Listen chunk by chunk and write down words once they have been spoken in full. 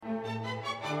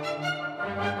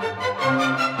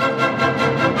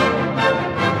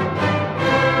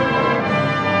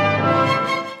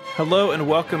Hello and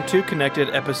welcome to Connected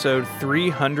episode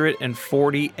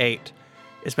 348.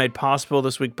 It's made possible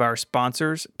this week by our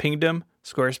sponsors, Pingdom,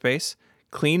 Squarespace,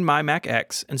 Clean My Mac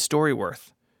X, and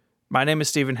Storyworth. My name is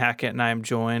Stephen Hackett, and I am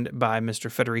joined by Mr.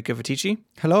 Federico Viticci.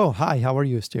 Hello. Hi. How are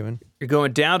you, Stephen? You're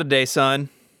going down today, son.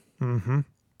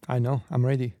 I know. I'm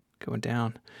ready. Going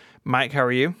down. Mike, how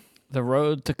are you? The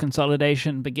road to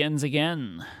consolidation begins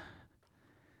again.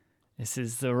 This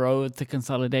is the road to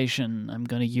consolidation. I'm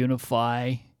going to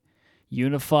unify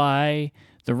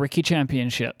the Ricky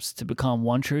championships to become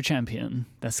one true champion.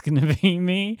 That's going to be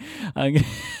me.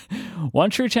 One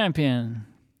true champion.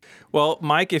 Well,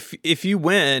 Mike, if you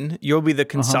win, you'll be the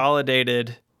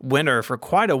consolidated winner for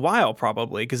quite a while,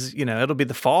 probably, because it'll be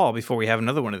the fall before we have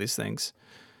another one of these things.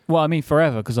 Well, I mean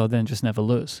forever, because I'll then just never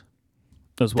lose.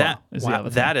 As well.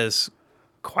 That is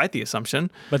quite the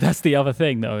assumption. But that's the other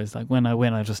thing, though, is like when I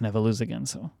win, I just never lose again.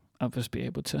 So I'll just be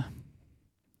able to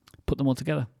put them all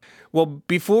together. Well,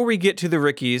 before we get to the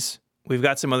Rickies, we've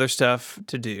got some other stuff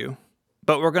to do.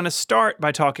 But we're going to start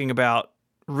by talking about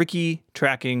Ricky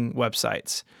tracking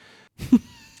websites.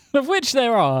 Of which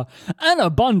there are an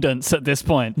abundance at this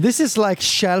point. This is like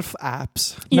shelf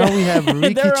apps. Now we have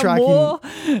Ricky there tracking. There are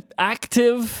more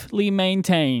actively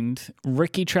maintained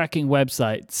Ricky tracking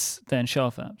websites than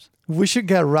shelf apps. We should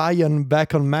get Ryan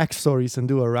back on Mac Stories and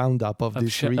do a roundup of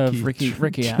these Ricky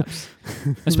apps.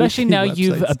 Especially now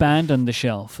you've abandoned the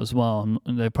shelf as well.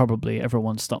 And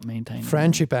everyone stopped maintaining.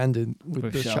 Friendship ended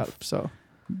with the shelf. So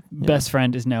best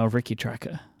friend is now a Ricky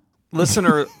tracker.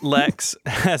 Listener Lex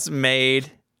has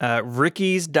made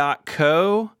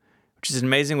Rickies.co, which is an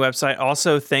amazing website.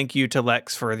 Also, thank you to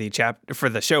Lex for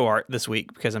the show art this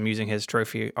week, because I'm using his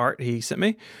trophy art he sent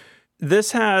me.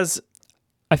 This has...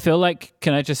 I feel like,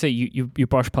 can I just say, you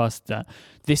brush past that.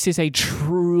 This is a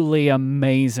truly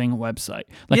amazing website.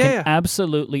 An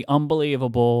absolutely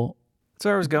unbelievable... That's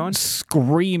where I was going.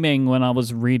 Screaming when I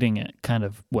was reading it kind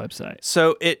of website.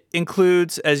 So it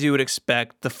includes, as you would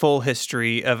expect, the full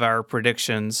history of our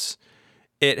predictions.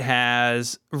 It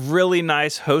has really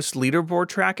nice host leaderboard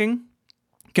tracking,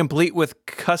 complete with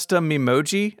custom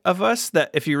emoji of us that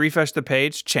if you refresh the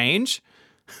page, change.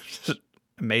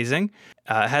 Amazing.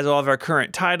 It has all of our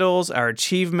current titles, our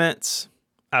achievements.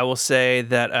 I will say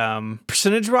that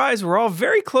percentage-wise, we're all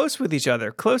very close with each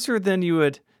other, closer than you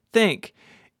would think.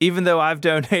 Even though I've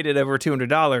donated over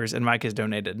 $200 and Mike has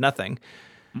donated nothing.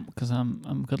 Because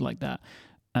I'm good like that.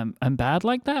 I'm bad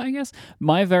like that, I guess.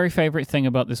 My very favorite thing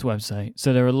about this website,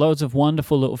 so there are loads of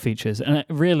wonderful little features, and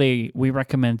really, we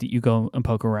recommend that you go and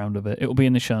poke around with it. It will be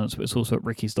in the show notes, but it's also at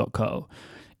rickies.co,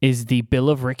 is the Bill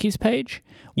of Rickies page,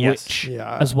 which,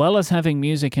 as well as having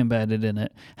music embedded in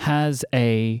it, has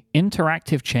a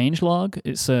interactive changelog.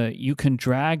 It's you can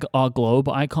drag our globe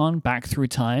icon back through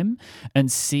time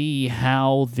and see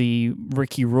how the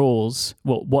Ricky rules,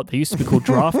 what they used to be called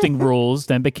drafting rules,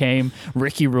 then became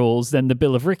Ricky rules, then the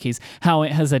Bill of Rickies, how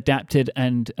it has adapted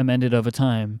and amended over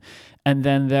time. And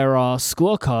then there are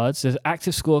scorecards. There's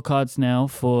active scorecards now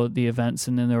for the events,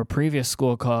 and then there are previous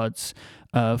scorecards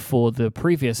for the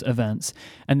previous events.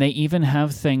 And they even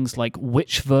have things like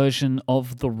which version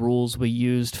of the rules were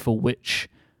used for which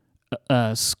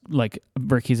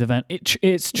Ricky's event.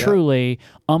 It's truly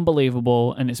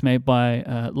unbelievable, and it's made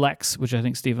by Lex, which I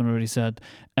think Stephen already said.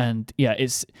 And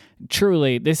it's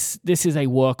truly, this is a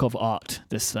work of art,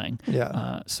 this thing.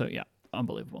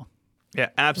 Unbelievable. Yeah,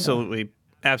 absolutely.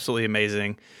 Absolutely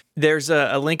amazing. There's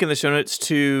a link in the show notes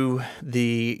to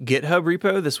the GitHub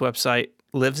repo this website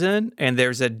lives in, and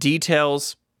there's a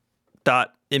details.md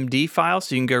file,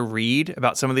 so you can go read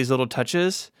about some of these little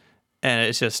touches, and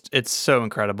it's so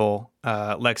incredible.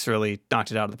 Lex really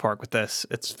knocked it out of the park with this.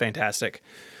 It's fantastic.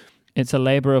 It's a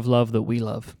labor of love that we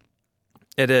love.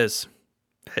 It is.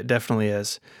 It definitely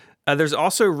is. There's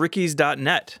also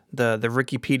Rickies.net, the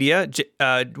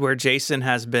Wikipedia, where Jason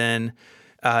has been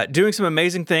doing some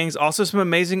amazing things. Also some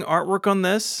amazing artwork on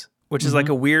this, which is like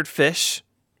a weird fish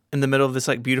in the middle of this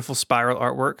like beautiful spiral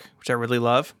artwork, which I really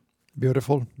love.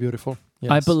 Beautiful. Yes.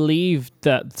 I believe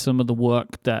that some of the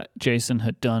work that Jason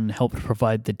had done helped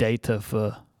provide the data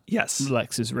for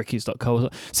Lex's Rickies.co.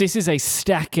 So this is a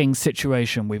stacking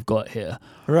situation we've got here.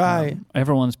 Right.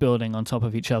 Everyone's building on top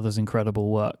of each other's incredible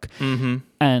work. Mm-hmm.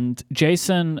 And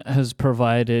Jason has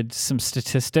provided some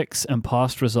statistics and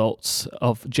past results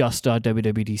of just our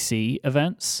WWDC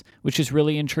events, which is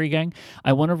really intriguing.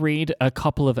 I want to read a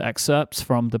couple of excerpts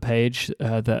from the page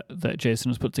that Jason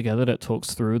has put together that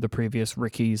talks through the previous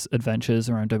Rickies adventures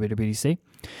around WWDC.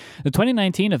 The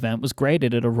 2019 event was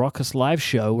graded at a raucous live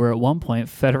show where at one point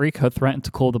Federico threatened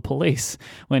to call the police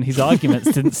when his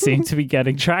arguments didn't seem to be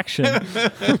getting traction.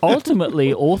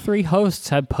 Ultimately, all three hosts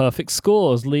had perfect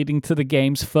scores, leading to the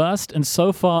game's first and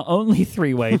so far only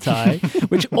three-way tie,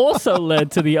 which also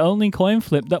led to the only coin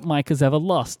flip that Mike has ever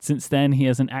lost. Since then, he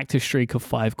has an active streak of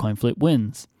 5 coin flip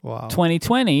wins. Wow.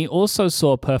 2020 also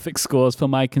saw perfect scores for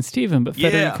Mike and Steven, but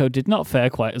Federico did not fare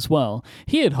quite as well.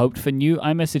 He had hoped for new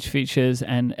iMessage features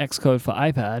and Xcode for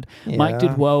iPad. Yeah. Mike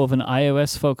did well with an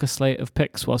iOS-focused slate of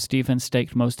picks, while Steven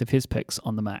staked most of his picks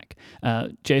on the Mac.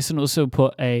 Jason also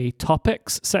put a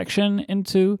topics section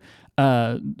into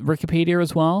Wikipedia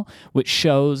as well, which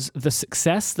shows the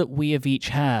success that we have each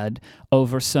had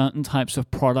over certain types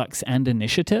of products and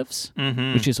initiatives,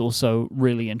 which is also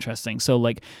really interesting. So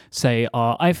like, say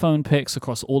our iPhone picks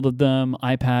across all of them,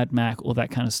 iPad, Mac, all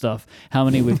that kind of stuff, how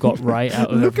many we've got right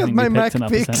out of Look at everything my we picked Mac in our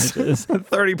picks. percentages.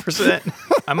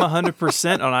 30%. I'm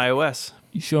 100% on iOS.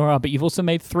 You sure are, but you've also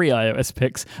made 3 iOS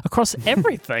picks across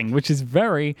everything, which is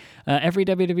very every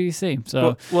WWDC.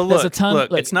 So well there's look, a ton.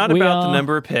 look, it's not we about the are-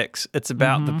 number of picks. It's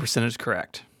about the percentage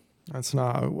correct. That's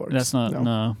not how it works. That's not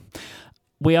no.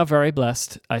 We are very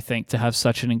blessed, I think, to have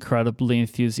such an incredibly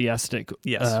enthusiastic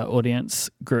audience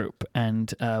group,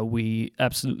 and we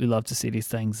absolutely love to see these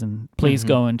things. And please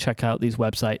go and check out these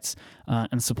websites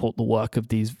and support the work of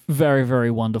these very,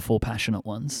 very wonderful, passionate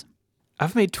ones.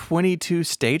 I've made 22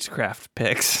 Stagecraft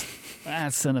picks.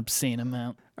 That's an obscene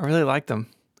amount. I really like them.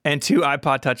 And 2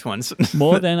 iPod Touch ones.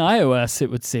 More than iOS, it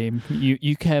would seem.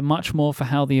 You care much more for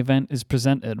how the event is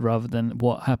presented rather than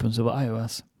what happens with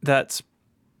iOS. That's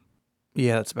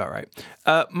about right.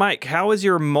 Mike, how is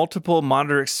your multiple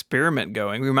monitor experiment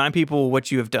going? Remind people what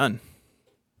you have done.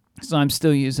 So I'm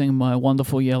still using my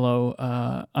wonderful yellow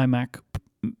iMac.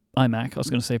 I was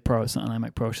going to say Pro. It's not an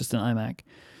iMac Pro. It's just an iMac.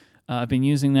 I've been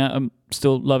using that. I'm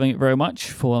still loving it very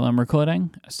much for while I'm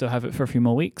recording. I still have it for a few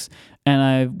more weeks. And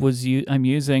I'm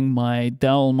using my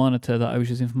Dell monitor that I was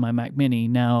using for my Mac Mini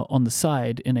now on the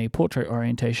side in a portrait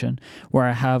orientation, where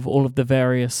I have all of the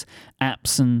various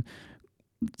apps and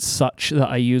such that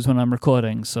I use when I'm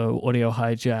recording. So Audio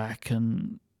Hijack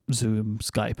and Zoom,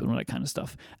 Skype, and all that kind of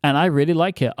stuff. And I really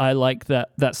like it. I like that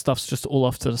stuff's just all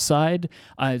off to the side.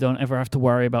 I don't ever have to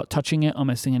worry about touching it or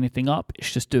messing anything up.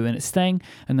 It's just doing its thing.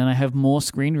 And then I have more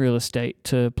screen real estate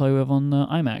to play with on the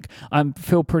iMac. I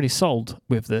feel pretty sold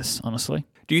with this, honestly.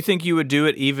 Do you think you would do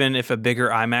it even if a bigger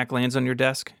iMac lands on your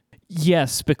desk?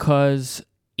 Yes, because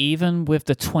even with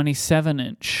the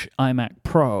 27-inch iMac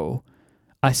Pro,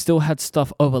 I still had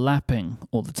stuff overlapping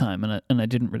all the time, and I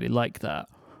didn't really like that.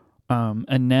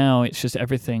 And now it's just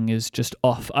everything is just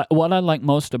off. What I like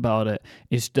most about it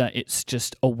is that it's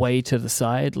just away to the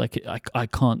side. Like I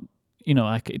can't,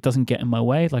 it doesn't get in my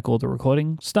way like all the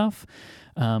recording stuff.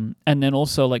 And then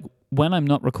also like when I'm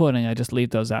not recording, I just leave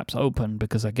those apps open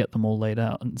because I get them all laid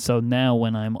out. And so now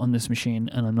when I'm on this machine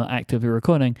and I'm not actively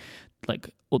recording, like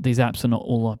all these apps are not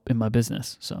all up in my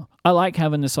business. So I like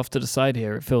having this off to the side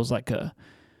here. It feels like a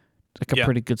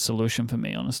pretty good solution for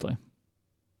me, honestly.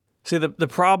 See, the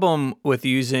problem with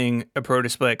using a Pro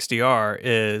Display XDR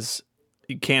is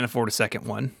you can't afford a second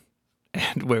one.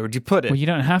 And where would you put it? Well, you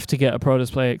don't have to get a Pro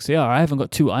Display XDR. I haven't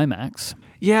got 2 iMacs.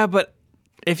 Yeah, but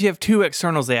if you have 2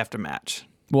 externals, they have to match.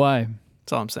 Why?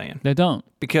 That's all I'm saying. They don't.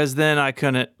 Because then I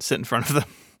couldn't sit in front of them.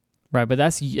 Right, but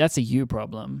that's a you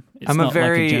problem. It's not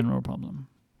like a general problem.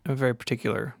 I'm a very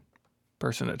particular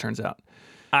person, it turns out.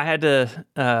 I had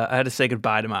to say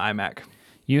goodbye to my iMac.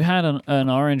 You had an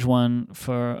orange one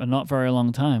for a not very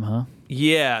long time, huh?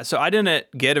 Yeah, so I didn't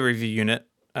get a review unit.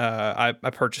 I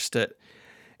purchased it.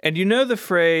 And you know the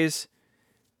phrase,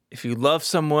 if you love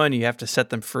someone, you have to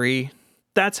set them free?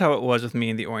 That's how it was with me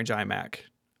and the orange iMac.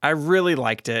 I really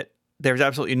liked it. There's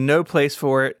absolutely no place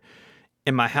for it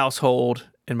in my household,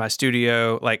 in my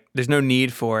studio. Like, there's no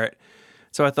need for it.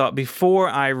 So I thought, before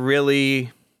I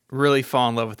really, really fall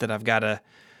in love with it, I've got to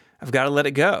let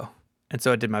it go. And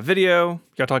so I did my video.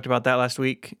 Y'all talked about that last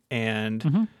week,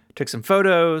 and took some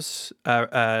photos,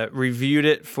 reviewed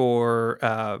it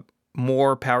for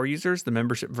more power users, the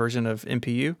membership version of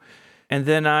MPU. And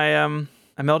then I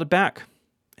mailed it back,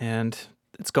 and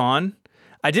it's gone.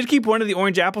 I did keep one of the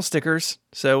orange Apple stickers,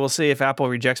 so we'll see if Apple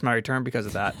rejects my return because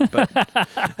of that. But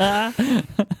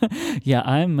yeah,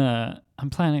 I'm I'm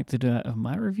planning to do that of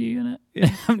my review unit.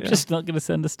 I'm just not going to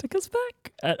send the stickers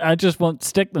back. I just won't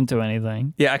stick them to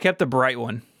anything. Yeah, I kept the bright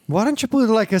one. Why don't you put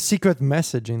like a secret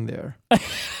message in there?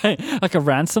 Like a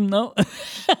ransom note?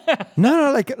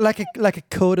 No, like a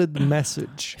coded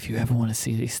message. If you ever want to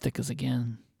see these stickers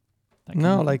again.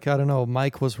 No, like, I don't know,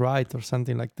 Mike was right or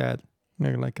something like that.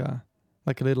 You know, like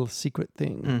a little secret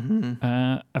thing.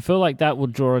 Mm-hmm. I feel like that will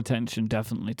draw attention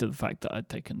definitely to the fact that I'd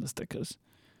taken the stickers.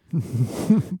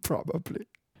 Probably.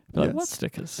 Like, Yes. what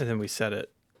stickers? And then we said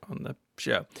it on the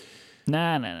show.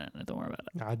 Nah, don't worry about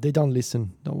it. Nah, they don't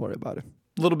listen. Don't worry about it.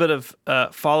 A little bit of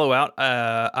follow-out.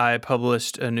 I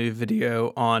published a new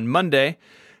video on Monday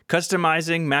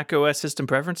customizing macOS system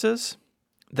preferences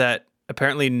that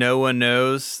apparently no one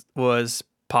knows was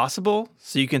possible.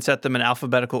 So you can set them in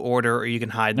alphabetical order or you can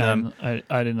hide them. I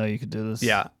didn't know you could do this.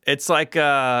 Yeah. It's like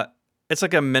a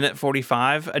minute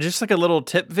 45. Just like a little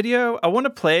tip video. I want to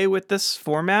play with this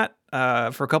format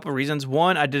for a couple of reasons.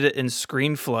 One, I did it in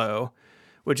ScreenFlow,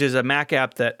 which is a Mac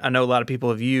app that I know a lot of people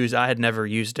have used. I had never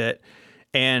used it.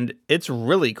 And it's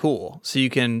really cool. So you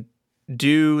can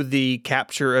do the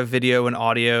capture of video and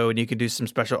audio, and you can do some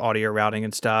special audio routing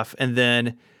and stuff. And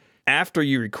then after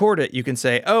you record it, you can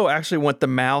say, oh, I actually want the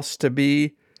mouse to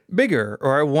be bigger,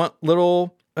 or I want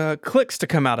little clicks to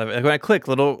come out of it. When I click,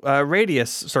 little radius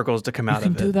circles to come out of it.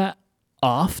 You can do that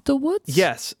afterwards?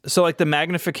 Yes. So like the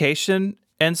magnification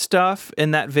and stuff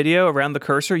in that video around the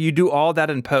cursor, you do all that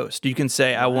in post. You can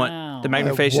say, I want the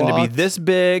magnification to be this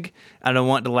big. I don't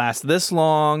want it to last this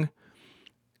long.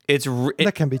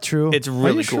 That can be true. It's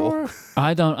really cool. Sure?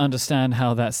 I don't understand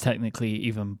how that's technically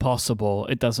even possible.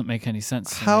 It doesn't make any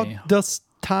sense to me. How does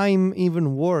time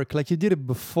even work? Like, you did it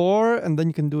before and then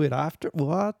you can do it after?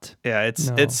 What? Yeah,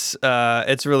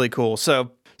 it's really cool.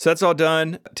 So that's all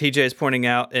done. TJ is pointing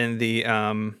out in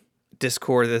the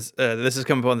Discord this has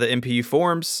come up on the MPU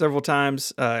forums several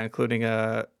times, including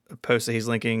a post that he's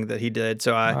linking that he did.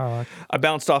 So I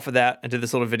bounced off of that and did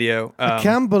this little video. I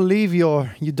can't believe you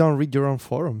don't read your own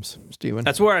forums, Steven.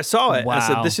 That's where I saw it. Wow. I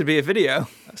said, this should be a video.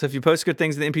 So if you post good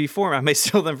things in the MPU forum, I may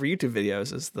steal them for YouTube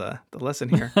videos is the lesson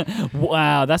here.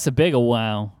 Wow, that's a bigger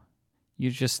wow.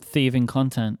 You're just thieving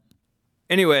content.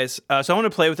 Anyways, so I want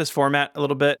to play with this format a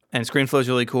little bit, and ScreenFlow is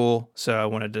really cool. So I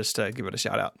want to just give it a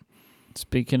shout out.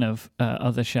 Speaking of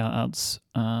other shout outs,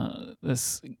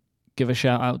 let's give a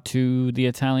shout out to the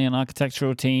Italian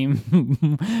architectural team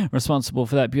responsible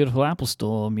for that beautiful Apple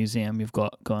Store museum you've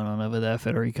got going on over there,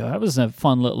 Federico. That was a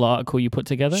fun little article you put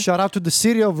together. Shout out to the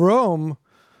city of Rome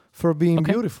for being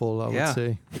beautiful, I would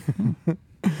say.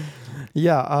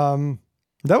 Yeah,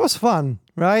 that was fun,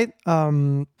 right?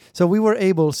 So we were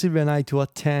able, Silvia and I, to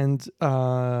attend,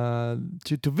 to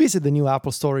visit the new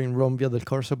Apple Store in Rome, Via del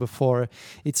Corso, before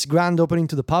its grand opening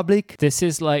to the public. This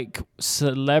is like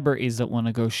celebrities that want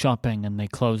to go shopping and they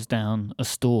close down a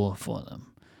store for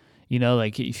them. You know,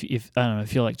 like if I don't know,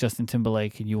 if you're like Justin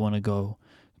Timberlake and you want to go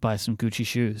buy some Gucci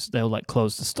shoes, they'll like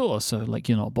close the store, so like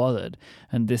you're not bothered.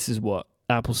 And this is what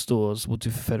Apple stores will do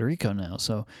for Federico now.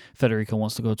 So Federico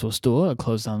wants to go to a store,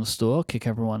 close down the store, kick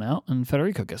everyone out, and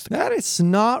Federico gets to go. That is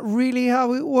not really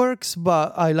how it works,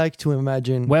 but I like to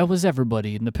imagine. Where was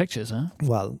everybody in the pictures, huh?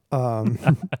 Well,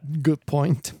 good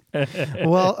point.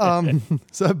 Well,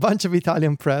 so a bunch of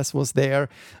Italian press was there.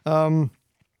 I'm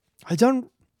trying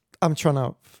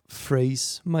to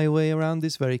phrase my way around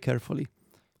this very carefully.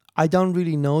 I don't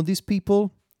really know these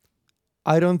people.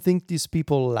 I don't think these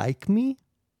people like me.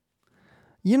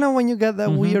 You know, when you get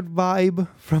that weird vibe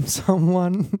from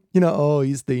someone, you know, oh,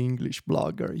 he's the English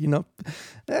blogger, you know.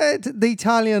 The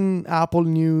Italian Apple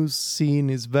news scene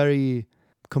is very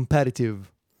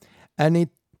competitive. And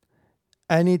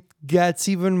it gets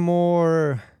even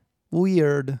more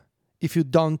weird if you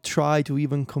don't try to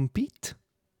even compete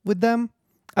with them.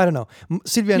 I don't know.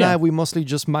 Sylvia and I, we mostly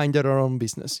just minded our own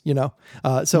business, you know.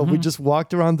 So we just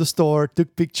walked around the store,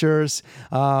 took pictures.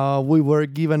 We were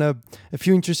given a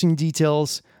few interesting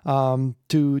details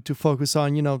to focus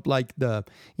on, you know, like the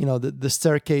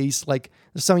staircase. Like,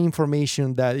 there's some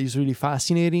information that is really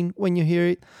fascinating when you hear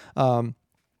it.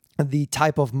 The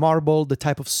type of marble, the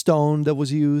type of stone that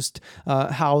was used,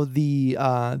 how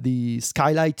the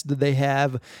skylight that they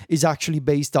have is actually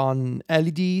based on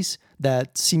LEDs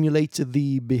that simulate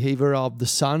the behavior of the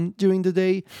sun during the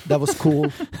day. That was cool.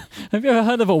 Have you ever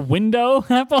heard of a window,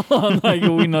 Apple? Like,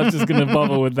 are we not just going to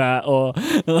bother with that? Or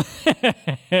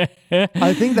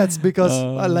I think that's because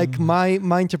like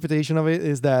my interpretation of it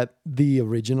is that the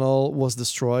original was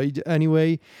destroyed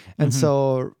anyway. And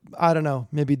so, I don't know,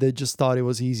 maybe they just thought it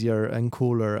was easier and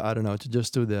cooler, I don't know, to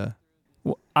just do the...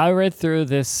 Well, I read through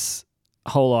this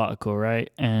whole article,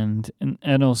 right? And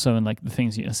also in like the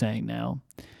things you're saying now.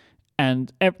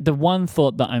 And the one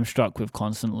thought that I'm struck with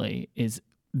constantly is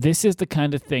this is the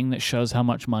kind of thing that shows how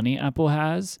much money Apple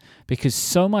has, because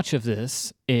so much of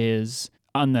this is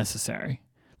unnecessary.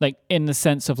 Like, in the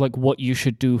sense of like what you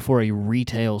should do for a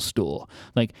retail store.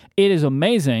 Like, it is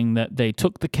amazing that they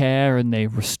took the care and they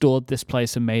restored this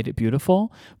place and made it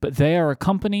beautiful, but they are a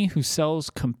company who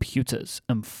sells computers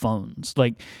and phones.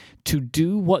 Like, to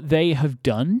do what they have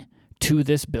done to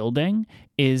this building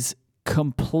is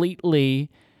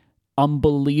completely,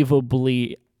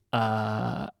 unbelievably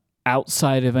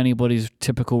outside of anybody's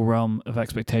typical realm of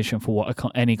expectation for what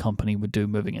any company would do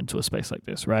moving into a space like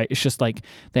this, right? It's just like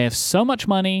they have so much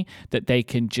money that they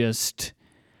can just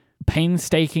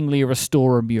painstakingly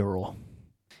restore a mural.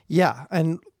 Yeah,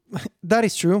 and that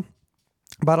is true.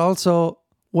 But also,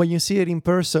 when you see it in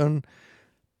person,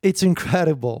 it's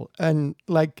incredible. And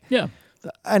like, yeah.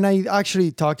 And I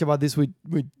actually talked about this with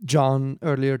John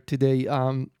earlier today.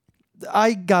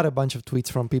 I got a bunch of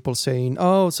tweets from people saying,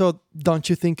 oh, so don't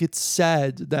you think it's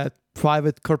sad that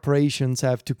private corporations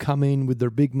have to come in with their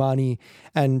big money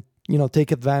and, you know,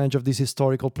 take advantage of these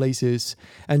historical places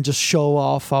and just show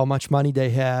off how much money they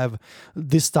have?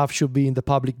 This stuff should be in the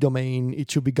public domain.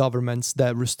 It should be governments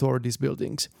that restore these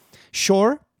buildings.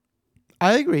 Sure,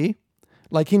 I agree.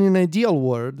 Like, in an ideal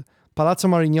world, Palazzo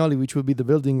Marignoli, which would be the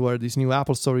building where this new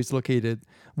Apple store is located,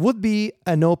 would be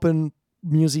an open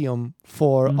museum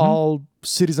for all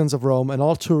citizens of Rome and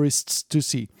all tourists to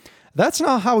see. That's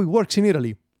not how it works in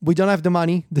Italy. We don't have the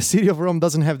money. The city of Rome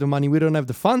doesn't have the money. We don't have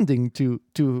the funding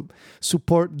to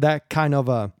support that kind of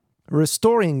a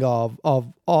restoring of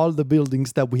all the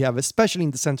buildings that we have, especially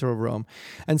in the center of Rome.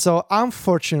 And so,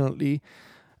 unfortunately,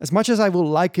 as much as I would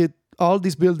like all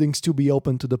these buildings to be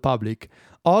open to the public,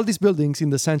 all these buildings in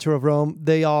the center of Rome,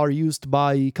 they are used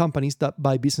by companies,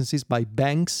 by businesses, by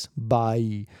banks,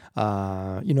 by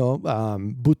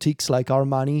boutiques like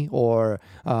Armani or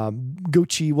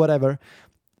Gucci, whatever.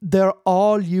 They're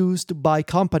all used by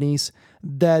companies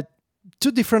that,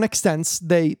 to different extents,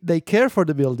 they care for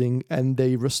the building and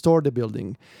they restore the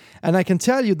building. And I can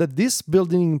tell you that this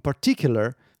building in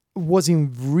particular was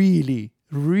in really,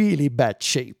 really bad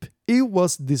shape. It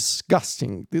was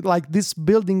disgusting. Like, this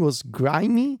building was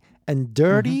grimy and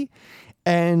dirty,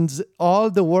 and all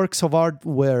the works of art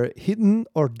were hidden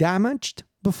or damaged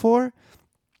before.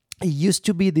 It used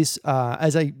to be this,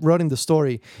 as I wrote in the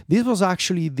story, this was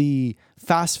actually the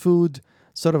fast food,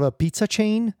 sort of a pizza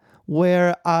chain,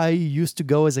 where I used to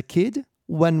go as a kid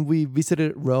when we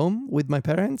visited Rome with my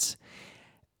parents.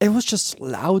 It was just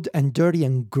loud and dirty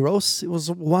and gross. It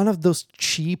was one of those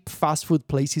cheap fast food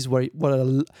places where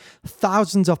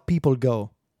thousands of people go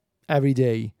every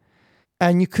day.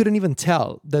 And you couldn't even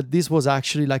tell that this was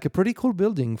actually like a pretty cool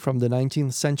building from the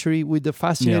 19th century with a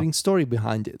fascinating story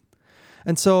behind it.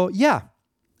 And so, yeah,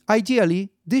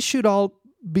 ideally, this should all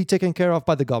be taken care of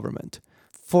by the government.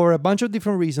 For a bunch of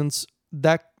different reasons,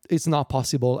 that is not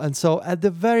possible. And so, at the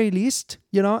very least,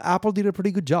 you know, Apple did a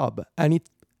pretty good job. And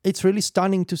it's really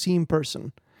stunning to see in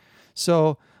person.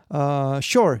 So,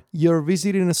 sure, you're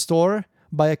visiting a store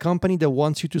by a company that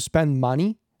wants you to spend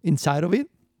money inside of it.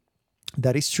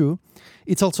 That is true.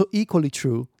 It's also equally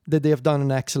true that they have done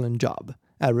an excellent job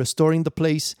at restoring the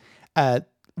place, at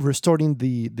restoring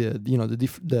the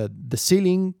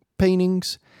ceiling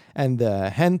paintings and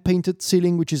the hand-painted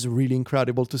ceiling, which is really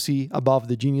incredible to see above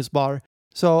the Genius Bar.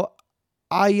 So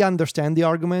I understand the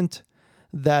argument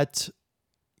that,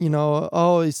 you know,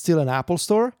 oh, it's still an Apple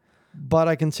store, but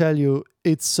I can tell you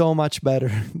it's so much better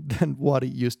than what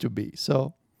it used to be.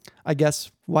 So I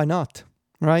guess why not,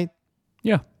 right?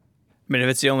 Yeah. I mean, if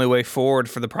it's the only way forward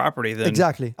for the property, then...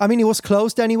 Exactly. I mean, it was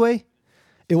closed anyway.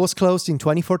 It was closed in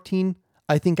 2014.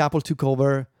 I think Apple took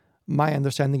over, my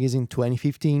understanding is in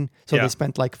 2015. So they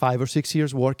spent like 5 or 6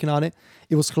 years working on it.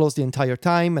 It was closed the entire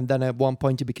time. And then at one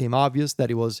point it became obvious that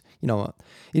it was, you know,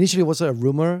 initially it was a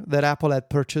rumor that Apple had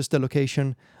purchased the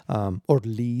location or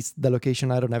leased the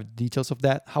location. I don't have details of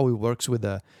that, how it works with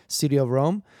the city of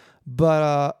Rome.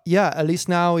 But yeah, at least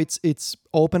now it's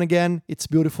open again. It's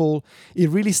beautiful. It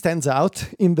really stands out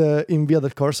in Via del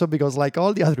Corso because like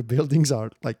all the other buildings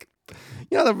are like,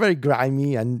 you know, they're very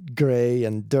grimy and gray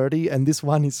and dirty. And this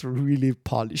one is really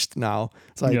polished now.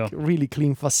 It's like really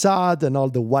clean facade and all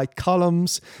the white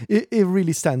columns. It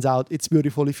really stands out. It's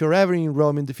beautiful. If you're ever in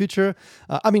Rome in the future,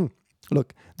 I mean,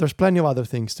 look, there's plenty of other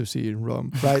things to see in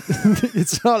Rome, right?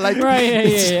 It's not like... Right,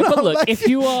 yeah. But look, like, if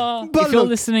you're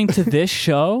listening to this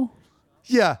show...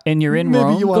 Yeah, and you're in maybe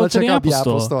Rome, you go want to to check the out the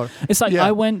Apple Apple Store. Store. It's like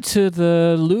I went to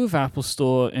the Louvre Apple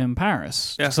Store in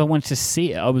Paris because I wanted to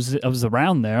see it. I was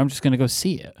around there. I'm just going to go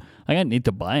see it. I didn't need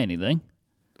to buy anything.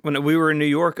 When we were in New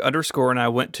York, Underscore and I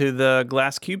went to the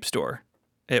Glass Cube store.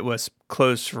 It was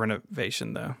closed for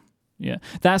renovation, though. Yeah,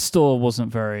 that store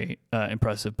wasn't very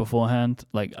impressive beforehand.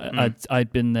 Like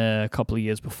I'd been there a couple of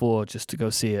years before just to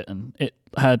go see it, and it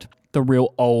had the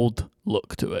real old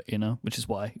look to it, which is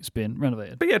why it's been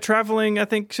renovated. But yeah, traveling, I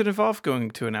think, should involve going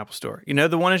to an Apple store.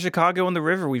 The one in Chicago on the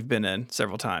river we've been in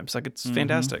several times. Like, it's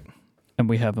fantastic. And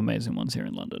we have amazing ones here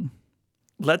in London.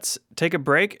 Let's take a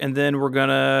break, and then we're going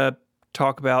to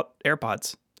talk about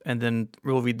AirPods, and then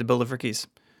we'll read the Bill of Rickies.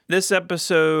 This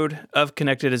episode of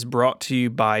Connected is brought to you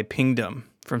by Pingdom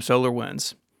from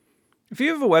SolarWinds. If you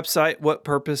have a website, what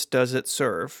purpose does it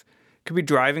serve? It could be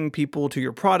driving people to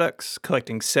your products,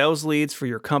 collecting sales leads for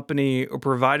your company, or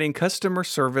providing customer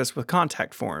service with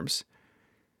contact forms.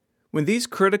 When these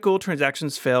critical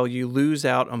transactions fail, you lose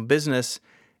out on business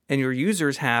and your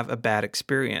users have a bad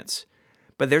experience.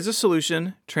 But there's a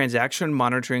solution, transaction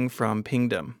monitoring from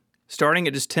Pingdom. Starting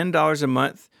at just $10 a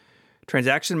month,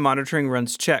 transaction monitoring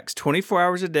runs checks 24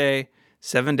 hours a day,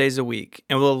 7 days a week,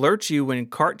 and will alert you when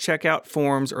cart checkout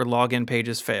forms or login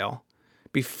pages fail,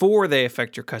 before they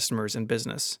affect your customers and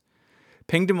business.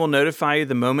 Pingdom will notify you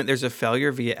the moment there's a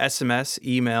failure via SMS,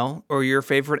 email, or your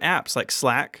favorite apps like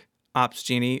Slack,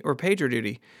 OpsGenie, or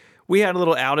PagerDuty. We had a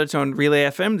little outage on Relay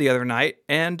FM the other night,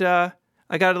 and I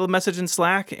got a little message in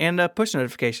Slack and a push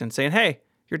notification saying, hey,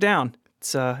 you're down.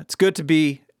 It's good to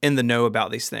be in the know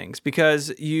about these things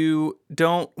because you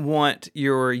don't want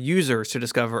your users to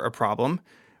discover a problem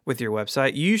with your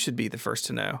website. You should be the first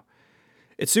to know.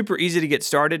 It's super easy to get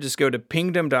started. Just go to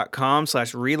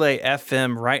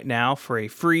pingdom.com/relayfm right now for a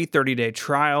free 30-day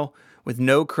trial with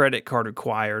no credit card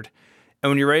required. And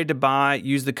when you're ready to buy,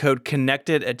 use the code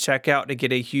CONNECTED at checkout to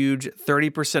get a huge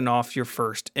 30% off your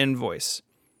first invoice.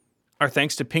 Our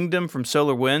thanks to Pingdom from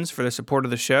SolarWinds for their support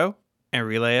of the show and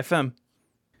Relay FM.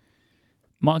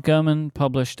 Mark Gurman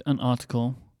published an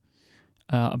article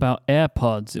about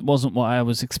AirPods. It wasn't what I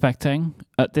was expecting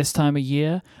at this time of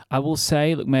year. I will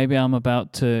say, look, maybe I'm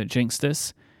about to jinx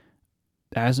this.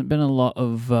 There hasn't been a lot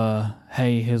of,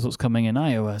 hey, here's what's coming in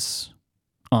iOS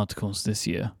articles this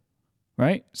year,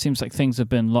 right? Seems like things have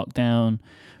been locked down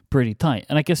pretty tight.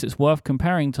 And I guess it's worth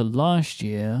comparing to last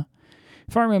year.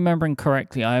 If I'm remembering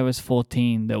correctly, iOS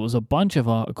 14, there was a bunch of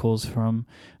articles from,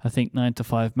 I think,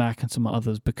 9to5Mac and some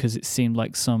others because it seemed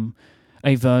like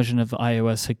a version of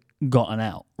iOS had gotten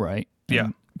out, right? Yeah.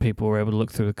 And people were able to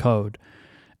look through the code.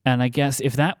 And I guess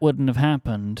if that wouldn't have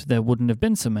happened, there wouldn't have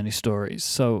been so many stories.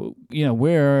 So,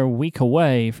 we're a week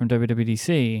away from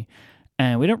WWDC,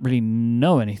 and we don't really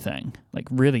know anything, like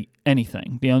really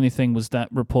anything. The only thing was that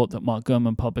report that Mark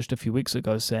Gurman published a few weeks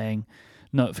ago saying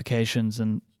notifications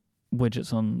and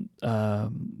widgets on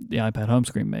the iPad home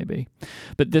screen maybe.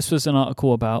 But this was an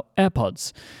article about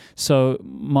AirPods. So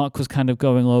Mark was kind of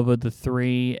going over the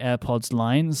 3 AirPods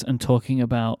lines and talking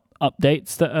about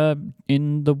updates that are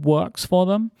in the works for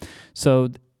them. So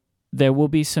there will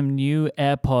be some new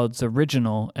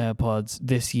original AirPods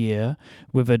this year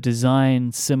with a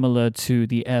design similar to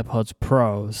the AirPods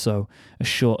Pro, so a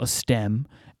shorter stem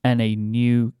and a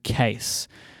new case.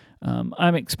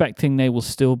 I'm expecting they will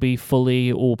still be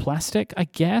fully all plastic, I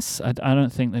guess. I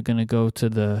don't think they're going to go to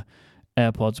the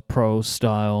AirPods Pro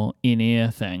style in-ear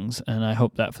things, and I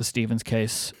hope that for Steven's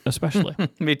case especially.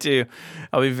 Me too.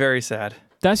 I'll be very sad.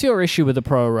 That's your issue with the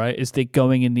Pro, right? Is the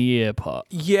going in the ear part?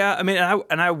 Yeah, I mean,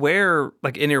 I wear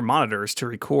like in-ear monitors to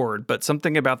record, but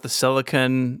something about the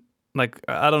silicone, like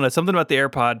I don't know, something about the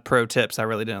AirPod Pro tips I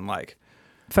really didn't like.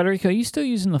 Federico, are you still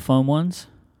using the foam ones?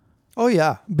 Oh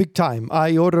yeah, big time.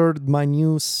 I ordered my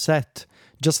new set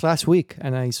just last week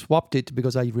and I swapped it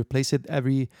because I replace it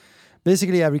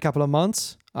basically every couple of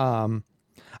months.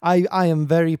 I am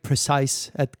very precise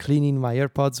at cleaning my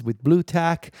AirPods with Blue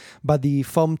Tack, but the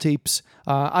foam tips,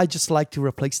 I just like to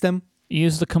replace them. You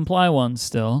use the Comply ones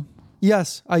still?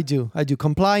 Yes, I do.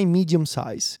 Comply medium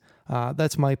size.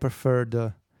 That's my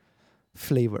preferred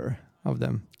flavor of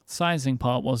them. Sizing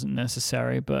part wasn't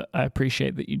necessary, but I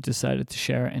appreciate that you decided to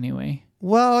share it anyway.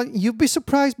 Well, you'd be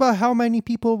surprised by how many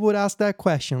people would ask that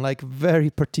question, like very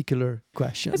particular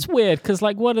question. It's weird because,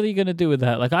 like, what are you going to do with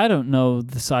that? Like, I don't know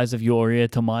the size of your ear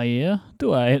to my ear,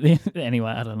 do I?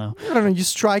 Anyway, I don't know. I don't know. You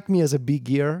strike me as a big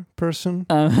ear person,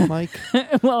 Mike.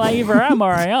 Well, I either am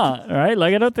or I aren't, right?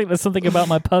 Like, I don't think there's something about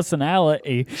my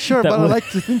personality. Sure, but I like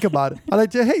to think about it. I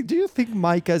like to, hey, do you think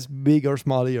Mike has big or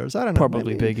small ears? I don't know.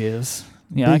 Probably maybe. big ears.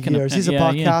 Yeah, big ears. He's a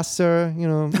podcaster,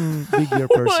 big ear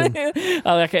person.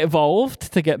 Like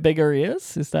evolved to get bigger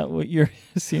ears? Is that what you're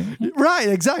assuming? Right,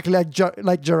 exactly.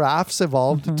 Like giraffes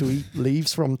evolved to eat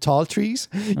leaves from tall trees.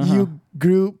 You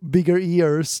grew bigger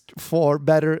ears for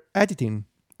better editing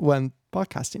when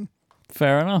podcasting.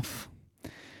 Fair enough.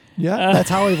 Yeah, that's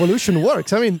how evolution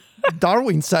works. I mean,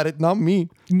 Darwin said it, not me.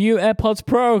 New AirPods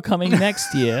Pro coming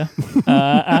next year.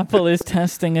 Apple is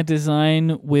testing a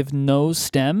design with no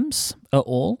stems at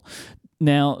all.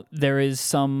 Now, there is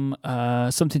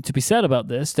something to be said about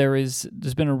this. There's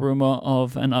been a rumor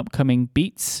of an upcoming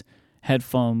Beats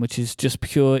headphone, which is just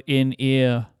pure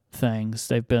in-ear things.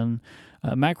 They've been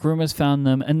Mac Rumors found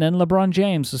them, and then LeBron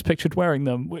James was pictured wearing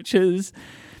them, which is,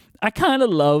 I kind of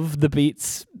love the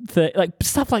Beats thing. Like,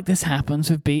 stuff like this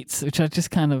happens with Beats, which I just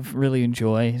kind of really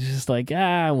enjoy. It's just like,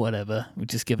 whatever. We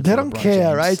just give it They to don't LeBron care,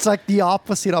 James. right? It's like the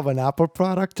opposite of an Apple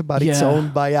product, but it's Yeah.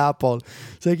 owned by Apple.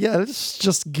 It's like, let's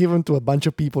just give them to a bunch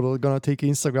of people who are going to take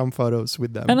Instagram photos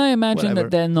with them. And I imagine Whatever.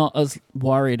 that they're not as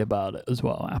worried about it as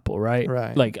well, Apple, right?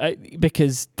 Right. Like,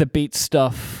 because the Beats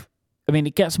stuff, I mean,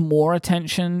 it gets more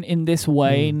attention in this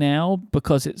way now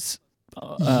because it's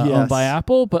owned by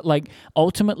Apple, but like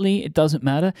ultimately it doesn't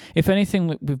matter. If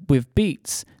anything, with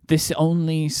Beats, this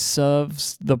only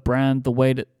serves the brand the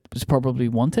way that was probably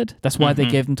wanted. That's why they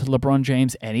gave them to LeBron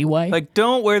James anyway. Like,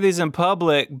 don't wear these in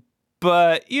public,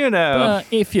 but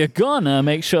if you're gonna,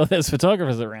 make sure there's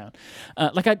photographers around.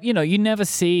 You never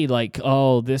see like,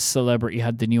 oh, this celebrity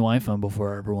had the new iPhone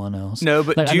before everyone else. No,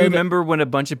 but like, do you remember when a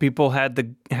bunch of people had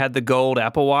the gold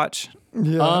Apple Watch?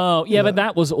 Yeah. Oh, yeah, but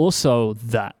that was also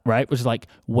that, right? Which is like,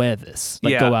 wear this.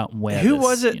 Like, go out and wear this. Who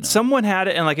was it? You know? Someone had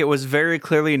it, and like it was very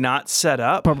clearly not set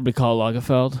up. Probably Karl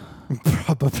Lagerfeld.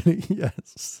 Probably,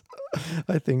 yes.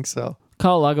 I think so.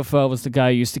 Karl Lagerfeld was the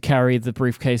guy who used to carry the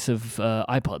briefcase of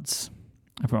iPods.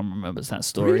 Everyone remembers that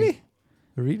story.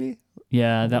 Really?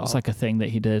 Yeah, that was like a thing that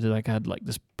he did. Like, I had like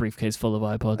this briefcase full of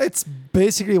iPods. It's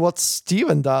basically what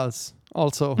Steven does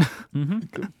also.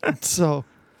 So,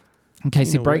 In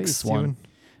case he in a breaks way, one.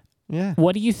 Steven. Yeah.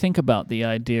 What do you think about the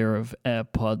idea of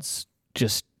AirPods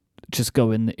just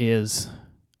go in the ears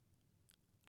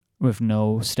with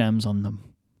no stems on them?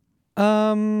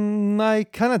 I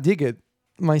kind of dig it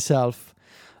myself.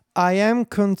 I am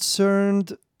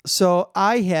concerned. So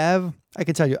I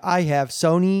can tell you, I have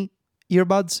Sony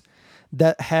earbuds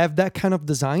that have that kind of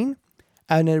design,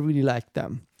 and I really like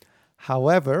them.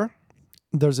 However,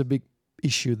 there's a big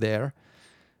issue there.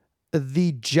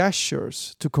 The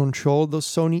gestures to control those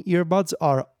Sony earbuds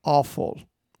are awful,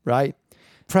 right?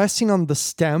 Pressing on the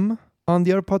stem on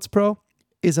the AirPods Pro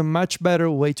is a much better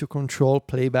way to control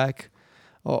playback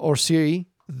or Siri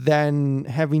than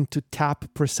having to tap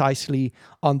precisely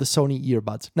on the Sony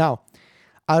earbuds. Now,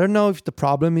 I don't know if the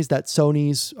problem is that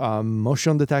Sony's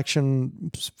motion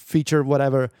detection feature,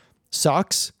 whatever,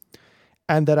 sucks,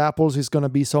 and that Apple's is going to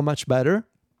be so much better.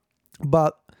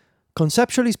 But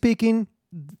conceptually speaking,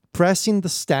 pressing the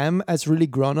stem has really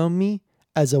grown on me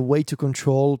as a way to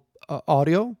control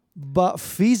audio. But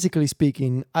physically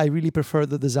speaking, I really prefer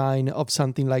the design of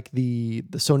something like the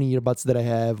Sony earbuds that I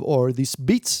have, or these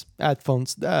Beats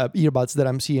headphones, earbuds that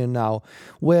I'm seeing now,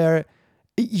 where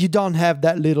you don't have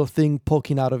that little thing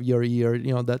poking out of your ear,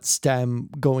 that stem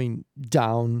going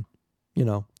down,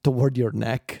 toward your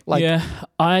neck. Like, yeah,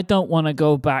 I don't want to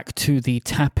go back to the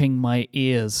tapping my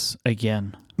ears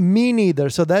again. Me neither.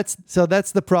 So that's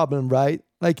the problem, right?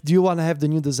 Like, do you want to have the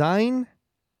new design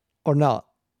or not?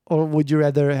 Or would you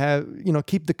rather have,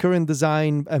 keep the current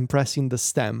design and pressing the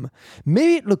stem?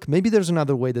 Maybe there's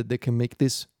another way that they can make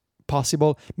this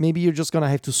possible. Maybe you're just going to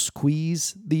have to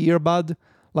squeeze the earbud,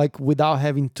 like without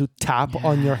having to tap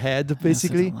on your head,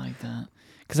 basically. I don't like that.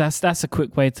 Because that's a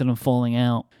quick way to them falling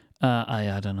out.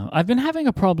 I don't know. I've been having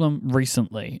a problem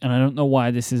recently, and I don't know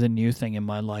why this is a new thing in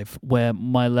my life, where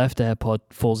my left AirPod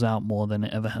falls out more than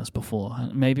it ever has before.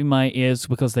 Maybe my ears,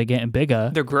 because they're getting bigger.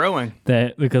 They're growing.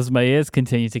 Because my ears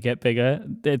continue to get bigger,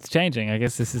 it's changing. I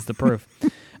guess this is the proof.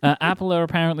 Apple are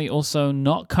apparently also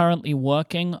not currently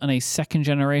working on a second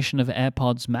generation of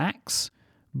AirPods Max,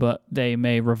 but they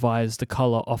may revise the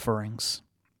color offerings.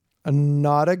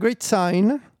 Not a great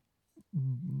sign,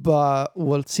 but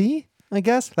we'll see. I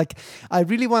guess. Like, I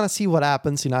really want to see what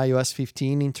happens in iOS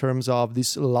 15 in terms of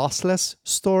this lossless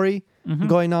story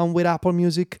going on with Apple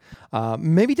Music.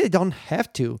 Maybe they don't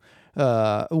have to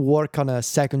work on a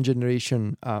second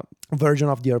generation version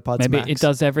of the AirPods Maybe Max. it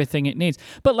does everything it needs.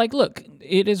 But, look,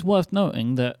 it is worth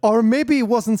noting that... Or maybe it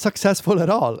wasn't successful at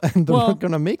all, and they're not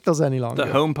going to make those any longer.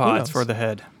 The HomePod's for the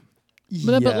head.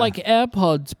 But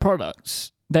AirPods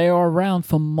products... They are around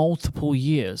for multiple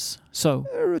years. So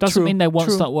doesn't mean they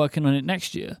won't start working on it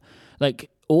next year. Like,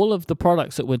 all of the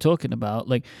products that we're talking about,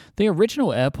 like the original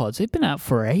AirPods, they've been out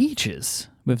for ages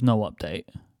with no update.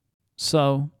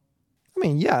 So... I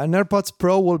mean, yeah, an AirPods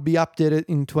Pro will be updated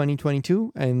in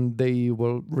 2022 and they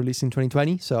will release in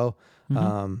 2020. So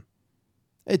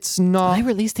it's not they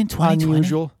released in 2020?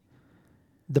 unusual.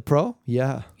 The Pro?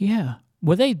 Yeah. Yeah.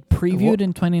 Were they previewed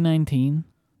in 2019?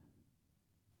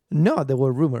 No, they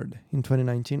were rumored in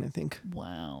 2019, I think.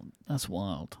 Wow, that's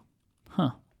wild.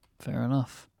 Huh, fair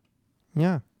enough.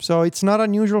 Yeah. So it's not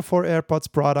unusual for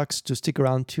AirPods products to stick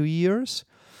around 2 years.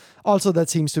 Also, that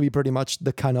seems to be pretty much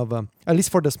the kind of, at least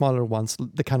for the smaller ones,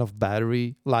 the kind of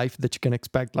battery life that you can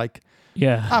expect. Like,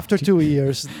 after 2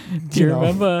 years. Do you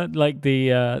remember like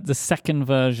the second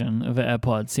version of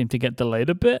AirPods seemed to get delayed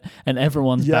a bit, and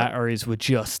everyone's batteries were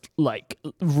just like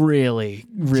really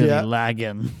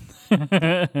lagging.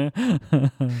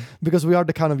 Because we are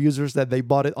the kind of users that they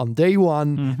bought it on day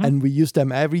one and we use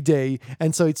them every day,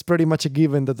 and so it's pretty much a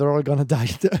given that they're all gonna die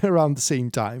around the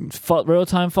same time.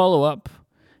 Real-time follow-up.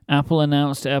 Apple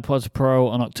announced AirPods Pro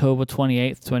on October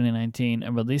 28th, 2019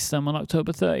 and released them on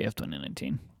October 30th,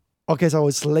 2019. Okay, so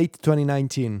it's late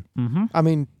 2019. Mm-hmm. I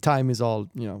mean, time is all,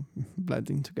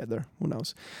 blending together. Who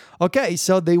knows? Okay,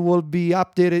 so they will be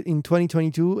updated in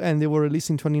 2022 and they were released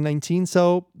in 2019.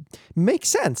 So makes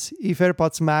sense if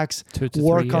AirPods Max 2 to 3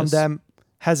 work on years. them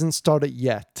hasn't started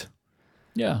yet.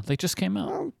 Yeah, they just came out.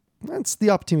 Well, that's the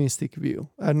optimistic view,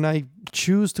 and I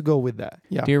choose to go with that.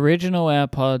 Yeah. The original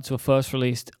AirPods were first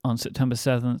released on September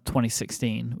 7th,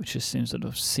 2016, which just seems an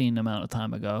obscene amount of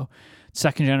time ago.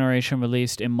 Second generation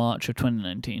released in March of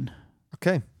 2019.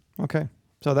 Okay.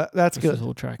 So that's This good. is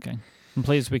all tracking. I'm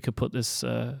pleased we could put this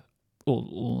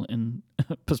all in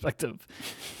perspective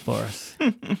for us.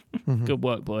 Good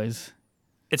work, boys.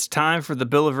 It's time for the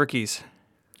Bill of Rickies.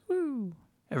 Woo.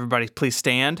 Everybody, please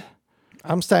stand.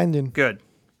 I'm standing. Good.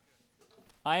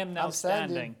 I am now I'm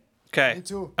standing. Okay. Me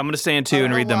too. I'm going to stand too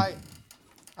and read them. I'm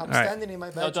All right. standing in my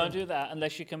bedroom. No, don't do that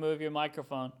unless you can move your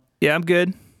microphone. Yeah, I'm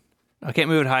good. I can't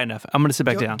move it high enough. I'm going to sit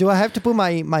back down. Do I have to put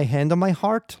my hand on my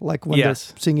heart, like when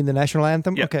Yes. they're singing the national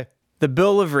anthem? Yep. Okay. The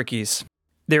Bill of Rickies.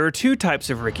 There are 2 types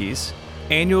of Rickies.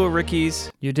 Annual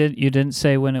Rickies. You didn't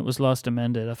say when it was last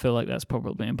amended. I feel like that's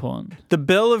probably important. The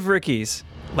Bill of Rickies,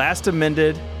 last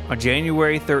amended on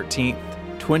January 13th,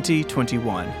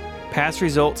 2021. Past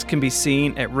results can be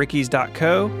seen at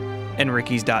rickies.co and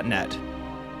rickies.net.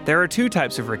 There are 2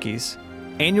 types of Rickies,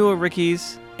 annual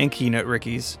Rickies and keynote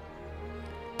Rickies.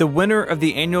 The winner of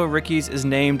the annual Rickies is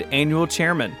named annual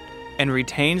chairman and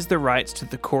retains the rights to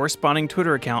the corresponding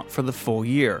Twitter account for the full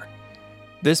year.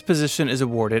 This position is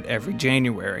awarded every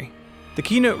January. The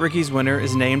keynote Rickies winner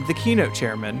is named the keynote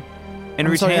chairman and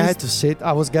I'm retains... sorry, I had to sit.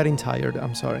 I was getting tired.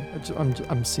 I'm sorry.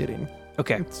 I'm sitting.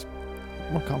 Okay. It's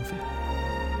more comfy.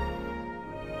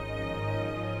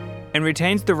 And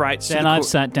retains the rights to And the... I've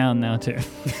sat down now too.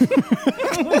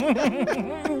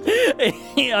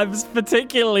 I was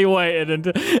particularly waiting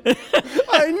until...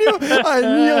 I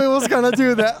knew it was gonna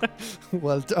do that.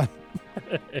 Well done.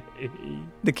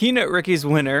 The keynote Rickies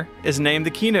winner is named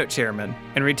the keynote chairman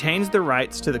and retains the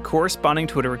rights to the corresponding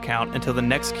Twitter account until the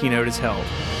next keynote is held.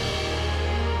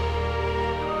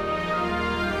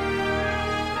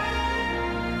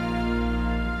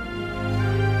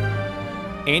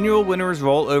 Annual winners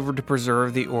roll over to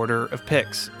preserve the order of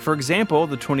picks. For example,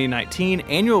 the 2019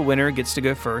 annual winner gets to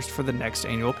go first for the next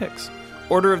annual picks.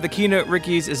 Order of the keynote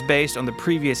Rickies is based on the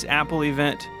previous Apple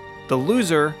event. The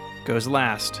loser goes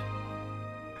last.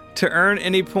 To earn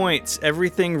any points,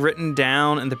 everything written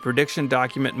down in the prediction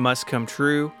document must come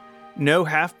true. No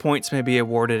half points may be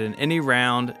awarded in any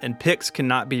round, and picks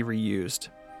cannot be reused.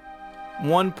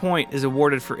 1 point is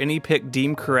awarded for any pick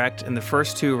deemed correct in the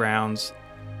first 2 rounds.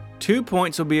 2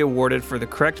 points will be awarded for the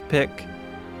correct pick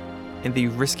in the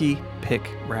risky pick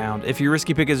round. If your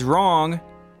risky pick is wrong,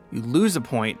 you lose a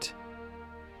point.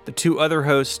 The 2 other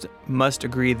hosts must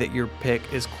agree that your pick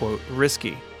is, quote,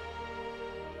 risky.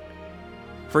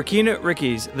 For Keynote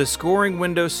Rickies, the scoring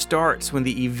window starts when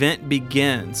the event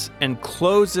begins and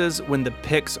closes when the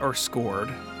picks are scored.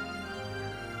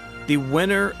 The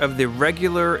winner of the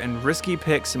regular and risky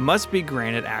picks must be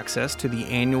granted access to the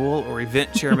annual or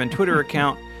event chairman Twitter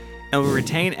account and will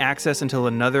retain access until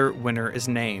another winner is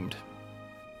named.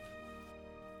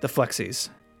 The Flexies.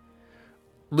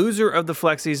 Loser of the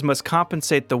Flexies must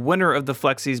compensate the winner of the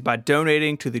Flexies by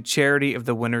donating to the charity of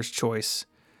the winner's choice.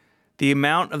 The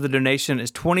amount of the donation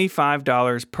is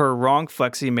 $25 per wrong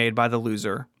Flexi made by the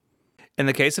loser. In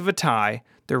the case of a tie,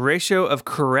 the ratio of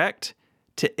correct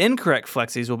to incorrect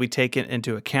Flexies will be taken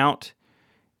into account.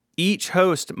 Each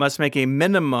host must make a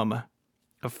minimum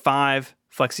of 5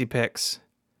 Flexi picks.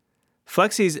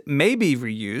 Flexies may be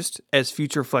reused as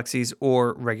future Flexies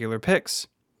or regular picks.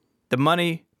 The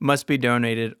money must be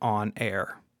donated on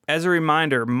air. As a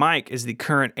reminder, Mike is the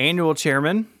current annual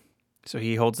chairman, so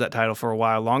he holds that title for a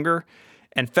while longer,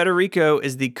 and Federico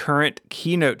is the current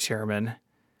keynote chairman.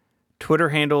 Twitter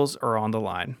handles are on the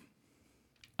line.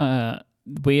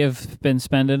 we have been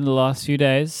spending the last few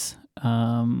days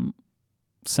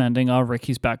sending our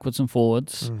Rickies backwards and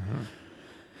forwards,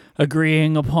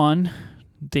 agreeing upon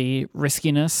the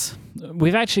riskiness.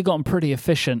 We've actually gotten pretty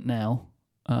efficient now.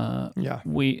 The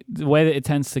way that it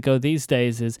tends to go these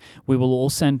days is we will all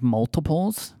send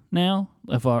multiples now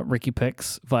of our Ricky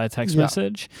picks via text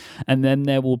message, and then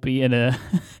there will be an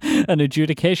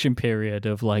adjudication period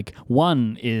of like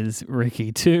 1 is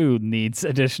Ricky, 2 needs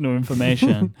additional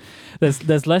information.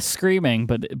 There's less screaming,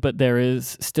 but there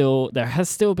has still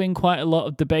been quite a lot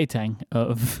of debating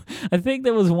of. I think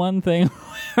there was one thing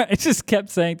where I just kept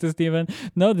saying to Stephen,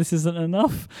 no, this isn't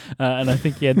enough, and I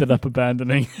think he ended up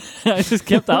abandoning. I just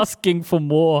kept asking for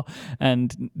more,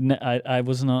 and I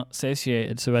was not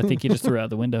satiated, so I think he just threw it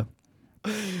out the window.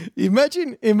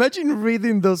 Imagine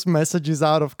reading those messages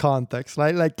out of context,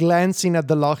 right? Like glancing at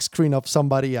the lock screen of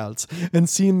somebody else and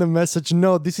seeing the message,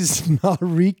 no, this is not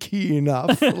Ricky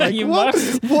enough. Like, you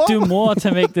must do more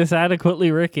to make this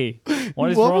adequately Ricky. What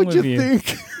is wrong with you? What would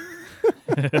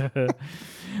you think?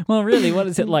 Well, really, what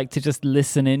is it like to just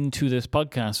listen into this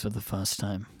podcast for the first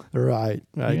time? Right.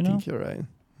 I think you're right.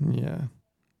 Yeah.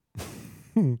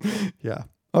 Yeah.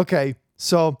 Okay.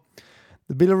 So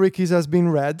the Bill of Rickies has been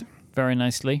read. Very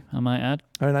nicely, I might add.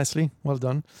 Very nicely. Well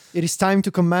done. It is time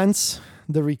to commence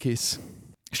the Rickies.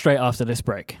 Straight after this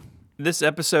break. This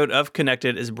episode of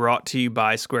Connected is brought to you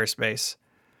by Squarespace.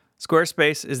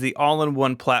 Squarespace is the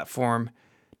all-in-one platform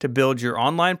to build your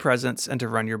online presence and to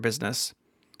run your business.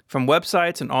 From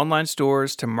websites and online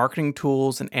stores to marketing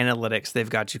tools and analytics, they've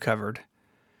got you covered.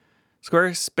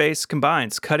 Squarespace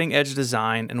combines cutting-edge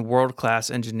design and world-class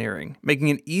engineering, making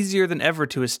it easier than ever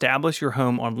to establish your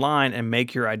home online and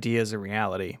make your ideas a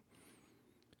reality.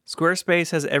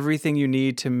 Squarespace has everything you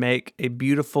need to make a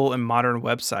beautiful and modern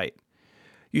website.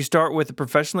 You start with a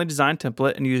professionally designed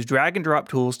template and use drag-and-drop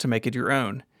tools to make it your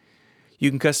own. You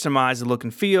can customize the look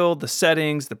and feel, the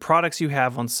settings, the products you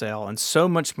have on sale, and so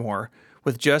much more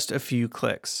with just a few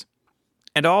clicks.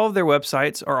 And all of their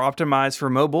websites are optimized for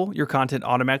mobile. Your content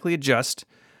automatically adjusts,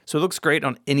 so it looks great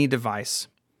on any device.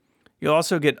 You'll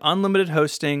also get unlimited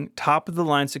hosting,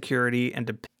 top-of-the-line security,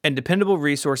 and dependable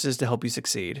resources to help you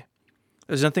succeed.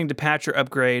 There's nothing to patch or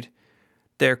upgrade.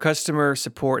 Their customer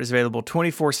support is available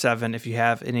 24/7 if you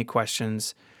have any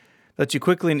questions. Lets you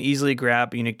quickly and easily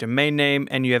grab a unique domain name,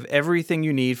 and you have everything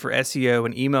you need for SEO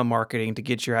and email marketing to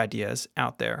get your ideas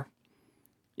out there.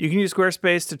 You can use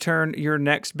Squarespace to turn your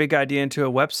next big idea into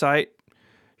a website.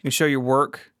 You can show your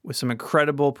work with some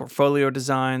incredible portfolio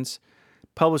designs,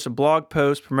 publish a blog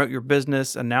post, promote your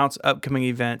business, announce upcoming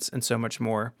events, and so much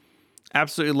more.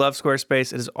 Absolutely love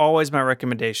Squarespace. It is always my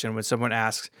recommendation when someone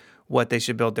asks what they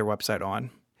should build their website on.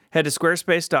 Head to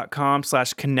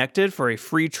squarespace.com/connected for a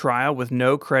free trial with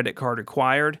no credit card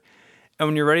required. And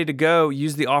when you're ready to go,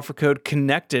 use the offer code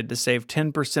CONNECTED to save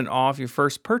 10% off your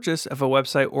first purchase of a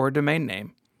website or a domain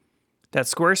name.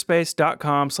 That's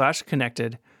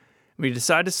squarespace.com/connected. When you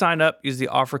decide to sign up, use the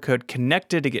offer code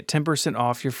CONNECTED to get 10%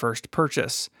 off your first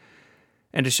purchase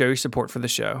and to show your support for the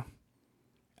show.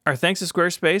 Our thanks to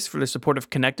Squarespace for the support of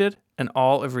Connected and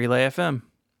all of Relay FM.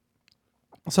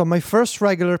 So my first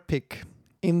regular pick.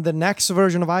 In the next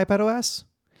version of iPadOS,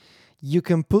 you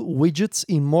can put widgets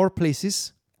in more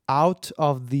places out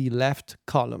of the left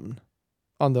column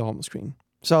on the home screen.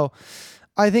 So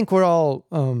I think we all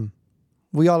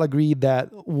agree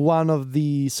that one of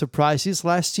the surprises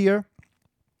last year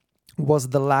was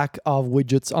the lack of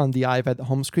widgets on the iPad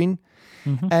home screen.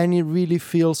 Mm-hmm. And it really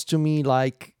feels to me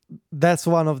like that's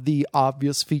one of the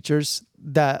obvious features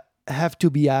that have to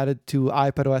be added to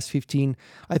iPadOS 15.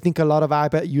 I think a lot of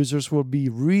iPad users will be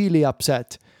really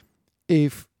upset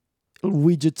if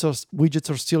widgets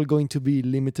are still going to be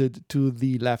limited to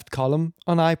the left column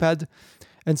on iPad.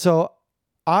 And so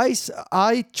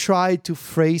I try to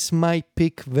phrase my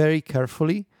pick very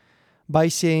carefully by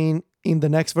saying in the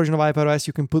next version of iPadOS,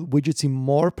 you can put widgets in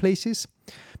more places,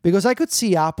 because I could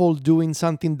see Apple doing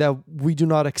something that we do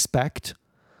not expect.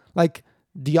 Like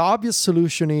the obvious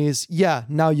solution is,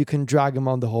 now you can drag them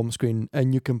on the home screen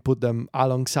and you can put them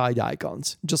alongside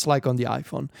icons, just like on the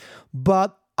iPhone.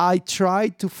 But I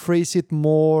tried to phrase it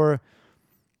more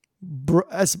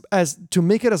as to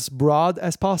make it as broad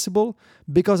as possible,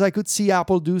 because I could see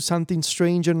Apple do something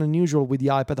strange and unusual with the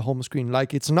iPad home screen.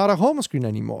 Like it's not a home screen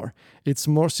anymore. It's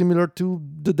more similar to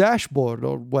the dashboard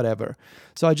or whatever.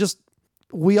 So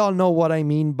we all know what I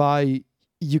mean by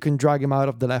you can drag them out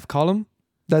of the left column.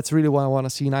 That's really what I want to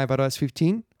see in iPadOS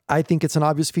 15. I think it's an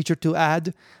obvious feature to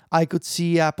add. I could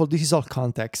see Apple, this is all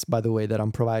context, by the way, that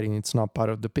I'm providing. It's not part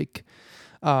of the pick.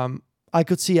 I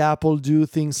could see Apple do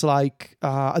things like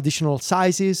additional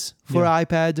sizes for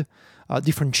iPad.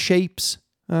 different shapes.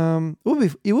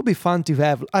 It would be fun to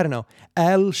have, I don't know,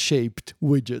 L-shaped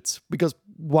widgets, because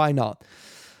why not?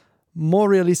 More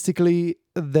realistically,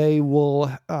 they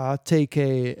will take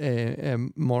a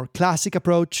more classic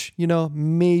approach,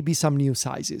 maybe some new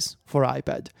sizes for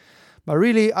iPad. But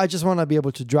really, I just want to be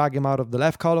able to drag them out of the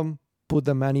left column, put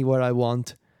them anywhere I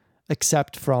want,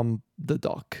 except from the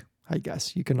dock. I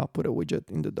guess you cannot put a widget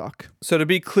in the dock. So to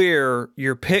be clear,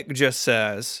 your pick just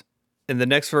says, in the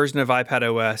next version of iPad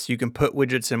OS, you can put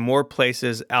widgets in more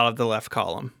places out of the left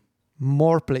column.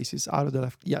 More places out of the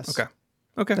left, yes.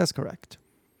 Okay. That's correct.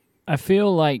 I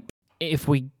feel like if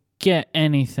we get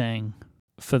anything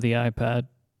for the iPad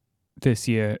this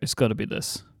year, it's got to be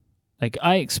this. Like,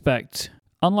 I expect,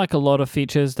 unlike a lot of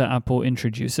features that Apple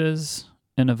introduces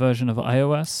in a version of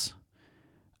iOS,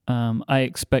 I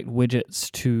expect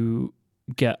widgets to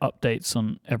get updates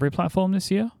on every platform this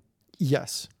year.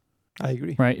 Yes, I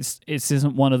agree. Right? It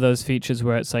isn't one of those features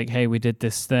where it's like, hey, we did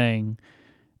this thing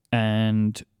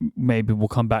and maybe we'll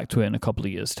come back to it in a couple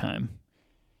of years' time.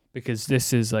 Because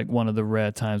this is like one of the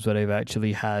rare times where they've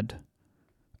actually had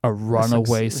a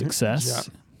runaway success.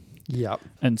 Yeah.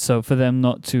 And so for them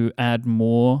not to add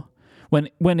more,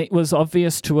 when it was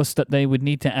obvious to us that they would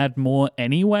need to add more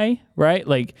anyway, right?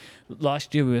 Like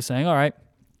last year we were saying, all right,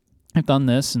 I've done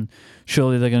this and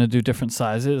surely they're going to do different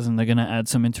sizes and they're going to add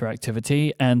some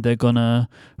interactivity and they're going to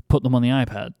put them on the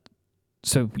iPad.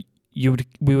 So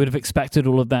we would have expected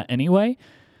all of that anyway.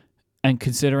 And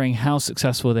considering how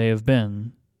successful they have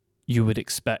been, you would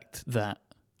expect that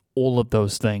all of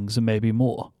those things and maybe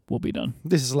more will be done.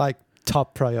 This is like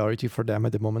top priority for them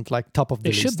at the moment, like top of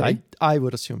the list. I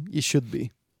would assume it should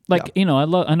be. Like, I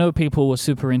know people were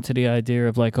super into the idea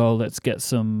of like, oh, let's get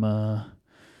some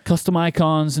custom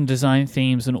icons and design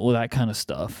themes and all that kind of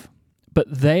stuff. But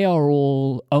they are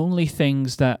all only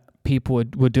things that people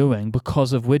were doing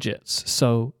because of widgets.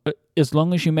 So as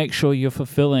long as you make sure you're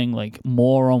fulfilling like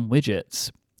more on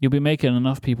widgets, you'll be making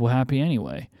enough people happy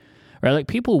anyway. Right, like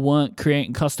people weren't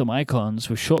creating custom icons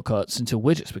with shortcuts until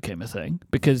widgets became a thing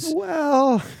because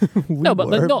not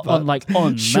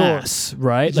on mass,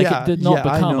 right? Like it did not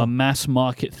become a mass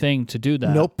market thing to do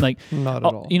that. Nope, like not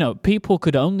at all. People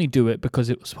could only do it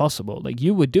because it was possible. Like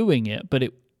you were doing it, but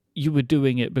you were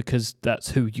doing it because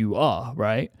that's who you are,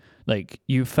 right? Like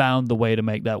you found the way to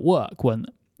make that work. When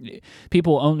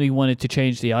people only wanted to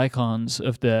change the icons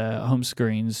of their home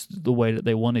screens the way that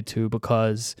they wanted to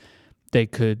because they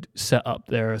could set up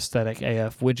their aesthetic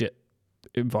AF widget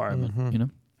environment,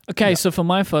 Okay, so for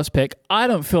my first pick, I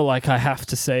don't feel like I have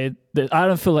to say that. I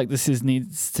don't feel like this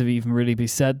needs to even really be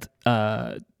said.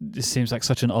 This seems like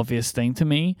such an obvious thing to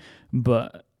me,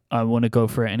 but I want to go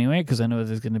for it anyway because I know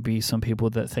there's going to be some people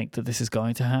that think that this is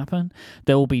going to happen.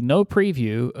 There will be no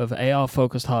preview of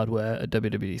AR-focused hardware at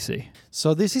WWDC.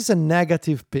 So this is a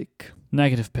negative pick.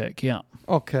 Negative pick, yeah.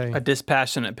 Okay. A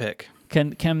dispassionate pick.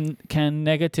 Can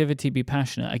negativity be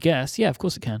passionate? I guess. Yeah, of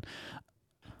course it can.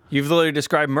 You've literally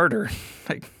described murder.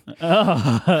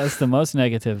 That's the most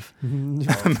negative.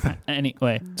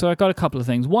 Anyway, so I got a couple of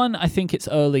things. One, I think it's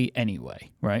early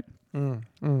anyway, right?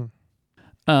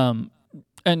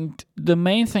 And the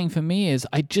main thing for me is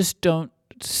I just don't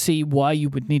see why you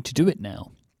would need to do it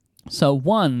now. So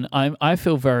one, I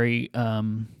feel very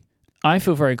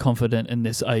confident in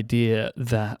this idea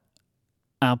that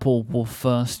Apple will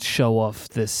first show off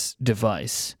this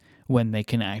device when they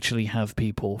can actually have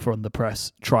people from the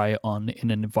press try it on in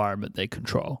an environment they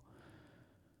control.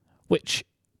 Which,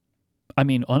 I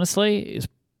mean, honestly, is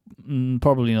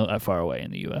probably not that far away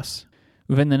in the US.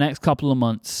 Within the next couple of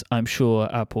months, I'm sure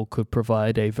Apple could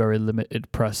provide a very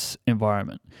limited press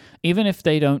environment. Even if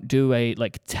they don't do a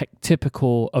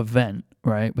typical event,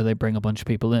 right, where they bring a bunch of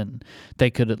people in,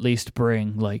 they could at least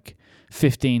bring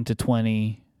 15 to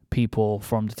 20 people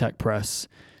from the tech press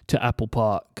to Apple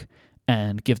Park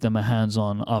and give them a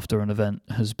hands-on after an event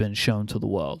has been shown to the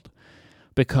world.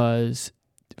 Because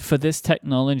for this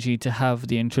technology to have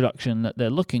the introduction that they're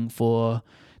looking for,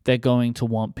 they're going to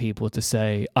want people to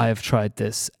say, I have tried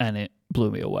this and it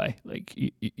blew me away. Like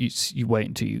you wait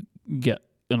until you get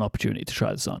an opportunity to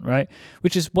try this on, right?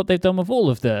 Which is what they've done with all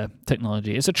of their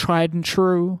technology. It's a tried and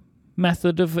true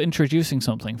method of introducing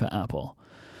something for Apple.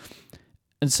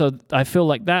 And so I feel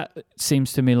like that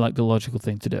seems to me like the logical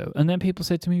thing to do. And then people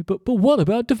say to me, but what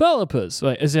about developers?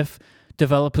 Like, as if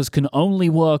developers can only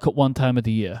work at one time of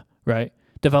the year, right?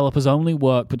 Developers only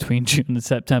work between June and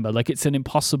September. Like, it's an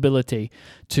impossibility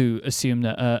to assume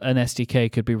that an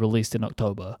SDK could be released in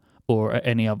October or at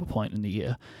any other point in the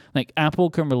year. Like,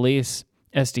 Apple can release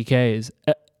SDKs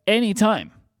at any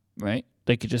time, right?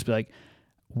 They could just be like,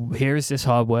 here's this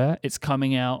hardware. It's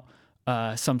coming out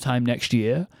sometime next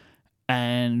year.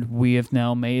 and we have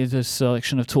now made a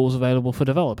selection of tools available for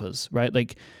developers, right?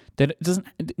 Like, that it doesn't,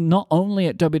 not only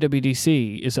at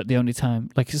WWDC is that the only time,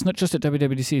 like, it's not just at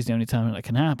WWDC is the only time that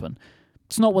can happen.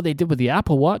 It's not what they did with the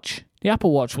Apple Watch. The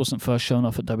Apple Watch wasn't first shown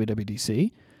off at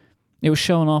WWDC. It was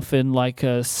shown off in like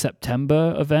a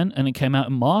September event, and it came out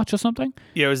in March or something.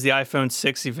 Yeah, it was the iPhone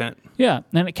 6 event. Yeah,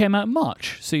 and it came out in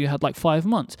March, so you had like 5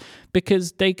 months,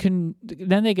 because they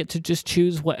get to just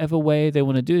choose whatever way they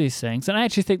want to do these things. And I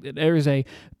actually think that there is a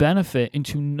benefit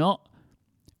into not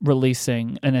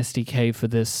releasing an SDK for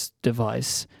this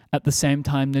device at the same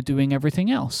time they're doing everything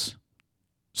else.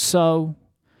 So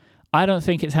I don't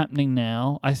think it's happening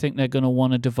now. I think they're going to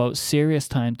want to devote serious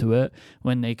time to it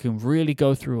when they can really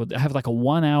go through it. Have like a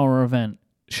 1 hour event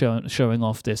showing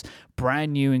off this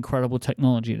brand new, incredible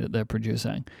technology that they're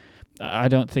producing. I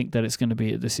don't think that it's going to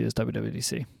be at this year's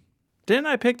WWDC. Didn't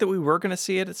I pick that we were going to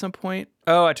see it at some point?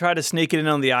 Oh, I tried to sneak it in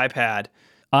on the iPad.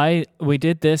 We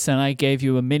did this, and I gave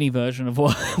you a mini version of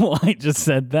what I just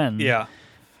said then. Yeah.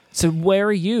 So where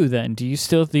are you then? Do you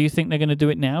think they're going to do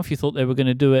it now if you thought they were going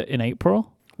to do it in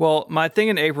April? Well, my thing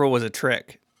in April was a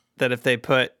trick, that if they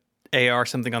put AR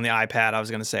something on the iPad, I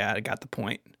was going to say I got the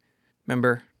point.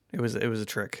 Remember? It was a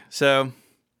trick. So,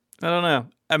 I don't know.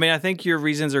 I mean, I think your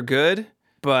reasons are good,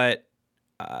 but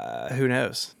who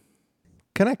knows?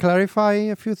 Can I clarify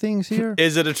a few things here?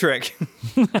 Is it a trick?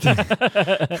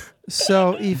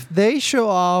 So if they show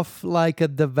off like a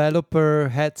developer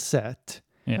headset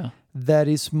that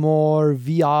is more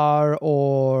VR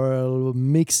or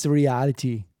mixed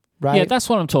reality, right? Yeah, that's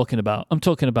what I'm talking about. I'm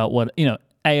talking about what,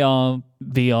 AR,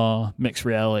 VR, mixed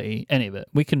reality, any of it.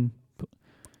 We can...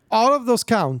 All of those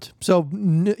count. So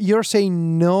you're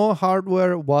saying no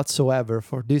hardware whatsoever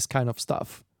for this kind of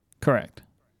stuff. Correct.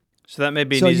 So that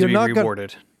maybe needs to be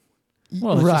rewarded.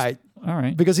 Well, right. All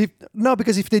right. Because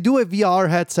if they do a VR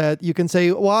headset, you can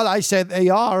say, well, I said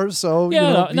AR, so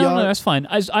no, VR. that's fine.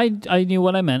 I knew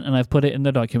what I meant, and I've put it in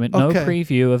the document. No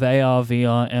preview of AR,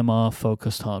 VR, MR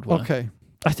focused hardware. Okay.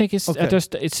 I think it's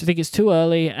too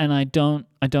early, and I don't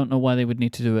know why they would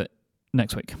need to do it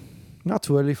next week. Not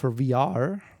too early for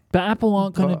VR. But Apple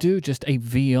aren't going to do just a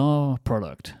VR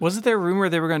product. Wasn't there a rumor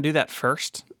they were going to do that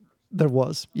first? There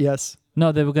was, yes.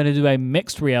 No, they were going to do a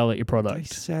mixed reality product. I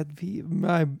said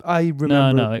I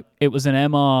remember. No, it was an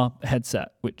MR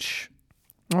headset, which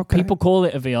people call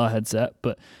it a VR headset,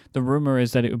 but the rumor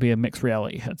is that it would be a mixed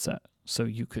reality headset. So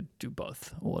you could do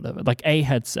both or whatever. Like a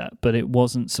headset, but it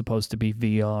wasn't supposed to be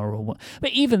VR or what. But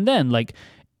even then, like,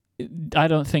 I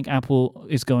don't think Apple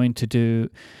is going to do...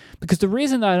 Because the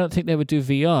reason that I don't think they would do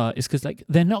VR is because, like,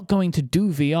 they're not going to do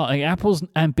VR. Like, Apple's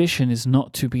ambition is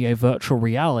not to be a virtual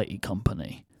reality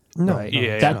company. No. Right?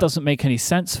 Yeah, that doesn't make any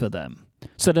sense for them.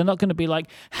 So they're not going to be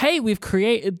like, hey, we've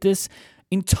created this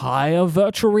entire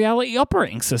virtual reality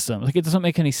operating system. Like, it doesn't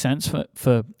make any sense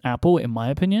for Apple, in my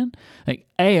opinion. Like,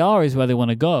 AR is where they want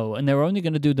to go, and they're only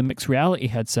going to do the mixed reality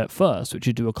headset first, which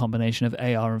would do a combination of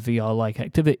AR and VR-like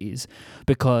activities,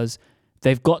 because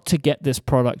they've got to get this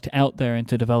product out there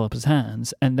into developers'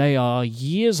 hands, and they are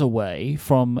years away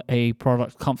from a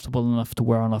product comfortable enough to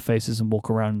wear on our faces and walk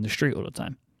around in the street all the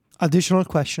time. Additional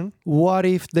question. What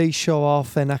if they show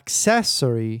off an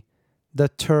accessory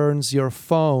that turns your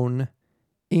phone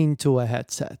into a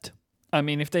headset? I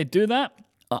mean, if they do that,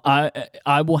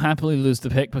 I will happily lose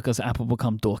the pick because Apple will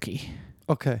become dorky.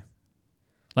 Okay.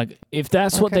 Like, if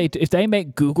that's what if they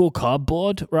make Google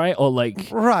Cardboard, right? Or like...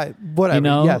 Right, whatever,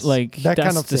 yes. Like, that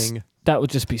kind of thing. That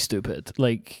would just be stupid.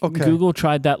 Like, Google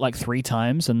tried that like 3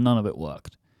 times and none of it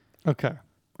worked. Okay,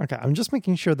 I'm just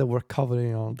making sure that we're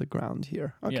covering all the ground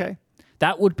here. Okay. Yeah.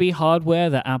 That would be hardware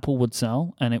that Apple would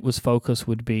sell, and its focus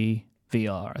would be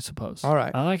VR, I suppose. All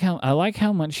right. I like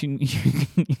how much you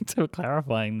need to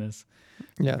clarifying this.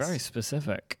 Yes. Very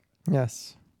specific.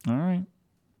 Yes. All right.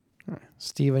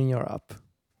 Steven, you're up.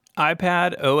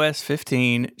 iPad OS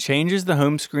 15 changes the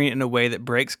home screen in a way that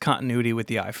breaks continuity with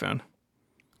the iPhone.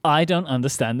 I don't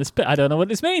understand this bit. I don't know what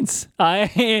this means.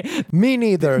 Me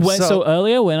neither. So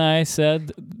earlier when I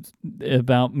said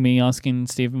about me asking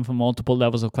Stephen for multiple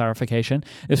levels of clarification,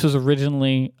 this was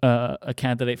originally a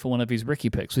candidate for one of his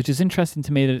Ricky picks, which is interesting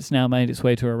to me that it's now made its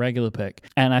way to a regular pick.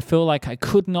 And I feel like I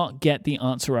could not get the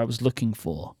answer I was looking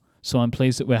for. So I'm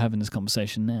pleased that we're having this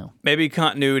conversation now. Maybe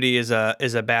continuity is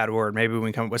a bad word. Maybe we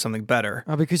can come up with something better.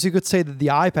 Because you could say that the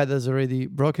iPad has already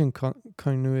broken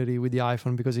continuity with the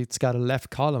iPhone because it's got a left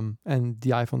column and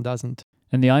the iPhone doesn't.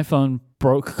 And the iPhone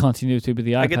broke continuity with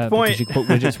the iPad I get the point. because you can put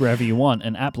widgets wherever you want,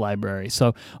 an app library.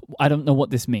 So I don't know what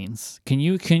this means. Can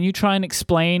you try and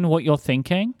explain what you're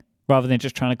thinking rather than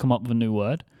just trying to come up with a new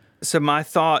word? So my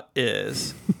thought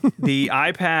is the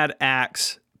iPad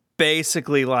acts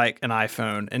basically like an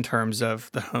iPhone in terms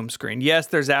of the home screen. Yes,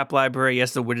 there's app library.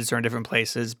 Yes, the widgets are in different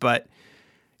places, but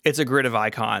it's a grid of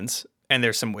icons and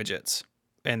there's some widgets.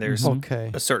 And there's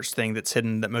a search thing that's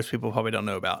hidden that most people probably don't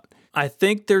know about. I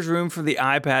think there's room for the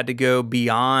iPad to go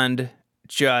beyond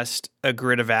just a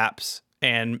grid of apps.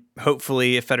 And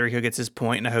hopefully, if Federico gets his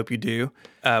point, and I hope you do,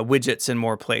 widgets in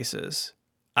more places.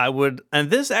 And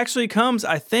this actually comes,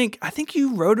 I think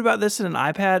you wrote about this in an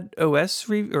iPad OS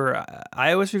or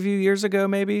iOS review years ago,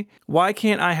 maybe. Why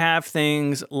can't I have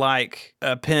things like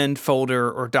a pinned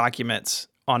folder or documents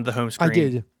on the home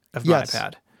screen of my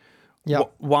iPad? Yeah.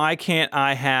 Why can't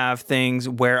I have things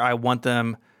where I want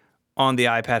them on the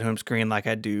iPad home screen like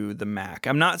I do the Mac?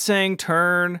 I'm not saying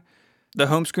turn the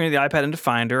home screen of the iPad into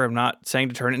Finder. I'm not saying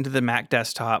to turn it into the Mac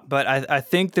desktop, but I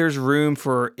think there's room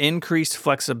for increased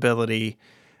flexibility,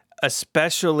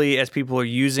 especially as people are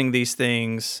using these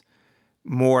things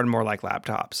more and more like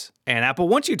laptops. And Apple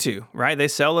wants you to, right? They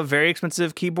sell a very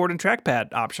expensive keyboard and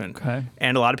trackpad option. Okay.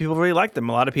 And a lot of people really like them.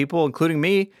 A lot of people, including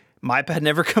me, my iPad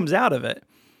never comes out of it.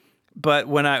 But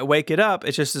when I wake it up,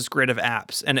 it's just this grid of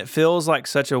apps, and it feels like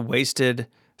such a wasted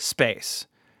space.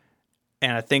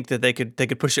 And I think that they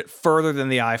could push it further than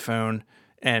the iPhone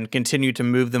and continue to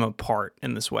move them apart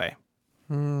in this way.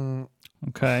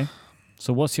 Okay.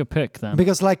 So what's your pick then?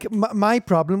 Because like my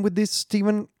problem with this,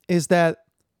 Steven, is that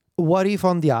what if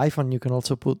on the iPhone you can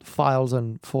also put files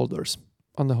and folders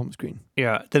on the home screen?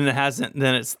 Yeah, then it hasn't.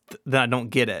 Then I don't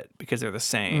get it because they're the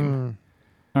same.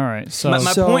 All right. So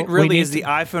my point really is the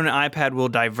iPhone and iPad will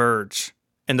diverge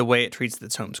in the way it treats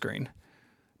its home screen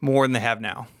more than they have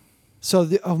now. So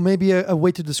maybe a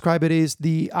way to describe it is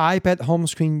the iPad home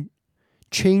screen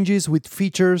changes with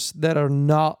features that are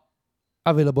not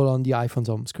available on the iPhone's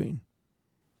home screen.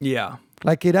 Yeah.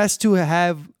 Like it has to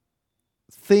have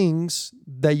things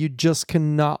that you just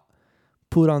cannot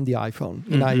put on the iPhone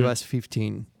in iOS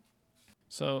 15.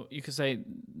 So you could say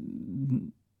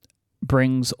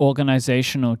brings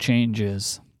organizational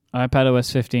changes.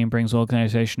 iPadOS 15 brings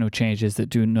organizational changes that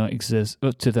do not exist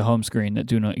to the home screen that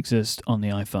do not exist on the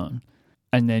iPhone.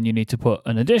 And then you need to put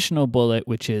an additional bullet,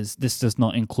 which is this does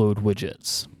not include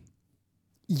widgets.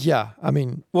 Yeah, I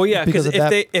mean... Well, yeah, because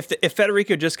if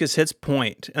Federico just gets his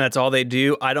point and that's all they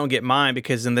do, I don't get mine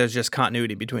because then there's just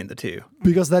continuity between the two.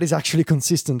 Because that is actually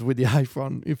consistent with the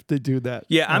iPhone if they do that.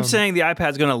 Yeah, I'm saying the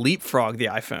iPad's going to leapfrog the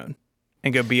iPhone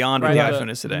and go beyond what the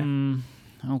iPhone is today.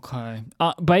 Okay.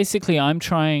 Basically, I'm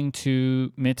trying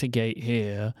to mitigate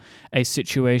here a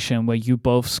situation where you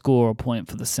both score a point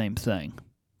for the same thing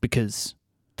because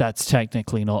that's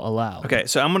technically not allowed. Okay,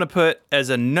 so I'm going to put as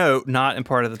a note, not in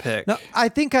part of the pick. Now, I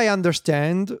think I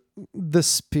understand the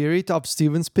spirit of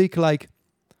Steven's pick, like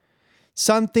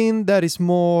something that is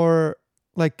more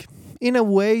like in a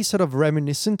way sort of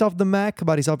reminiscent of the Mac,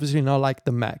 but it's obviously not like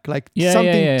the Mac. Like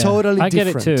something totally different. I get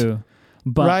it too.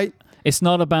 But right? It's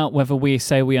not about whether we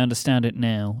say we understand it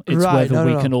now. It's whether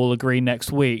we can all agree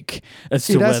next week as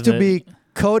to whether... It has to be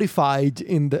codified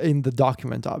in the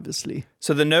document, obviously.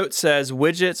 So the note says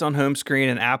widgets on home screen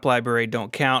and app library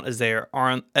don't count as they are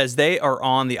on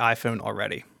the iPhone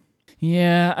already.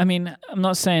 Yeah, I mean, I'm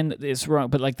not saying that it's wrong,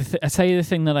 but like I tell you the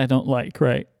thing that I don't like,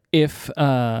 right? If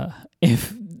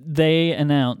they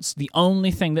announce, the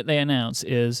only thing that they announce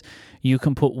is you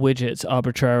can put widgets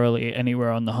arbitrarily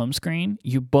anywhere on the home screen,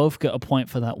 you both get a point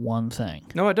for that one thing.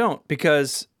 No, I don't,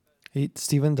 because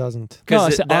Steven doesn't.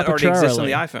 Because that already exists on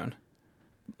the iPhone.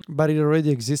 But it already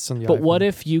exists on the iPhone. But what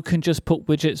if you can just put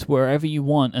widgets wherever you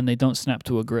want and they don't snap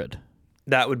to a grid?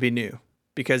 That would be new,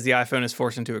 because the iPhone is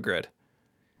forced into a grid.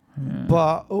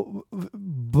 But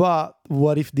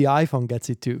what if the iPhone gets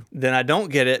it too? Then I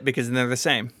don't get it because then they're the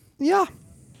same. Yeah.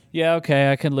 Yeah,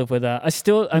 okay, I can live with that.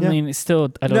 I mean, it's still,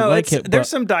 I don't like it. There's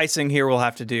some dicing here we'll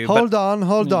have to do. Hold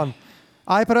on.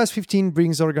 iPadOS 15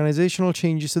 brings organizational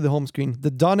changes to the home screen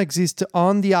that don't exist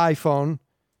on the iPhone,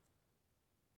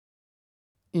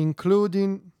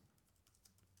 including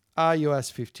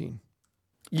iOS 15.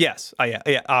 Yes.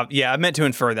 I meant to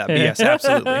infer that, but yes,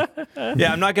 absolutely.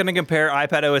 Yeah, I'm not going to compare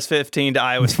iPadOS 15 to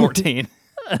iOS 14.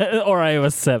 Or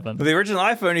iOS 7. With the original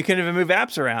iPhone, you couldn't even move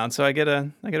apps around, so I get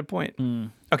a point.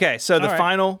 Okay, so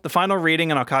the final reading,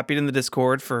 and I'll copy it in the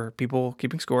Discord for people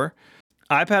keeping score.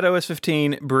 iPadOS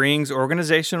 15 brings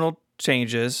organization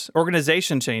changes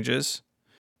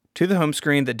to the home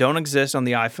screen that don't exist on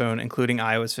the iPhone, including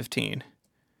iOS 15.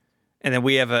 And then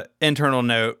we have an internal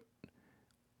note: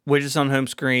 widgets on home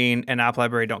screen and app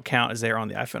library don't count as they are on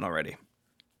the iPhone already.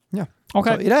 Yeah.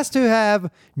 Okay. So it has to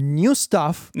have new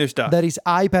stuff that is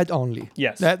iPad only.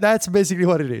 Yes. That's basically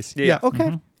what it is. Yeah. Okay.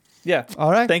 Mm-hmm. Yeah.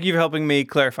 All right. Thank you for helping me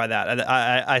clarify that.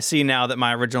 I see now that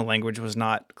my original language was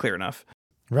not clear enough.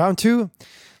 Round 2.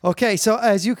 Okay, so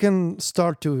as you can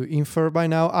start to infer by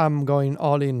now, I'm going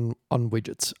all in on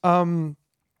widgets.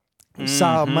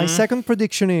 So my second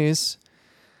prediction is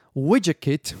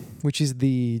WidgetKit, which is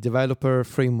the developer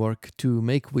framework to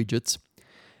make widgets,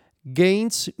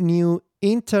 gains new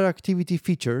interactivity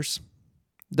features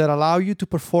that allow you to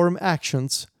perform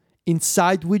actions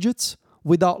inside widgets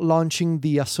without launching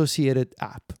the associated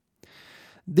app.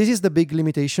 This is the big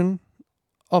limitation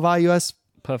of iOS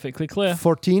Perfectly clear.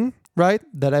 14, right?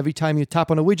 That every time you tap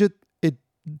on a widget,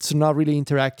 it's not really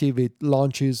interactive. It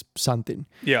launches something.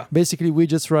 Yeah. Basically,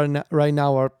 widgets right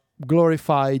now are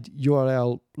glorified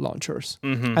URL launchers.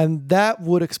 And that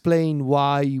would explain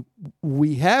why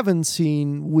we haven't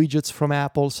seen widgets from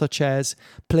Apple such as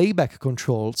playback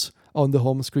controls on the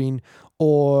home screen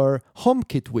or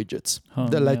HomeKit widgets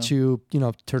that let you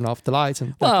turn off the lights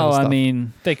and that kind of stuff. I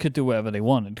mean, they could do whatever they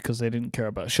wanted because they didn't care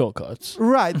about shortcuts.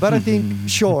 Right, but I think,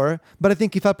 but I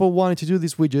think if Apple wanted to do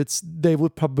these widgets, they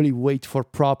would probably wait for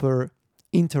proper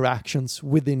interactions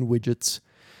within widgets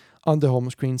on the home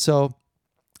screen. So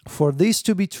for this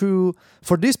to be true,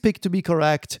 for this pick to be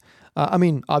correct,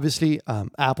 obviously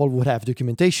Apple would have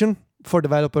documentation for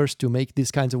developers to make these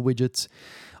kinds of widgets,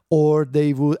 or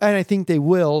they would, and I think they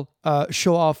will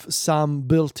show off some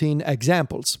built-in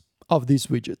examples of these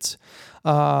widgets.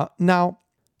 Now,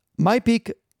 my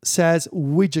pick says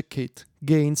WidgetKit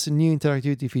gains new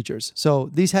interactivity features. So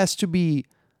this has to be,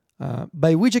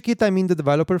 by WidgetKit, I mean the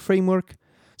developer framework.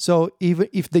 So even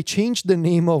if they change the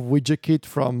name of WidgetKit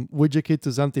from WidgetKit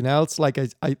to something else, like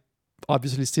I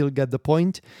obviously still get the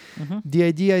point. The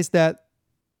idea is that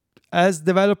as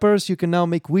developers, you can now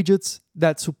make widgets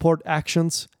that support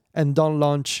actions and don't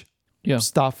launch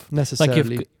stuff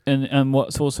necessarily. And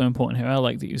what's also important here, I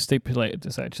like that you stipulated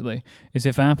this actually, is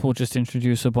if Apple just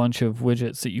introduce a bunch of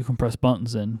widgets that you can press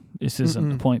buttons in, this isn't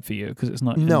the point for you because it's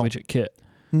not in WidgetKit.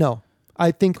 No.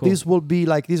 I think this will be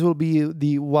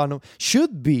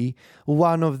should be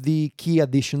one of the key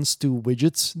additions to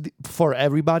widgets for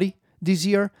everybody this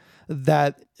year,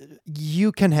 that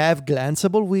you can have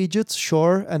glanceable widgets,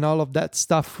 sure, and all of that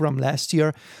stuff from last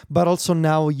year, but also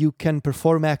now you can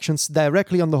perform actions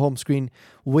directly on the home screen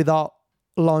without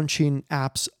launching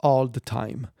apps all the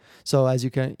time. So as you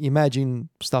can imagine,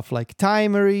 stuff like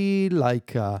Timery,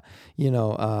 like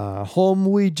home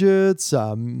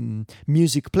widgets,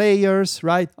 music players,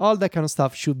 right? All that kind of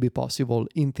stuff should be possible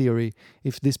in theory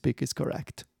if this pick is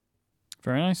correct.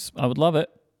 Very nice. I would love it.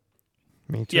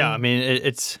 Me too. Yeah, I mean,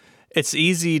 it's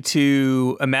easy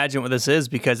to imagine what this is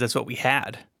because that's what we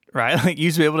had, right? Like you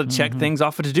used to be able to check things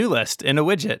off a to-do list in a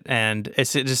widget, and it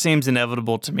just seems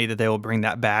inevitable to me that they will bring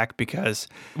that back because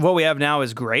what we have now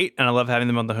is great, and I love having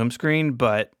them on the home screen,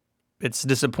 but it's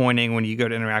disappointing when you go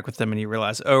to interact with them and you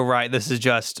realize, oh, right, this is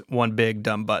just one big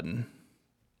dumb button.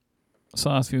 So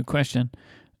I'll ask you a question.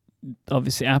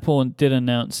 Obviously, Apple did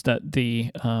announce that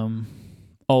the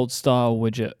old style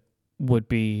widget would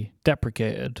be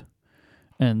deprecated,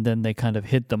 and then they kind of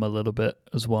hid them a little bit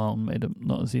as well and made them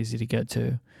not as easy to get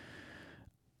to.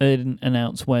 They didn't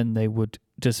announce when they would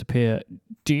disappear.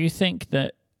 Do you think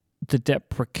that the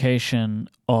deprecation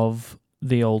of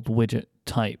the old widget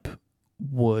type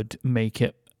would make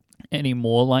it any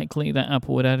more likely that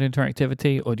Apple would add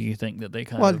interactivity, or do you think that they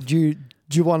kind of... do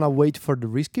you want to wait for the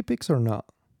risky picks or not?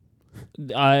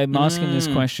 I'm asking this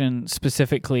question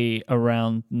specifically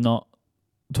around not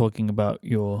talking about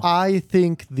your... I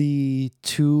think the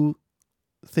two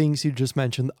things you just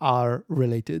mentioned are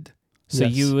related. So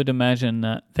you would imagine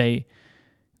that they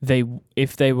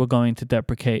if they were going to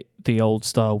deprecate the old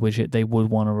style widget, they would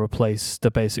want to replace the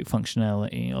basic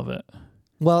functionality of it.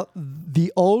 Well,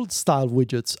 the old style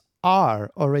widgets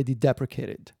are already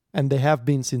deprecated, and they have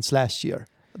been since last year.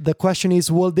 The question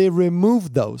is, will they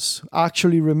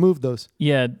actually remove those?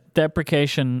 Yeah,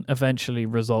 deprecation eventually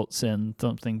results in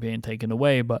something being taken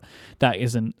away, but that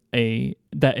is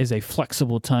a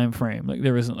flexible time frame. Like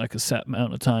there isn't like a set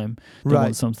amount of time that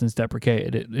once something's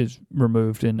deprecated, it is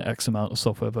removed in X amount of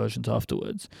software versions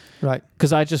afterwards. Right.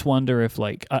 Because I just wonder if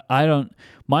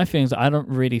my feelings, I don't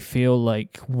really feel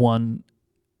like one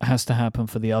has to happen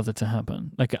for the other to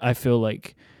happen. Like I feel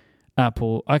like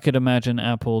I could imagine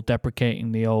Apple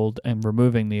deprecating the old and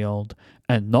removing the old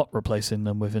and not replacing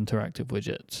them with interactive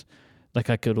widgets. Like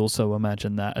I could also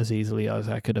imagine that as easily as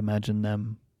I could imagine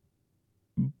them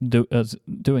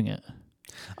doing it.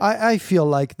 I feel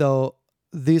like, though,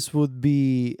 this would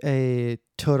be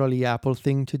totally Apple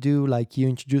thing to do. Like you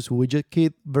introduce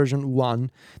WidgetKit version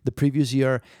 1 the previous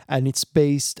year, and it's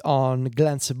based on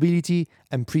glanceability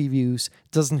and previews,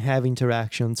 doesn't have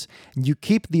interactions. You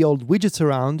keep the old widgets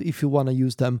around if you want to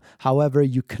use them. However,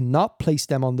 you cannot place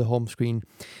them on the home screen.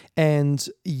 And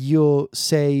you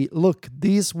say, look,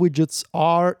 these widgets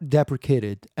are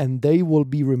deprecated and they will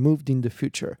be removed in the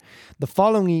future. The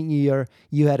following year,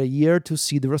 you had a year to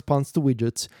see the response to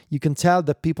widgets. You can tell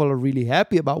that people are really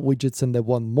happy about widgets and they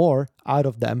want more out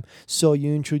of them. So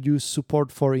you introduce support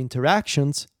for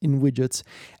interactions in widgets.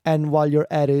 And while you're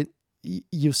at it,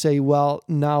 you say, well,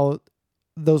 now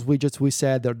those widgets we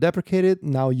said they're deprecated.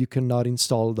 Now you cannot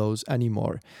install those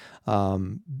anymore.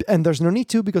 And there's no need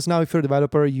to, because now if you're a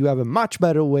developer, you have a much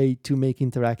better way to make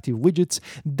interactive widgets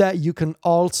that you can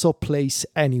also place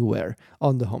anywhere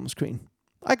on the home screen.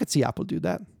 I could see Apple do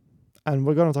that. And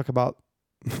we're going to talk about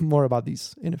more about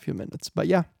these in a few minutes. But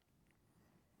yeah.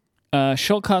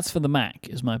 Shortcuts for the Mac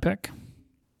is my pick.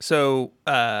 So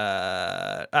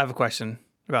I have a question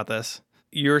about this.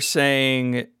 You're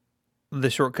saying the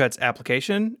shortcuts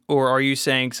application, or are you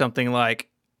saying something like,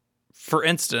 for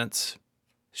instance,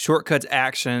 shortcuts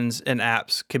actions in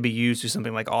apps can be used to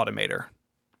something like Automator?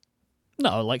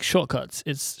 No, like shortcuts.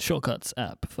 It's shortcuts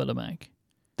app for the Mac.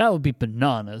 That would be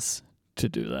bananas to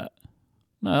do that.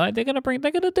 No, they're gonna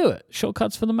do it.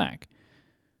 Shortcuts for the Mac.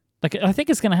 Like, I think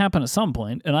it's gonna happen at some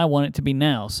point, and I want it to be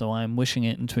now, so I'm wishing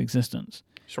it into existence.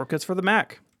 Shortcuts for the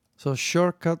Mac. So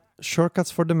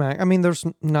shortcuts for the Mac. I mean, there's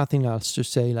nothing else to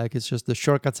say. Like, it's just the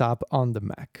shortcuts app on the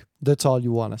Mac. That's all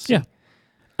you want to see. Yeah.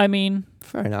 I mean,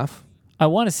 fair enough. I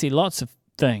want to see lots of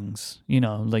things,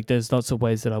 like there's lots of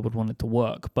ways that I would want it to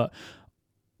work. But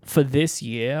for this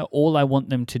year, all I want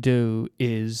them to do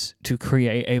is to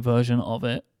create a version of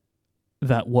it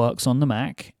that works on the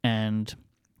Mac. And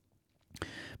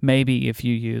maybe if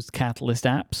you use Catalyst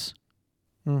apps,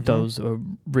 those are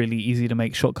really easy to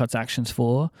make shortcuts actions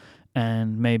for.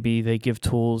 And maybe they give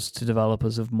tools to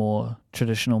developers of more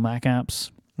traditional Mac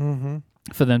apps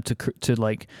for them to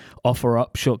like offer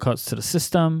up shortcuts to the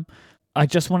system. I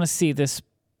just want to see this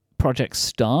project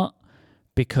start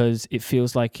because it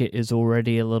feels like it is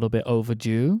already a little bit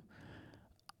overdue.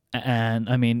 And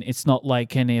I mean, it's not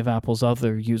like any of Apple's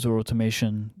other user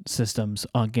automation systems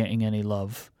are getting any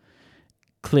love.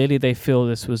 Clearly, they feel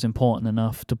this was important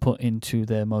enough to put into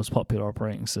their most popular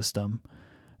operating system.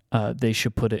 They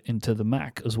should put it into the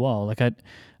Mac as well. Like,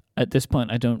 at this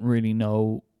point, I don't really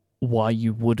know why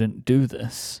you wouldn't do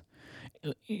this.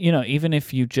 Even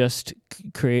if you just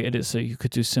created it so you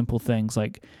could do simple things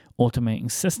like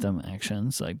automating system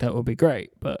actions, like that would be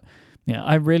great. But yeah,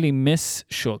 I really miss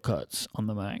shortcuts on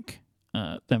the Mac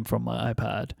than from my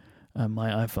iPad and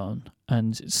my iPhone.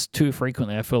 And it's too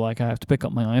frequently I feel like I have to pick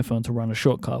up my iPhone to run a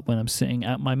shortcut when I'm sitting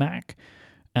at my Mac.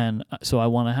 And so I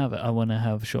want to have it. I want to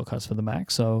have shortcuts for the Mac.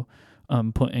 So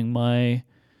I'm putting my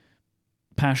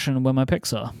passion where my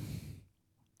picks are.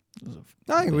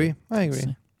 I agree.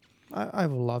 I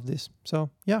will love this. So,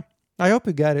 yeah. I hope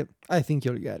you get it. I think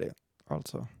you'll get it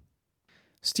also.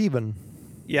 Steven.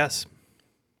 Yes.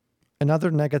 Another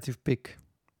negative pick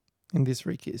in this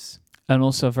Rickies. And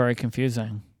also very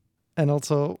confusing. And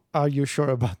also, are you sure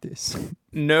about this?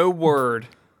 No word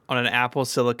on an Apple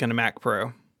Silicon Mac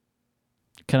Pro.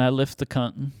 Can I lift the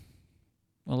curtain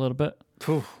a little bit?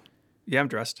 Whew. Yeah, I'm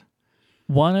dressed.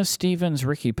 One of Steven's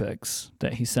Ricky picks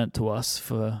that he sent to us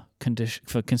for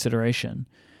consideration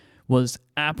was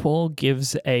Apple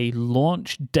gives a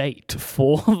launch date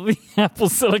for the Apple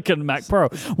Silicon Mac Pro.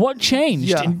 What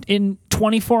changed in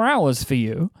 24 hours for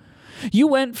you? You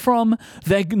went from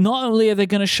not only are they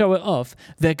going to show it off,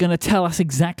 they're going to tell us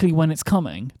exactly when it's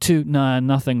coming, to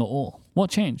nothing at all. What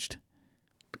changed?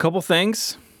 A couple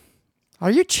things.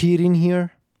 Are you cheating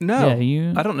here? No,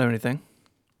 I don't know anything.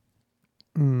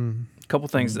 A couple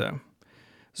things, though.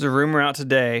 There's a rumor out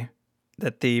today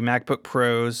that the MacBook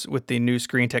Pros with the new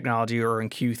screen technology are in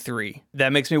Q3.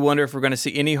 That makes me wonder if we're going to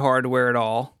see any hardware at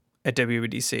all at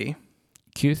WWDC.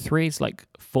 Q3 is like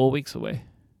 4 weeks away.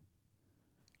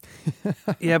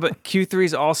 Yeah, but Q3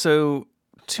 is also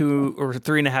 2 or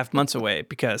 3.5 months away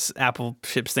because Apple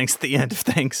ships things at the end of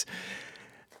things.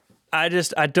 I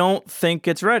don't think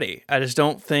it's ready. I just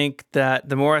don't think that,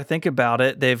 the more I think about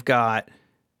it, they've got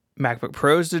MacBook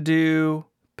Pros to do,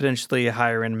 potentially a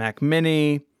higher end Mac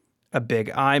Mini, a big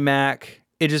iMac.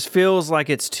 It just feels like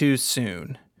it's too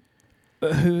soon.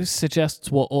 But who suggests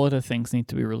what order things need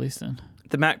to be released in?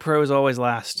 The Mac Pro is always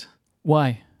last.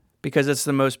 Why? Because it's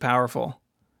the most powerful.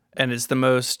 And it's the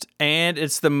most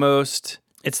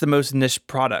niche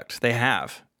product they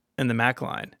have in the Mac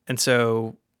line. And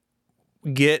so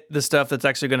get the stuff that's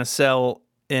actually going to sell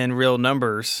in real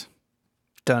numbers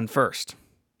done first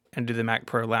and do the Mac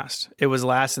Pro last. It was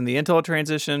last in the Intel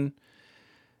transition.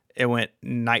 It went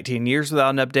 19 years without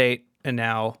an update, and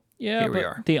now here we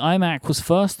are. The iMac was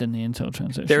first in the Intel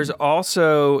transition. There's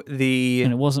also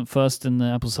and it wasn't first in the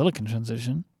Apple Silicon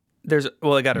transition.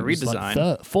 it got a It was redesign.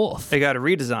 like fourth. They got a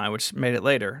redesign, which made it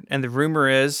later. And the rumor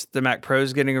is the Mac Pro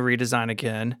is getting a redesign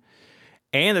again.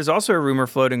 And there's also a rumor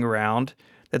floating around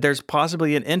that there's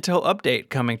possibly an Intel update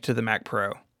coming to the Mac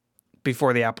Pro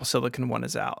before the Apple Silicon one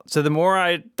is out. So the more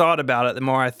I thought about it, the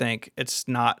more I think it's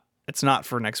not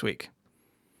for next week.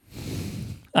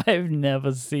 I've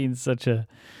never seen such a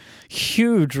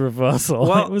huge reversal.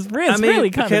 Well, it's really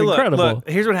kind of incredible. Look,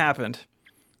 here's what happened.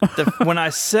 When I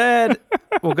said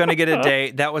we're going to get a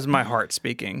date, that was my heart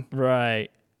speaking. Right.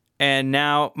 And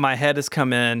now my head has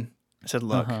come in. I said,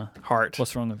 look, heart.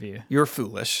 What's wrong with you? You're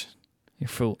foolish. You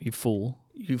fool.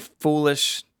 You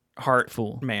foolish heart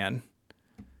Fool. man.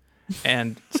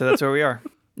 And so that's where we are.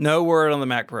 No word on the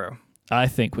Mac Pro. I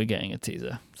think we're getting a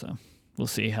teaser, so we'll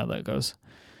see how that goes.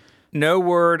 No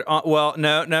word on,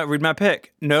 no, read my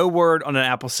pick. No word on an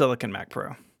Apple Silicon Mac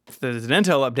Pro. If there's an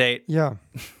Intel update, Yeah.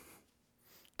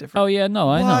 different. Oh yeah, no,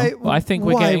 I know. I think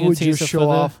we're getting a teaser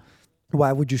for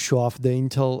Why would you show off the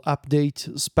Intel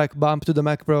update spec bump to the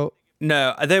Mac Pro?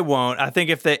 No, they won't. I think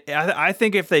if they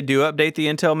do update the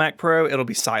Intel Mac Pro, it'll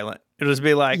be silent. It'll just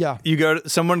be like,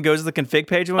 someone goes to the config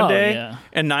page one day,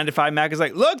 and 9 to 5 Mac is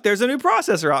like, look, there's a new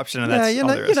processor option, and that's all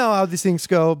there is. You know how these things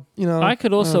go. I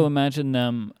could also imagine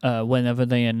them whenever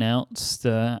they announce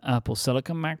the Apple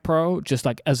Silicon Mac Pro, just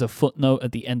like as a footnote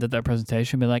at the end of their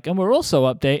presentation, be like, and we're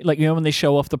also updating, like when they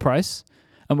show off the price.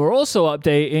 And we're also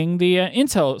updating the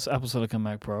Intel Apple Silicon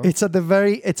Mac Pro. It's at the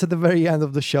very end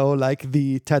of the show, like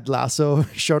the Ted Lasso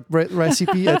shortbread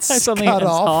recipe. It's only cut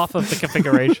off half of the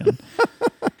configuration.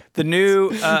 The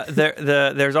new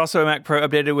there's also a Mac Pro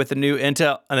updated with the new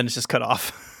Intel, and then it's just cut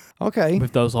off. Okay.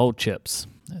 With those old chips,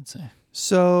 I'd say.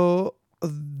 So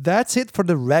that's it for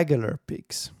the regular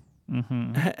picks.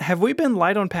 Mm-hmm. Have we been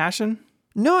light on passion?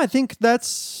 No, I think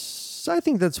that's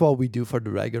what we do for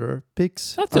the regular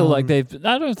picks. I feel like I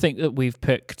don't think that we've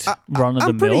picked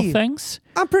run-of-the-mill things.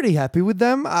 I'm pretty happy with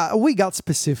them. We got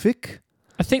specific.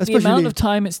 I think the amount of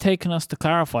time it's taken us to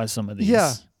clarify some of these.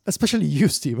 Yeah, especially you,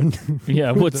 Stephen.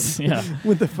 Yeah, with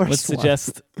the first would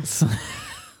suggest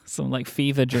some like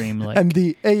fever dream, like, and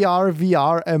the AR,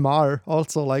 VR, MR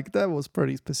also, like, that was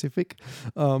pretty specific.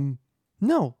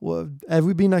 No, have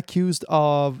we been accused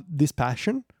of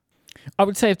dispassion? I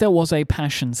would say if there was a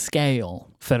passion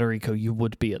scale, Federico, you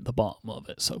would be at the bottom of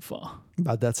it so far.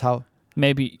 But that's how.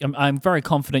 Maybe I'm very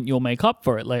confident you'll make up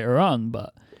for it later on,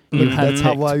 but that's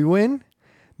how I win.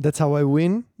 That's how I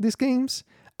win these games.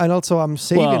 And also, I'm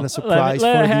saving a surprise for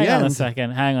the end.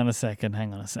 Hang on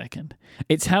a second.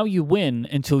 It's how you win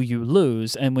until you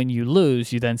lose, and when you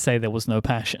lose, you then say there was no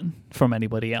passion from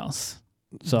anybody else.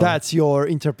 So that's your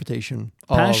interpretation.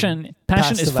 Passion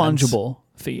is fungible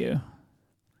for you.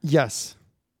 Yes,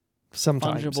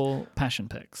 sometimes. Fungible passion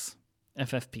picks,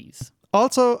 FFPs.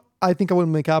 Also, I think I will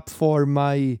make up for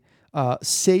my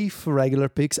safe regular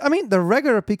picks. I mean, the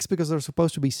regular picks because they're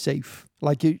supposed to be safe.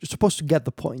 Like, you're supposed to get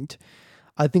the point.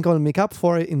 I think I'll make up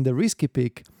for it in the risky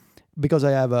pick because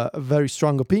I have very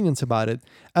strong opinions about it.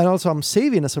 And also, I'm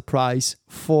saving a surprise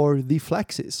for the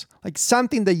flexes. Like,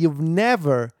 something that you've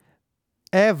never,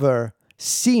 ever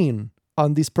seen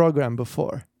on this program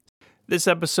before. This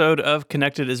episode of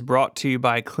Connected is brought to you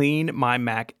by Clean My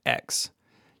Mac X.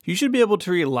 You should be able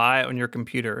to rely on your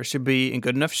computer. It should be in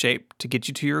good enough shape to get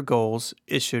you to your goals.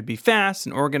 It should be fast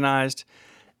and organized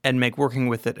and make working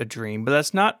with it a dream. But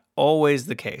that's not always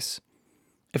the case.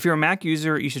 If you're a Mac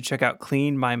user, you should check out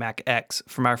Clean My Mac X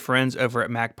from our friends over at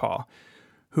MacPaw,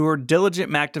 who are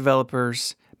diligent Mac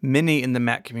developers many in the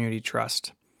Mac community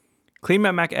trust. Clean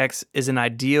My Mac X is an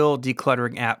ideal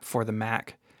decluttering app for the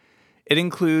Mac. It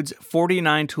includes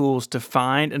 49 tools to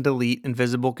find and delete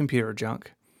invisible computer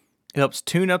junk. It helps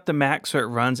tune up the Mac so it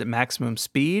runs at maximum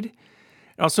speed.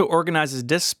 It also organizes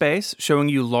disk space, showing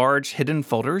you large hidden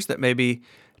folders that may be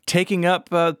taking up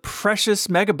precious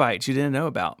megabytes you didn't know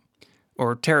about,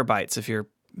 or terabytes if you're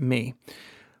me.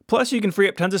 Plus, you can free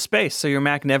up tons of space so your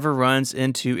Mac never runs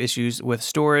into issues with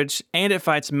storage, and it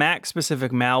fights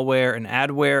Mac-specific malware and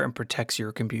adware and protects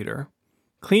your computer.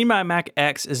 Clean My Mac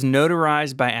X is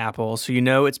notarized by Apple, so you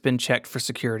know it's been checked for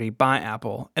security by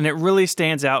Apple, and it really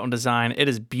stands out on design. It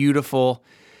is beautiful.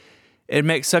 It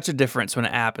makes such a difference when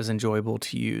an app is enjoyable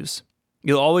to use.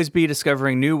 You'll always be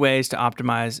discovering new ways to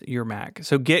optimize your Mac.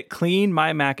 So get Clean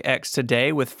My Mac X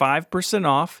today with 5%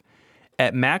 off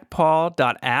at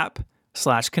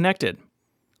macpaw.app/connected.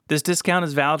 This discount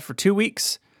is valid for 2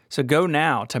 weeks, So go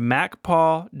now to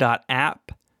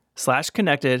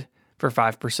macpaw.app/connected for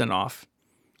 5% off.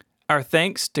 Our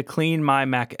thanks to Clean My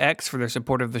Mac X for their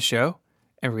support of the show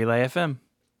and Relay FM.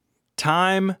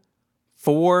 Time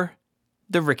for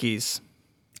the Rickies.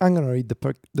 I'm going to read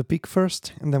the pick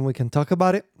first, and then we can talk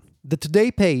about it. The Today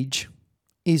page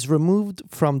is removed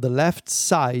from the left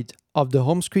side of the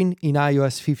home screen in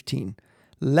iOS 15.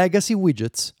 Legacy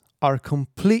widgets are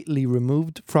completely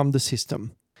removed from the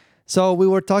system. So we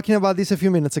were talking about this a few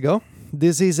minutes ago.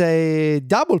 This is a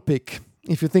double pick,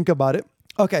 if you think about it.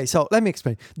 Okay, so let me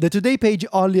explain. The Today page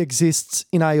only exists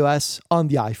in iOS on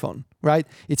the iPhone, right?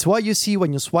 It's what you see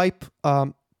when you swipe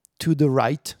to the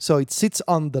right. So it sits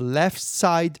on the left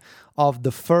side of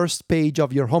the first page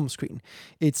of your home screen.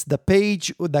 It's the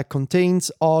page that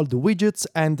contains all the widgets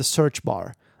and the search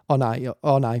bar on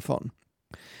iPhone.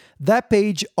 That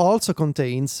page also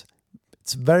contains,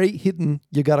 it's very hidden,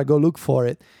 you gotta go look for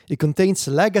it. It contains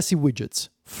legacy widgets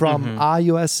from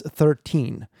iOS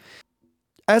 13.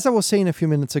 As I was saying a few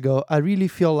minutes ago, I really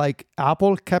feel like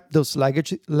Apple kept those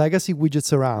legacy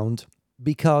widgets around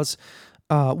because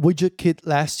WidgetKit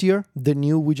last year, the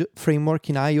new widget framework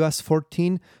in iOS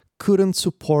 14, couldn't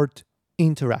support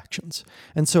interactions.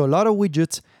 And so a lot of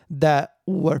widgets that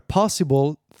were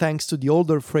possible thanks to the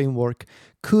older framework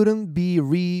couldn't be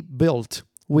rebuilt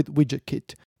with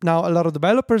WidgetKit. Now, a lot of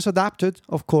developers adapted,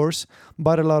 of course,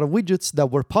 but a lot of widgets that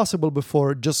were possible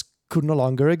before just could no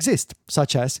longer exist,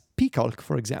 such as pcalc,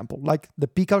 for example. Like the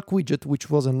pcalc widget, which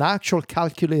was an actual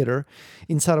calculator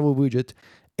inside of a widget,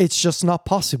 it's just not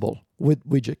possible with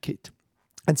WidgetKit.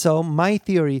 And so my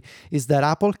theory is that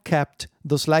Apple kept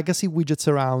those legacy widgets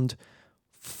around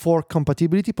for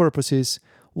compatibility purposes,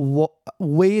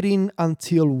 waiting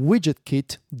until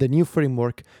WidgetKit, the new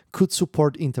framework, could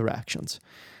support interactions.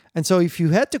 And so if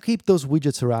you had to keep those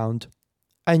widgets around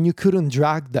and you couldn't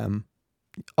drag them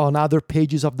on other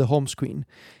pages of the home screen,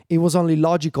 it was only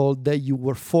logical that you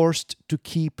were forced to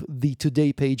keep the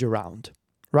Today page around,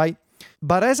 right?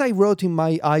 But as I wrote in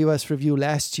my iOS review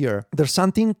last year, there's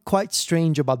something quite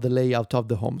strange about the layout of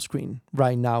the home screen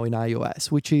right now in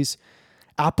iOS, which is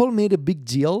Apple made a big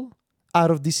deal out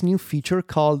of this new feature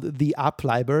called the App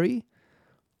Library.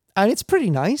 And it's pretty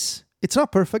nice. It's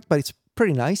not perfect, but it's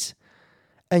pretty nice.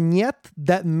 And yet,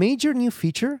 that major new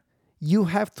feature, you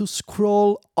have to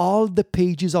scroll all the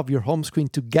pages of your home screen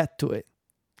to get to it.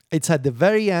 It's at the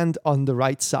very end on the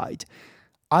right side.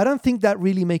 I don't think that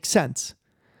really makes sense.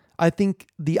 I think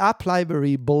the app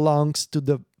library belongs to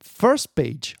the first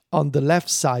page on the left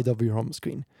side of your home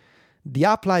screen. The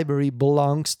app library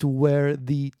belongs to where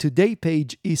the Today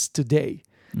page is today.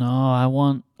 No, I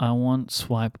want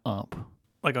swipe up.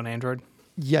 Like on Android?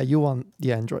 Yeah, you want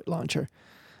the Android launcher.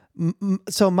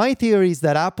 So my theory is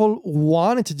that Apple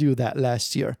wanted to do that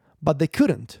last year, but they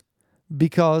couldn't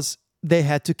because they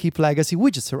had to keep legacy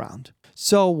widgets around.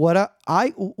 So what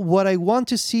I want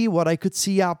to see, what I could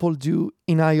see Apple do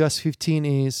in iOS 15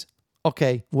 is,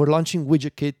 okay, we're launching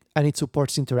WidgetKit and it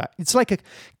supports interact. It's like a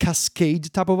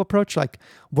cascade type of approach. Like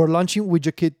we're launching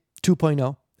WidgetKit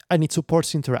 2.0 and it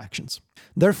supports interactions.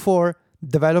 Therefore,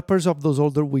 developers of those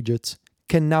older widgets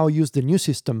can now use the new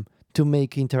system to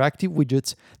make interactive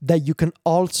widgets that you can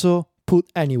also put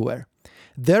anywhere.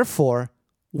 Therefore,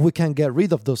 we can get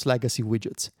rid of those legacy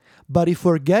widgets. But if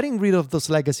we're getting rid of those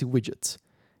legacy widgets,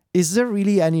 is there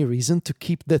really any reason to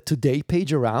keep the Today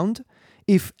page around?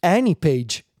 If any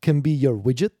page can be your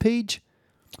widget page,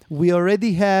 we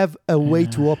already have a way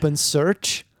to open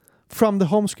search from the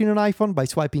home screen on iPhone by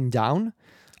swiping down.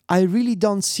 I really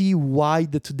don't see why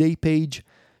the Today page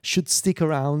should stick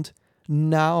around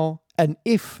now and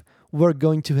if we're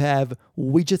going to have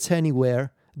widgets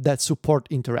anywhere that support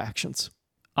interactions.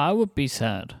 I would be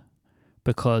sad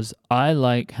because I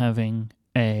like having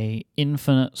a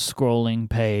infinite scrolling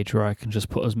page where I can just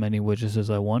put as many widgets as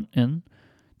I want in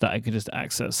that I can just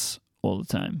access all the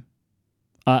time.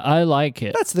 I like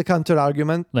it. That's the counter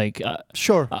argument. Like,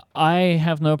 sure. I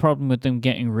have no problem with them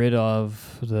getting rid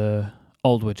of the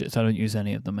old widgets. I don't use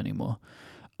any of them anymore.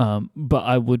 But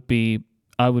I would be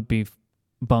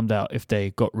bummed out if they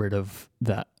got rid of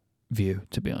that view,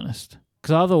 to be honest.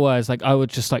 Because otherwise, like, I would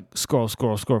just like scroll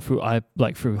through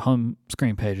through home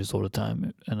screen pages all the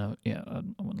time, and I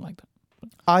wouldn't like that.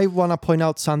 I want to point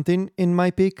out something in my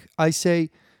pick. I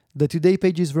say the Today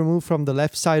page is removed from the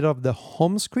left side of the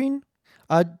home screen.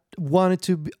 I wanted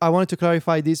to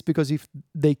clarify this because if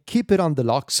they keep it on the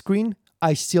lock screen,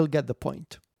 I still get the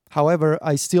point. However,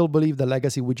 I still believe the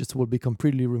legacy widgets will be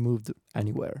completely removed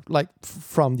anywhere, like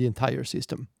from the entire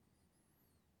system.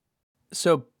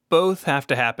 So both have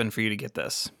to happen for you to get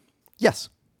this. Yes.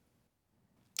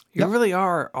 You really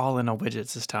are all in on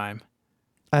widgets this time.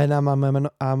 And I'm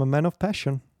a man of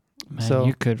passion. Man, So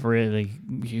you could really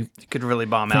You could really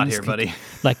bomb out Things here, could- buddy.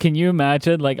 like. Can you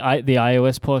imagine? Like, the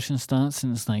iOS portion starts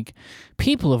and it's like,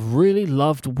 people have really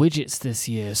loved widgets this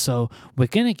year, so we're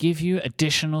gonna give you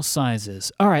additional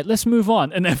sizes. All right, let's move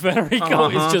on. And then Federico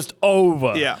is just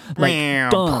over. Yeah.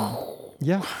 like done.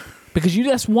 yeah, Because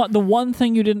that's the one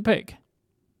thing you didn't pick,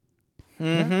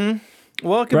 Mm-hmm.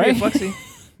 Well, it could Right? be a flexi.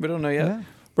 We don't know yet. yeah.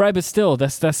 right? But still,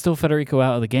 that's still Federico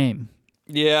out of the game.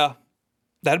 Yeah.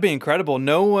 That'd be incredible.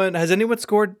 Has anyone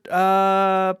scored?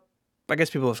 I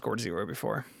guess people have scored 0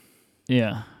 before.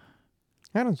 Yeah,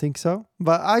 I don't think so,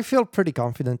 but I feel pretty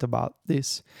confident about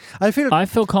this. I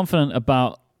feel confident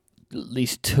about at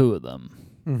least 2 of them.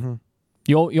 Mhm.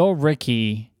 Your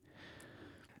Ricky.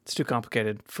 It's too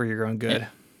complicated for your own good.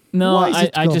 No, Why is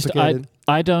it I just complicated?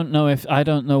 I don't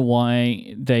know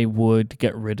why they would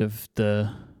get rid of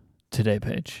the today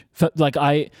page. Like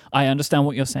I understand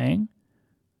what you're saying,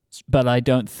 but I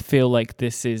don't feel like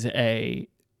this is a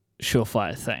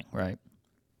surefire thing, right?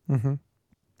 Mhm.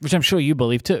 Which I'm sure you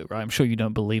believe too, right? I'm sure you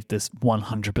don't believe this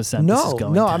 100%. This is No,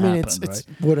 going no. to I mean, happen, it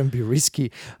wouldn't be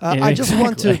risky. Yeah, I just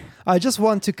exactly. I just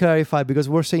want to clarify because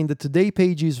we're saying the today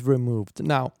page is removed.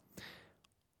 Now,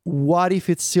 what if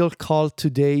it's still called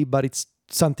today, but it's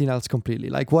something else completely?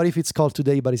 Like, what if it's called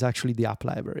today, but it's actually the app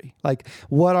library? Like,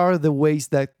 what are the ways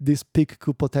that this pick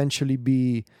could potentially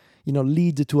be,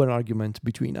 lead to an argument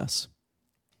between us?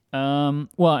 Well,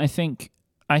 I think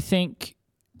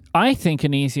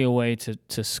an easier way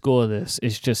to score this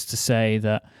is just to say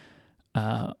that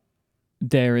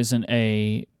there isn't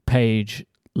a page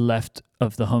left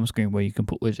of the home screen where you can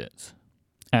put widgets,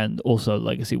 and also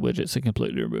legacy widgets are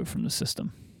completely removed from the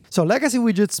system. So legacy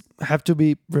widgets have to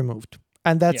be removed,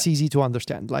 and that's easy to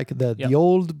understand. Like the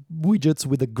old widgets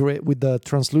with the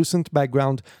translucent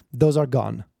background, those are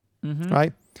gone,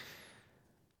 right?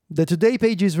 The today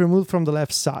page is removed from the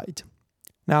left side.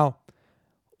 Now,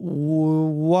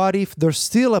 what if there's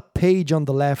still a page on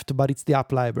the left, but it's the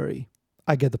app library?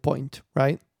 I get the point,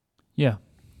 right? Yeah.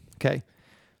 Okay.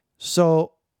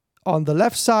 So on the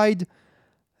left side,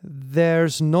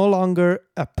 there's no longer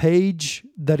a page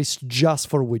that is just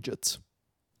for widgets.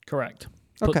 Correct.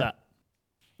 Put Okay. that.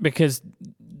 Because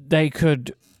they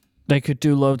could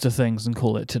do loads of things and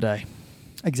call it today.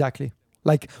 Exactly.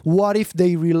 Like, what if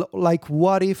they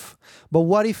what if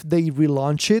they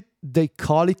relaunch it? They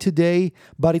call it today,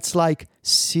 but it's like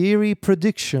Siri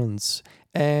predictions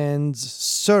and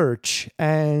search,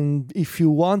 and if you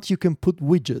want, you can put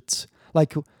widgets.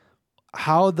 Like,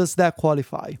 how does that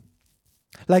qualify?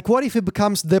 Like, what if it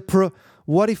becomes the proactive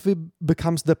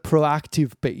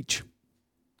page?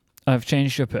 I've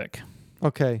changed your pick.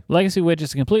 Okay. Legacy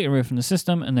widgets are completely removed from the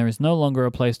system, and there is no longer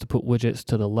a place to put widgets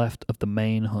to the left of the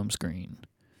main home screen.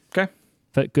 Okay.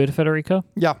 Good, Federico?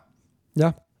 Yeah.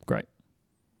 Great.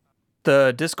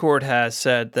 The Discord has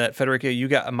said that, Federico, you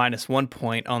got a -1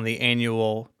 point on the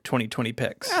annual 2020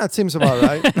 picks. Yeah, that seems about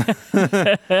right.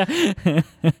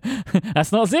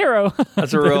 That's not 0.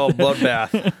 That's a real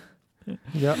bloodbath.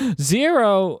 Yeah.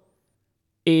 0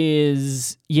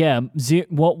 is,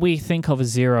 what we think of as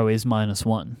 0 is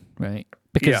 -1, right?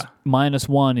 Because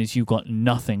 -1 is you got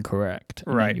nothing correct.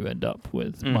 And Right. then you end up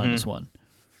with -1.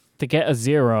 To get a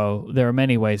 0, there are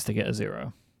many ways to get a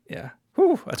 0. Yeah.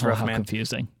 Whew, that's rough, How man.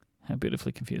 confusing. How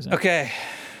beautifully confusing. Okay.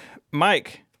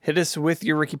 Mike, hit us with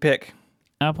your Ricky pick.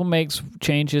 Apple makes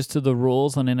changes to the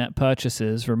rules on in-app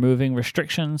purchases, removing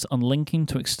restrictions on linking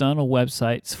to external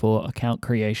websites for account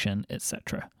creation,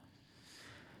 etc.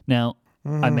 Now,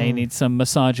 I may need some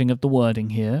massaging of the wording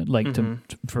here, like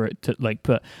for it to like.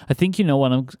 But I think you know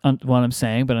what I'm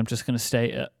saying. But I'm just going to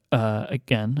state it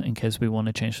again in case we want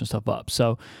to change some stuff up.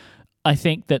 So, I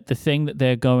think that the thing that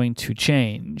they're going to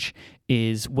change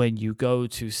is when you go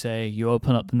to say you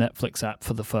open up the Netflix app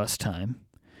for the first time,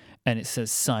 and it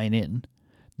says sign in.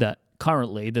 That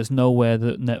currently there's nowhere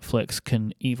that Netflix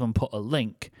can even put a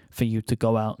link for you to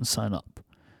go out and sign up.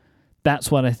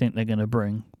 That's what I think they're going to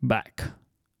bring back.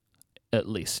 At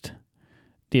least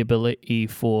the ability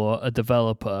for a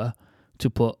developer to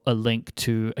put a link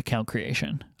to account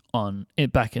creation on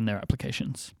it back in their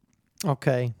applications.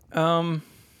 Okay.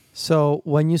 So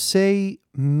when you say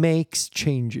makes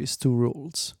changes to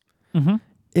rules,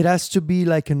 it has to be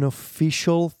like an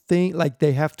official thing. Like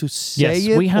they have to say it.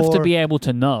 Yes, we have to be able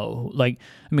to know. Like,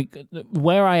 I mean,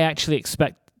 where I actually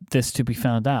expect this to be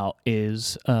found out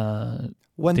is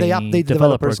when they update the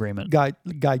developers agreement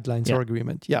guidelines or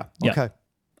agreement. Yeah. Okay.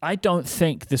 I don't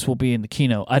think this will be in the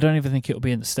keynote. I don't even think it will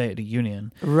be in the State of the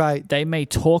Union. Right. They may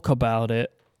talk about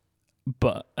it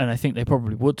and I think they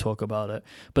probably would talk about it,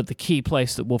 but the key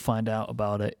place that we'll find out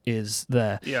about it is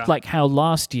there. Yeah. Like how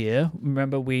last year,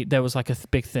 remember there was like a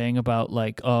big thing about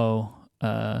like,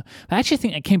 I actually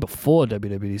think it came before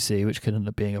WWDC, which could end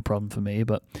up being a problem for me,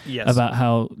 but Yes. about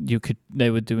how they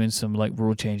were doing some like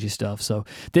rule changey stuff. So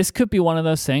this could be one of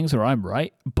those things where I'm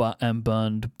right, but am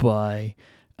burned by.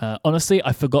 Honestly,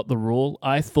 I forgot the rule.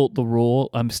 I thought the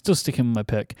rule. I'm still sticking with my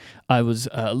pick. I was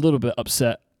a little bit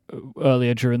upset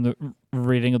earlier during the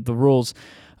reading of the rules.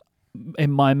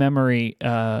 In my memory,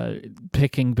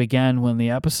 picking began when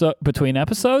the episode between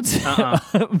episodes.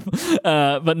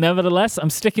 But nevertheless, I'm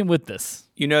sticking with this.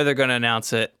 You know they're going to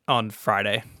announce it on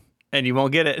Friday, and you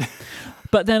won't get it.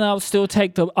 But then I'll still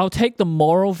take the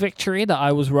moral victory that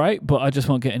I was right, but I just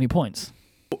won't get any points.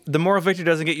 The moral victory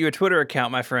doesn't get you a Twitter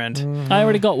account, my friend. I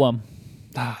already got one.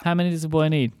 How many does the boy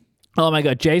need? Oh my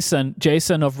God, Jason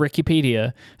of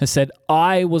Wikipedia has said,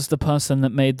 I was the person that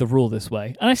made the rule this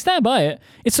way. And I stand by it.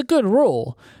 It's a good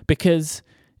rule because,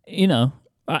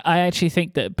 I actually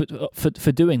think that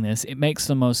for doing this, it makes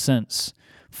the most sense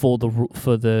for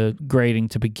the grading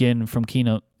to begin from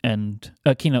keynote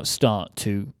start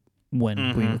to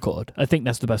when we record. I think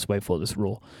that's the best way for this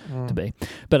rule to be.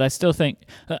 But I still think,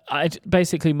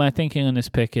 basically my thinking on this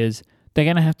pick is, they're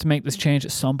going to have to make this change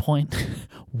at some point.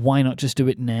 Why not just do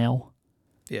it now?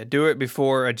 Yeah, do it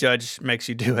before a judge makes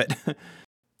you do it.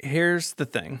 Here's the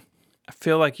thing. I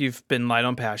feel like you've been light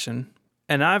on passion,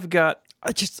 and I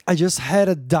just had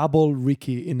a double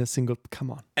Ricky in a single.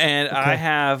 Come on. And okay. I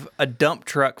have a dump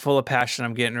truck full of passion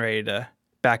I'm getting ready to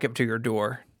back up to your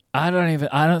door. I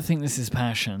don't think this is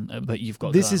passion that you've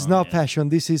got. This is not passion.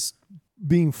 This is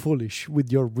being foolish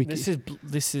with your Ricky.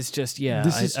 This is just, yeah.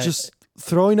 This is just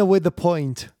throwing away the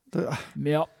point.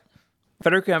 Yep.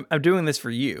 Federico, I'm doing this for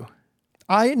you.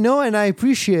 I know and I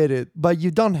appreciate it, but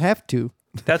you don't have to.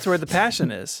 That's where the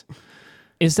passion is.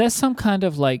 Is there some kind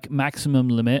of like maximum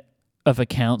limit of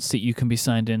accounts that you can be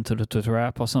signed into the Twitter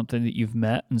app or something that you've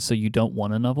met, and so you don't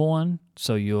want another one?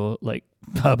 So you're like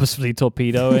purposefully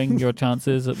torpedoing your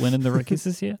chances at winning the Rickies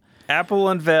this year? Apple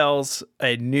unveils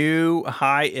a new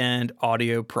high-end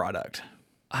audio product.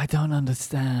 I don't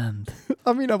understand.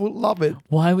 I mean, I would love it.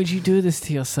 Why would you do this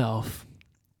to yourself?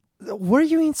 Were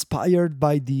you inspired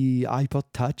by the iPod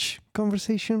Touch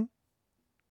conversation?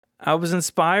 I was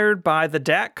inspired by the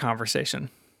DAC conversation.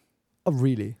 Oh,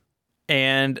 really?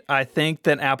 And I think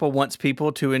that Apple wants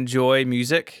people to enjoy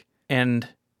music, and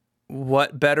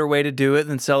what better way to do it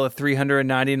than sell a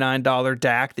 $399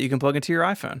 DAC that you can plug into your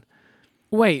iPhone?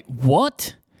 Wait,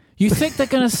 what? You think they're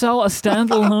going to sell a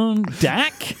standalone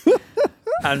DAC?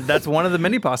 And that's one of the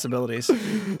many possibilities.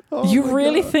 Oh you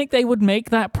really think they would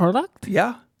make that product?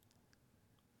 Yeah.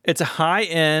 It's a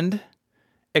high-end,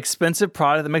 expensive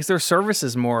product that makes their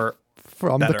services more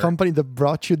From better. The company that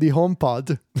brought you the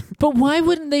HomePod. But why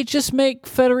wouldn't they just make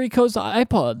Federico's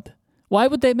iPod? Why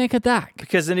would they make a DAC?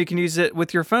 Because then you can use it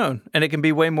with your phone, and it can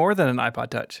be way more than an iPod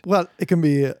Touch. Well, it can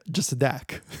be just a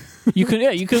DAC. You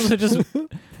can just...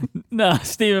 No,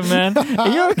 Steven, man. Are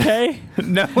you okay?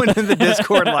 No one in the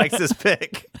Discord likes this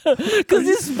pick. Because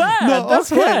it's bad. No,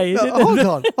 That's okay.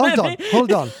 why.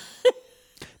 Hold on.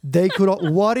 They could...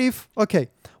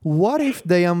 What if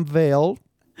they unveil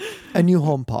a new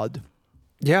HomePod?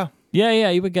 Yeah. Yeah,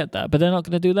 you would get that. But they're not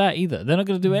going to do that either. They're not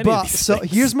going to do any of these things.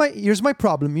 Here's my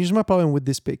problem. Here's my problem with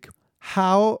this pick.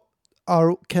 Can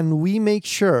we make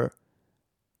sure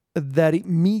that it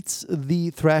meets the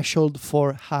threshold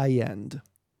for high end?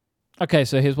 Okay,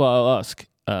 so here's what I'll ask.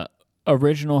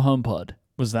 Original HomePod,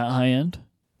 was that high end?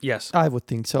 Yes. I would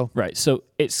think so. Right, so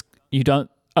you don't...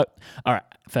 all right,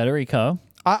 Federico.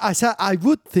 I said I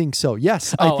would think so.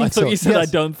 Yes, I think so. thought you said yes.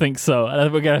 I don't think so.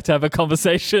 And we're going to have a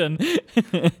conversation.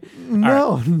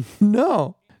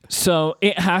 No. So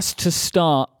it has to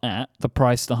start at the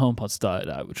price the HomePod started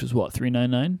at, which was what,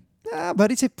 $399?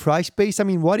 But it's a price base. I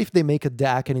mean, what if they make a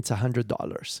DAC and it's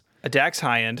 $100? A DAC's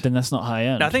high-end. Then that's not high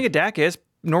end. I think a DAC is.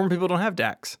 Normal people don't have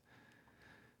DACs.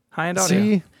 High-end audio.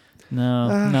 See?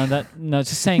 No,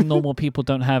 just saying normal people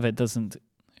don't have it doesn't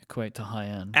equate to high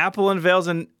end. Apple unveils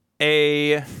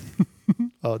a...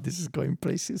 Oh, this is going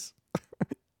places.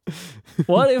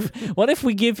 What if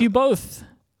we give you both?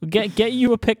 Get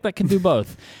you a pick that can do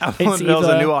both. Apple unveils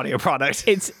a new audio product.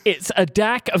 It's a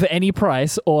DAC of any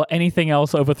price or anything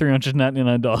else over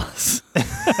 $399.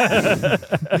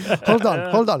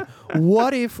 Hold on.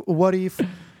 What if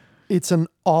it's an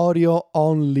audio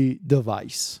only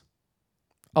device?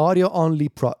 Audio only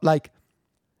like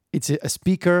it's a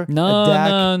speaker, a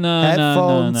DAC,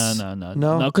 headphones.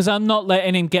 No, because I'm not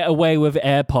letting him get away with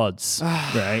AirPods,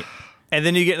 right? And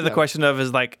then you get to the question of,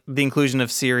 is like the inclusion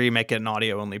of Siri make it an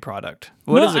audio-only product?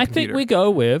 What is a I computer? think we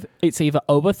go with it's either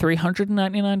over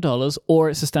 $399 or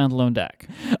it's a standalone DAC.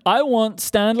 I want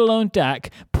standalone DAC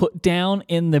put down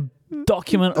in the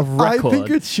document of record. I think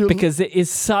it should, because it is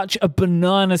such a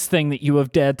bananas thing that you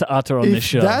have dared to utter on this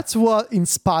show. If that's what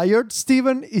inspired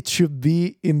Steven, it should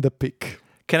be in the pick.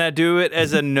 Can I do it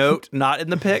as a note, not in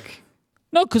the pick?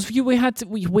 No, because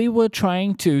we were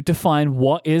trying to define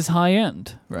what is high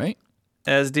end, right?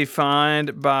 As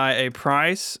defined by a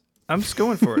price, I'm just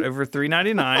going for it, over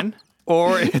 $399,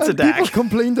 or it's a DAC. People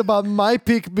complained about my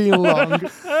pick being long.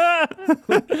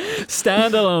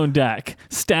 Standalone DAC.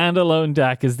 Standalone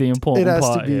DAC is the important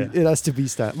part here. It has to be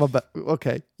but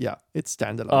okay, yeah, it's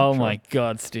standalone. Oh my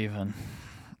God, Stephen.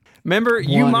 Remember,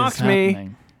 you What mocked is me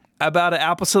happening? about an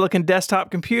Apple Silicon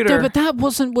desktop computer. Yeah, but that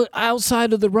wasn't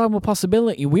outside of the realm of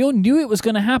possibility. We all knew it was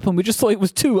going to happen. We just thought it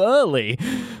was too early.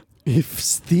 If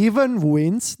Steven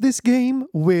wins this game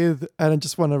with, and I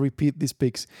just want to repeat these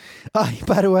picks,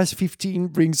 iPadOS 15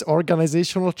 brings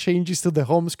organizational changes to the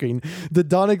home screen that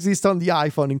don't exist on the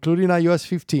iPhone, including iOS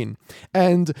 15,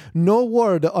 and no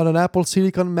word on an Apple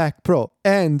Silicon Mac Pro,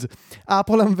 and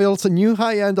Apple unveils a new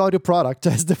high-end audio product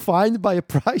as defined by a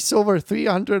price over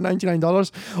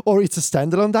 $399, or it's a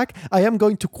standalone DAC, I am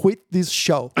going to quit this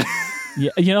show.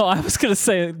 Yeah, I was going to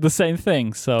say the same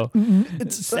thing. So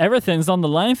everything's on the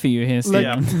line for you here,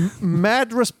 Stephen.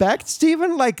 Mad respect,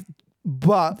 Steven.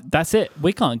 But that's it.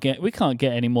 We can't get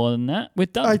any more than that. We're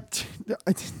done.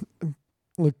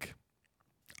 Look,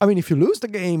 I mean, if you lose the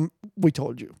game, we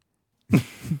told you,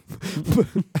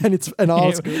 and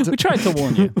all's good. We tried to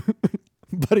warn you.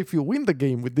 But if you win the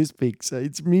game with these picks,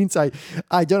 it means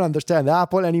I don't understand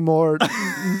Apple anymore.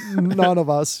 None of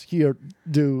us here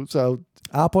do. So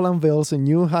Apple unveils a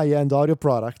new high-end audio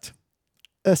product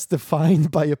as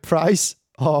defined by a price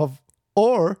of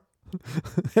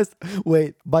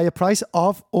by a price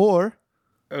of or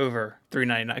over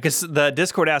 $399. Because the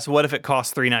Discord asks, what if it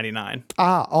costs $399?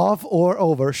 Of or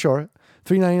over, sure.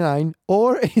 $399,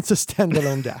 or it's a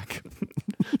standalone DAC.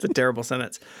 It's a terrible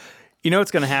sentence. You know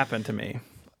what's going to happen to me?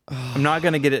 I'm not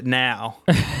going to get it now,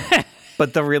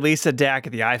 but they'll release a DAC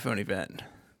at the iPhone event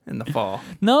in the fall.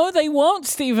 No, they won't,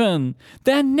 Stephen.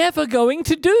 They're never going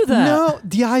to do that. No,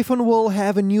 the iPhone will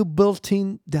have a new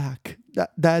built-in DAC.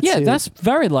 That's it. That's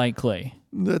very likely.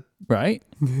 Right?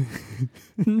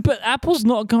 But Apple's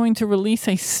not going to release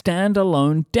a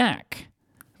standalone DAC.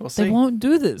 We'll see. They won't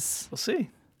do this. We'll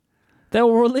see.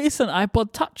 They'll release an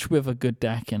iPod Touch with a good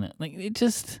DAC in it.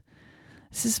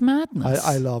 This is madness.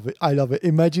 I love it. I love it.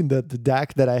 Imagine the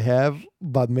DAC that I have,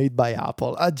 but made by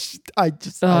Apple. As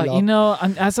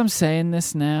I'm saying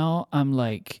this now, I'm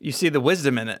like, you see the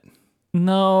wisdom in it.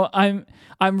 No, I'm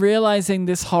realizing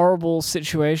this horrible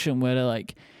situation where they're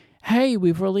like, hey,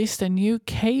 we've released a new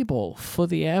cable for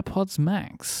the AirPods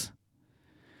Max.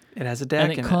 It has a DAC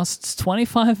and it costs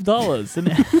 $25 and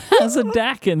it has a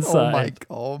DAC inside.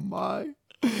 Oh my.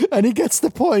 And he gets the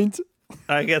point.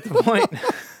 I get the point.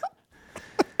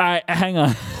 All right, hang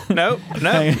on. No, we're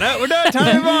done. Time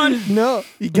to move on. No,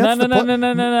 he gets the point.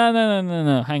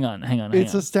 No. Hang on.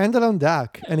 It's a standalone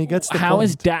DAC, and he gets the point. How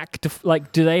is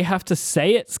DAC? Do they have to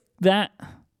say it's that?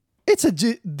 It's a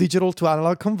digital to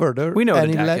analog converter. We know what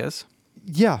a DAC is.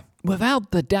 Yeah. Without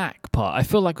the DAC part, I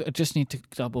feel like I just need to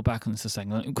double back on this a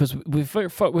second because we're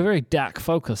very DAC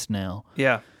focused now.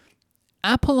 Yeah.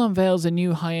 Apple unveils a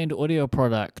new high-end audio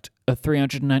product of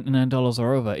 $399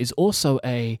 or over is also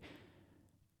a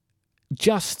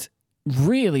just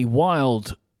really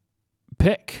wild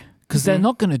pick because they're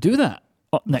not going to do that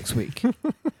next week,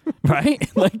 right?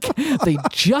 They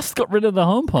just got rid of the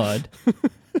HomePod.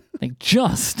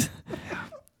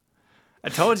 I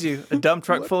told you, a dump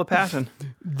truck full of passion.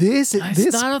 I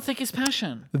don't think it's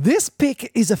passion. This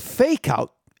pick is a fake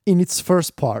out in its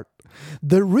first part.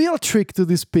 The real trick to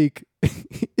this pick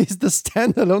is the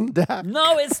standalone DAC.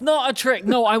 No, it's not a trick.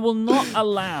 No, I will not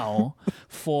allow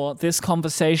for this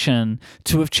conversation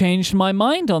to have changed my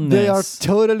mind on this. They are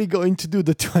totally going to do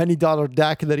the $20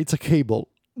 DAC that it's a cable.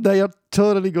 They are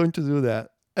totally going to do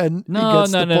that. And no.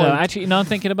 Actually, I'm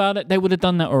thinking about it. They would have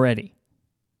done that already.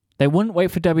 They wouldn't wait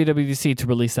for WWDC to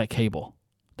release that cable.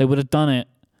 They would have done it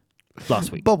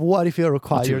last week. But what if it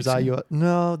requires iOS?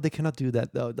 No, they cannot do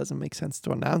that, though. It doesn't make sense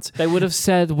to announce. They would have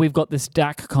said, we've got this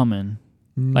DAC coming.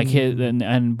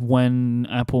 And when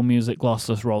Apple Music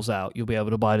Lossless rolls out, you'll be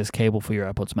able to buy this cable for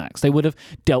your AirPods Max. They would have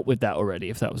dealt with that already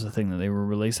if that was the thing that they were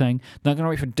releasing. They're not going to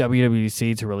wait for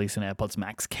WWDC to release an AirPods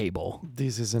Max cable.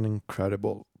 This is an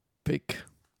incredible pick.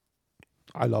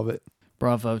 I love it.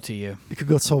 Bravo to you. It could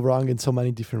go so wrong in so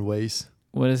many different ways.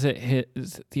 What is it?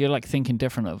 You're thinking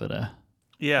different over there.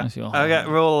 Yeah. That's your I got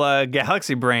real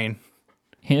galaxy brain.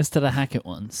 Here's to the Hackett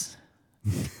ones.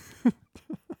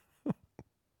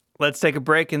 Let's take a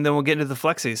break and then we'll get into the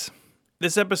flexies.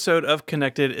 This episode of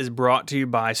Connected is brought to you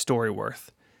by Storyworth.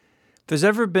 If there's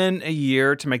ever been a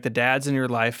year to make the dads in your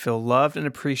life feel loved and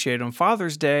appreciated on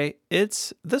Father's Day,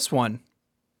 it's this one.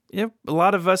 Yep, a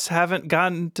lot of us haven't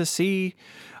gotten to see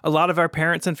a lot of our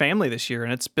parents and family this year,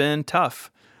 and it's been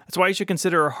tough. That's why you should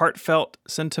consider a heartfelt,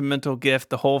 sentimental gift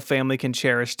the whole family can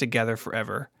cherish together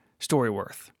forever.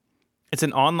 Storyworth. It's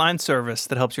an online service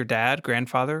that helps your dad,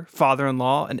 grandfather,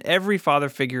 father-in-law, and every father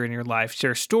figure in your life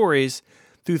share stories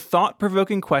through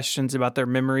thought-provoking questions about their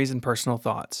memories and personal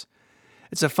thoughts.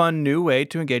 It's a fun new way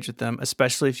to engage with them,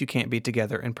 especially if you can't be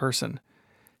together in person.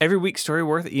 Every week,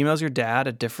 Storyworth emails your dad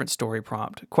a different story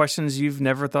prompt, questions you've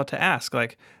never thought to ask,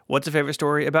 like, what's a favorite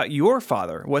story about your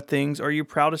father? What things are you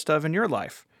proudest of in your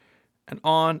life? And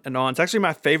on and on. It's actually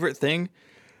my favorite thing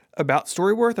about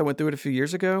Storyworth. I went through it a few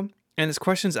years ago, and it's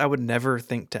questions I would never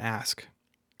think to ask.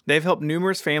 They've helped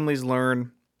numerous families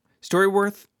learn.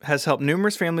 Storyworth has helped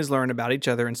numerous families learn about each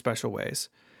other in special ways.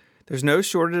 There's no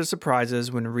shortage of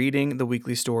surprises when reading the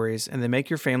weekly stories, and they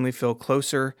make your family feel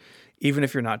closer, even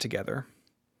if you're not together.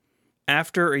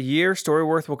 After a year,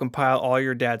 Storyworth will compile all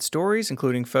your dad's stories,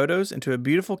 including photos, into a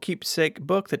beautiful keepsake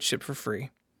book that's shipped for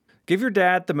free. Give your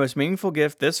dad the most meaningful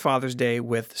gift this Father's Day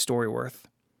with Storyworth.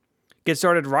 Get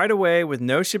started right away with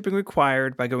no shipping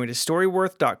required by going to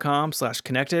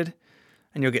storyworth.com/connected,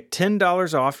 and you'll get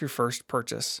 $10 off your first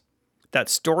purchase.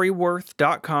 That's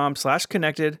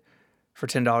storyworth.com/connected for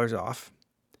 $10 off.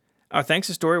 Our thanks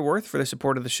to Storyworth for the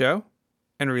support of the show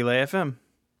and Relay FM.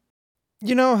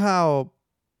 You know how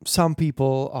some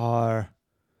people are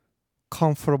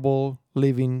comfortable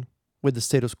living with the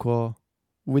status quo,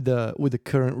 with the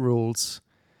current rules,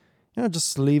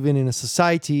 just living in a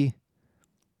society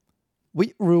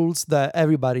with rules that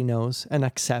everybody knows and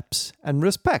accepts and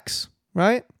respects,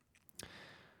 right?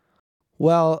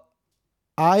 Well,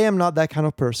 I am not that kind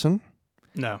of person.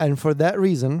 No. And for that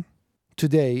reason,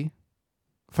 today,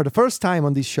 for the first time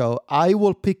on this show, I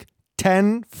will pick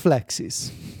 10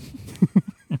 flexies.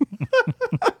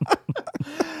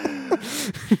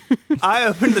 I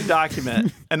opened the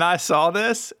document and I saw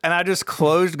this and I just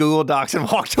closed Google Docs and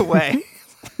walked away.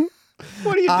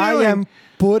 What are you doing? I am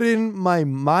putting my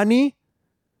money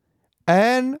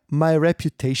and my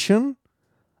reputation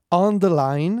on the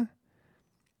line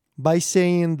by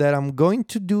saying that I'm going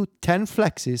to do 10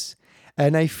 flexies,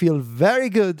 and I feel very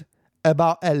good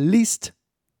about at least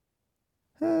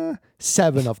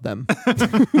 7 of them.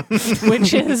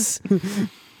 Which is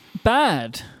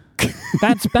bad.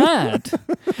 That's bad.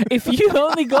 If you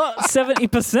only got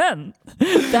 70%,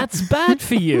 that's bad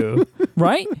for you,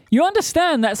 right? You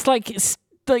understand that's it's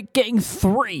like getting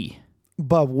 3.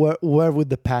 But where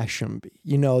would the passion be?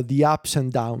 The ups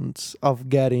and downs of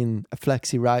getting a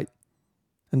flexi right,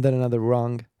 and then another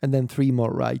wrong, and then 3 more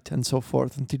right, and so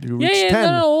forth until you reach 10.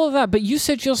 No, all of that. But you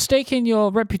said you're staking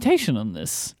your reputation on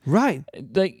this. Right.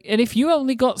 And if you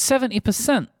only got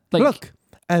 70%, look,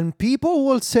 and people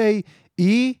will say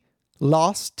he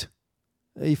lost.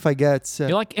 If I get,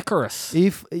 you're like Icarus.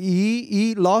 If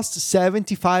he lost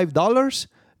 $75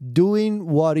 doing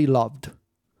what he loved,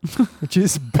 which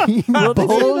is being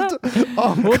bold,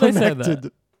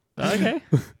 unconnected. Okay.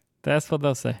 That's what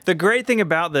they'll say. The great thing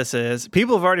about this is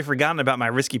people have already forgotten about my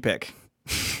risky pick.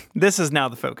 This is now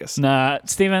the focus. Nah,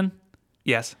 Steven.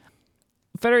 Yes.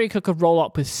 Federico could roll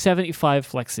up with 75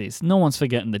 flexies. No one's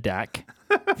forgetting the DAC.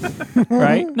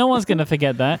 Right? No one's going to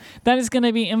forget that. That is going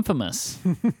to be infamous.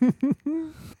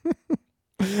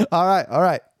 All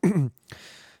right.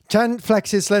 10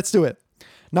 flexies, let's do it.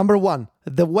 Number 1,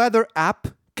 the weather app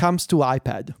comes to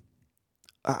iPad.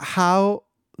 How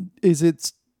is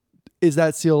it? Is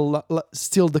that still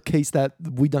the case that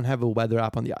we don't have a weather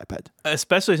app on the iPad?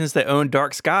 Especially since they own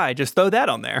Dark Sky. Just throw that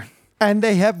on there. And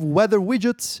they have weather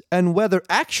widgets and weather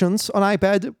actions on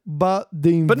iPad, but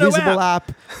the invisible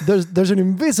app, there's an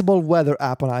invisible weather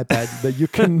app on iPad that you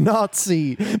cannot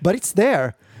see, but it's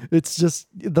there. It's just,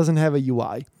 it doesn't have a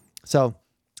UI. So,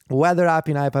 weather app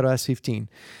in iPadOS 15.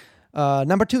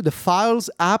 Number 2, the Files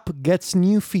app gets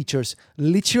new features.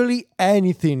 Literally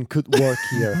anything could work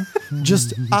here.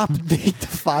 Just update the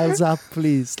Files app,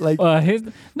 please.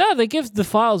 No, they give the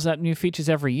Files app new features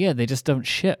every year. They just don't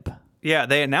ship. Yeah,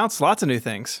 they announced lots of new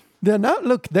things. They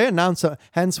announced,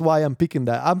 hence why I'm picking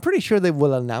that. I'm pretty sure they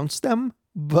will announce them,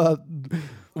 but...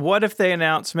 What if they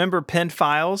announce, remember pinned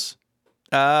files?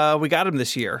 We got them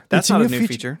this year. That's not a new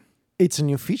feature. It's a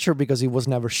new feature because it was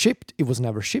never shipped.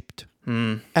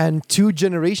 And 2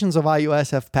 generations of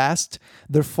iOS have passed.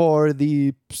 Therefore,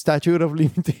 the statute of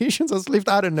limitations has lived.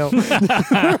 I don't know.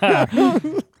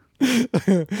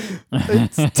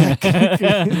 It's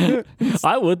technically...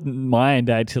 I wouldn't mind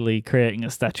actually creating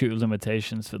a statute of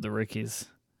limitations for the Rickies.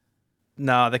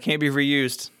 No, they can't be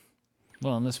reused.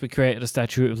 Well, unless we created a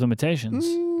statute of limitations.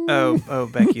 Oh,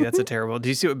 Becky, that's a terrible. Do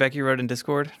you see what Becky wrote in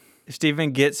Discord? If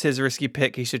Steven gets his risky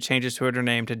pick, he should change his Twitter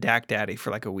name to Dak Daddy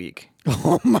for like a week.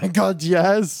 Oh my God,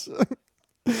 yes.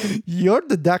 You're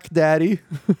the Dak Daddy.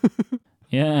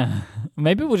 Yeah.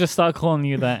 Maybe we'll just start calling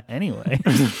you that anyway.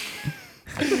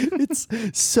 It's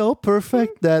so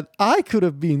perfect that I could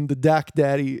have been the Dak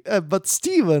Daddy, but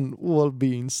Steven will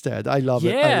be instead. I love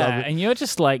it. I love Yeah, it. and you're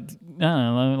just like, I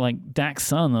don't know, like Dak's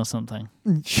son or something.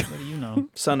 What do you know?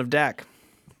 Son of Dak.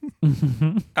 All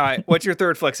right, what's your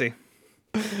third Flexi?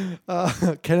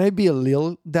 Can I be a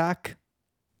Lil Dak?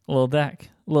 Little Dak.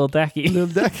 Little Dacky. Lil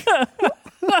Dak?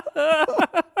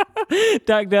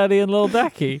 Dak Daddy and Little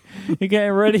Dacky. You're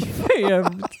getting ready for your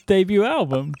debut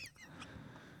album.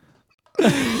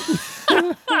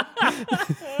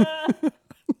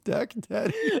 Dak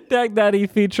Daddy. Dak Daddy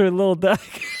featuring Little Dak.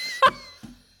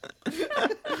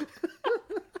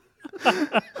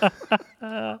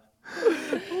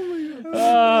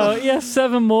 Oh, yeah,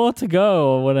 7 more to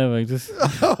go or whatever. Just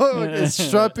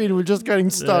Strap in. We're just getting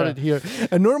started here.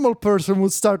 A normal person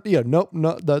would start here. Nope,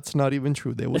 no, that's not even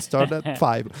true. They would start at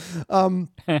 5.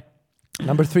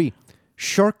 Number 3,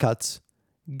 Shortcuts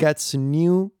gets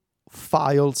new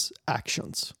files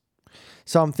actions.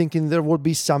 So I'm thinking there will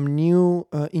be some new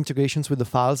integrations with the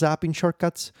Files app in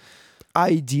Shortcuts.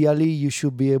 Ideally, you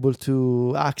should be able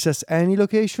to access any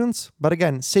locations. But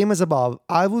again, same as above,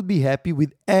 I would be happy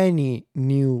with any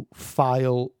new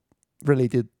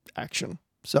file-related action.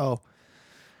 So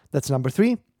that's number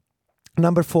 3.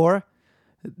 Number 4,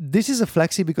 this is a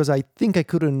Flexi because I think I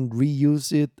couldn't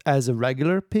reuse it as a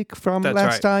regular pick from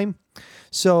last time.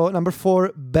 So number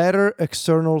 4, better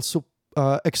external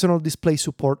display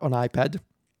support on iPad.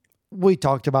 We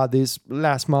talked about this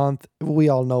last month. We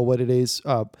all know what it is.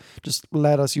 Just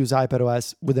let us use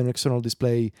iPadOS with an external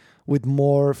display with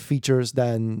more features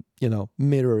than,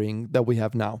 mirroring that we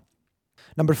have now.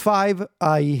 Number 5,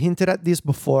 I hinted at this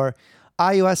before.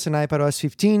 iOS and iPadOS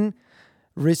 15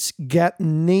 get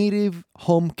native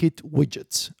HomeKit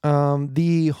widgets.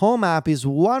 The Home app is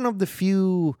one of the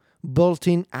few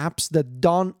built-in apps that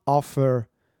don't offer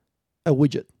a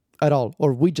widget at all,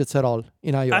 or widgets at all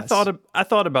in iOS. I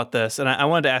thought about this, and I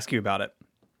wanted to ask you about it.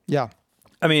 Yeah.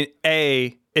 I mean,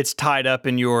 it's tied up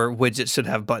in your widgets should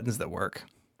have buttons that work,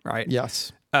 right?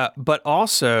 Yes. But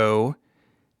also,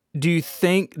 do you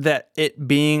think that it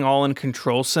being all in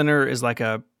Control Center is like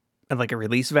a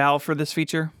release valve for this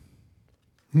feature?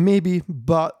 Maybe,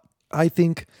 but I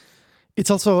think it's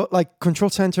also like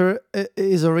Control Center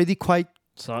is already quite...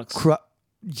 Sucks.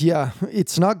 Yeah,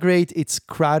 it's not great, it's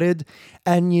crowded,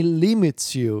 and it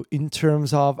limits you in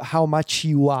terms of how much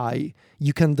UI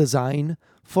you can design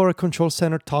for a Control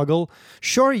Center toggle.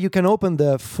 Sure, you can open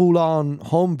the full-on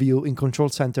home view in Control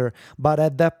Center, but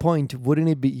at that point, wouldn't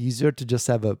it be easier to just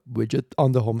have a widget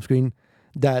on the home screen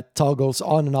that toggles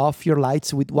on and off your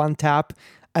lights with one tap,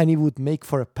 and it would make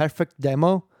for a perfect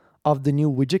demo of the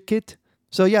new widget kit?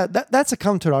 So yeah, that's a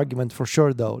counter argument for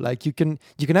sure, though. Like you can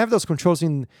have those controls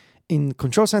in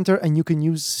Control Center and you can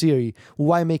use Siri.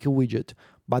 Why make a widget?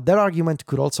 But that argument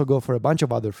could also go for a bunch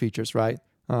of other features, right?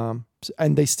 And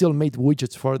they still made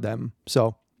widgets for them.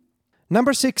 So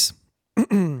number 6,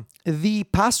 the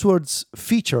passwords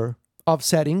feature of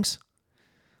settings,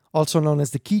 also known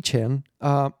as the keychain,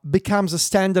 becomes a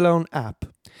standalone app.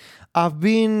 I've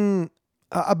been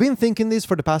thinking this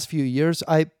for the past few years.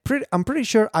 I'm pretty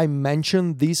sure I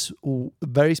mentioned this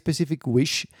very specific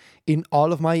wish in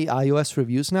all of my iOS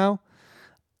reviews now.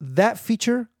 That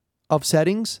feature of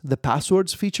settings, the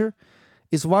passwords feature,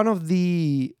 is one of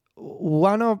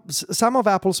some of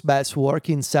Apple's best work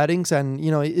in settings, and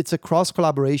it's a cross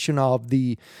collaboration of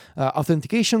the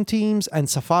authentication teams and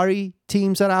Safari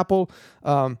teams at Apple.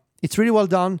 It's really well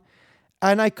done,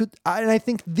 and I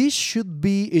think this should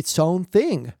be its own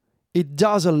thing. It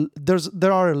does.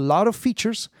 There are a lot of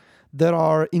features that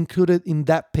are included in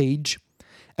that page,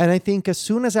 and I think as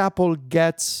soon as Apple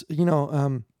gets,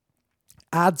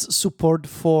 adds support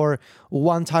for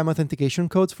one-time authentication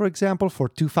codes, for example, for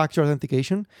two-factor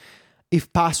authentication,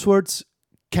 if passwords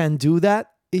can do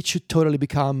that, it should totally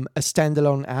become a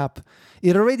standalone app.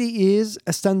 It already is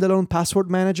a standalone password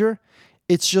manager.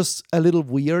 It's just a little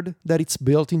weird that it's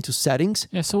built into settings.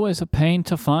 It's always a pain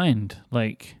to find.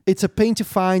 It's a pain to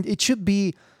find. It should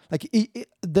be like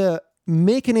the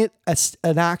making it as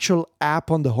an actual app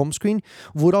on the home screen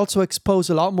would also expose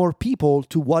a lot more people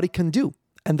to what it can do,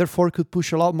 and therefore could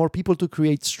push a lot more people to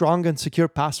create strong and secure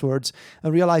passwords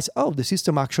and realize, oh, the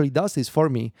system actually does this for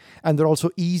me. And they're also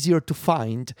easier to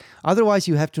find. Otherwise,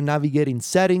 you have to navigate in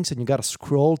settings and you got to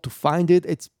scroll to find it.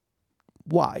 It's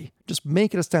why? Just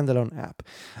make it a standalone app.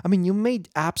 I mean, you made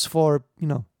apps for,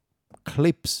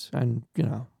 clips and,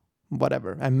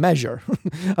 whatever, and measure.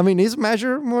 I mean, is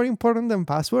measure more important than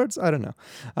passwords? I don't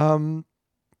know.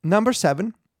 Number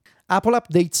 7, Apple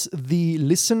updates the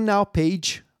Listen Now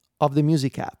page of the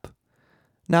music app.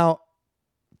 Now,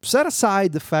 set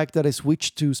aside the fact that I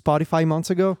switched to Spotify months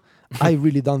ago, I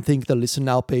really don't think the Listen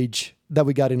Now page that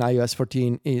we got in iOS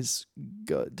 14 is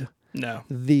good. No.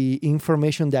 The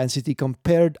information density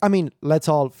let's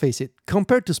all face it,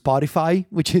 compared to Spotify,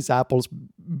 which is Apple's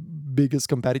biggest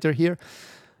competitor here,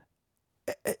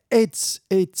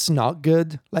 it's not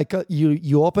good. Like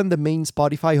you open the main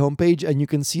Spotify homepage and you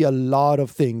can see a lot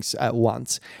of things at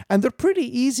once, and they're pretty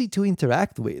easy to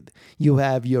interact with. You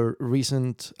have your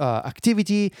recent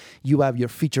activity, you have your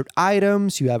featured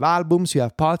items, you have albums, you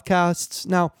have podcasts.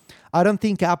 Now, I don't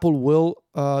think Apple will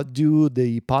do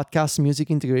the podcast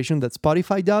music integration that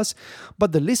Spotify does,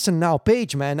 but the Listen Now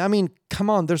page, man, I mean, come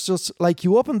on, there's just like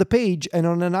you open the page and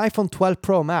on an iPhone 12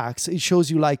 Pro Max, it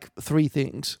shows you like 3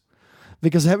 things.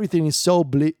 Because everything is so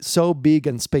big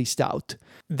and spaced out.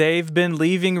 They've been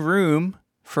leaving room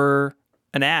for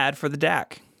an ad for the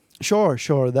DAC.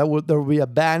 Sure. There will be a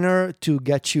banner to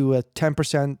get you a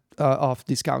 10% off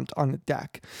discount on the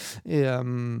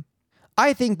DAC.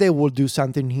 I think they will do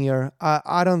something here.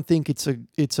 I don't think it's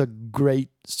a great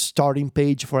starting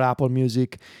page for Apple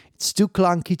Music. It's too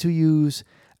clunky to use,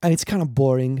 and it's kind of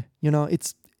boring.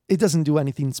 It doesn't do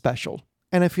anything special.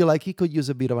 And I feel like it could use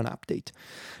a bit of an update.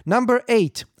 Number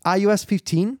 8, iOS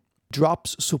 15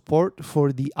 drops support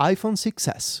for the iPhone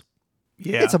 6s.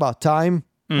 Yeah. It's about time,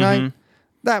 right?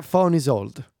 That phone is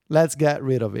old. Let's get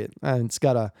rid of it. And it's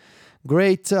got a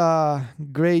great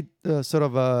sort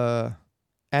of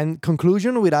end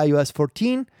conclusion with iOS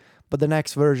 14, but the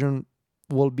next version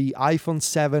will be iPhone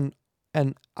 7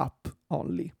 and up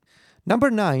only. Number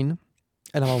 9,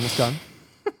 and I'm almost done.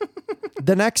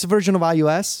 The next version of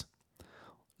iOS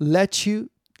lets you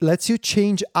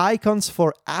change icons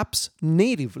for apps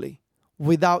natively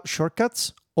without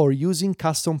shortcuts or using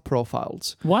custom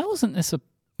profiles. Why wasn't this a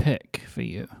pick for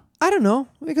you? I don't know,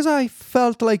 because I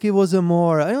felt like it was it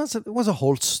was a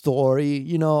whole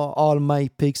story. All my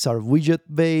picks are widget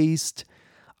based.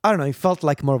 I don't know, it felt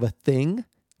like more of a thing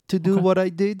to do what I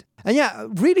did. And yeah,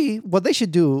 really what they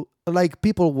should do, like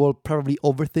people will probably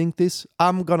overthink this.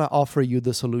 I'm gonna offer you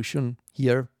the solution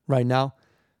here right now.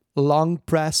 Long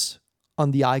press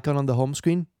on the icon on the home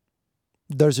screen.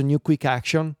 There's a new quick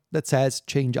action that says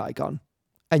change icon.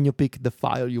 And you pick the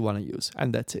file you want to use.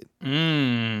 And that's it.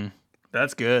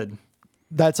 That's good.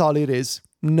 That's all it is.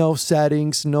 No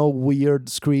settings, no weird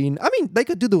screen. I mean, they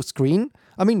could do the screen.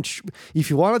 I mean, if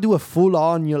you want to do a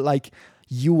full-on UI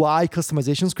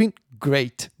customization screen,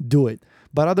 great, do it.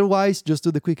 But otherwise, just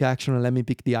do the quick action and let me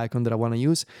pick the icon that I want to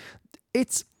use.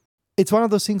 It's one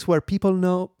of those things where people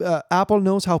know, Apple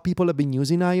knows how people have been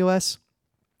using iOS.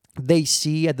 They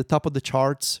see at the top of the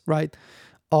charts, right?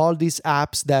 All these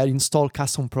apps that install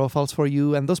custom profiles for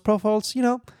you. And those profiles,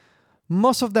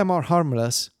 most of them are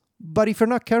harmless. But if you're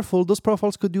not careful, those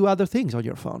profiles could do other things on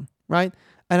your phone, right?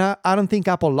 And I don't think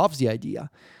Apple loves the idea.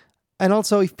 And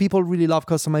also, if people really love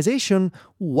customization,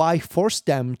 why force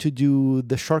them to do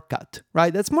the shortcut,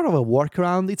 right? That's more of a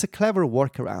workaround. It's a clever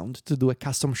workaround to do a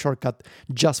custom shortcut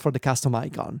just for the custom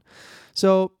icon.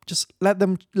 So just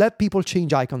let people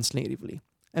change icons natively.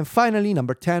 And finally,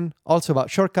 number 10, also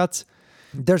about shortcuts,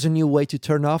 there's a new way to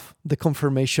turn off the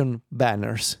confirmation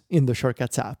banners in the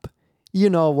Shortcuts app. You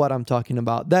know what I'm talking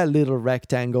about. That little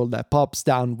rectangle that pops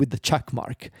down with the check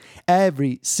mark.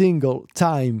 Every single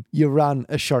time you run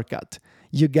a shortcut,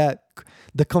 you get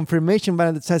the confirmation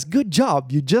banner that says, good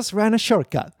job, you just ran a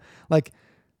shortcut. Like,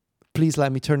 please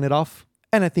let me turn it off.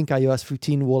 And I think iOS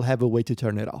 15 will have a way to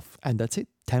turn it off. And that's it.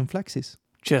 10 flexes.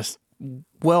 Just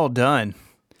well done.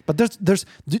 But there's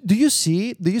do you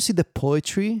see the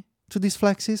poetry to these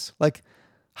flexes? Like,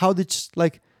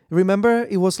 remember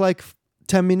it was like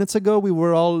 10 minutes ago, we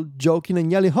were all joking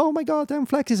and yelling, oh my God, 10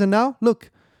 flexes. And now,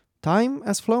 look, time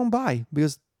has flown by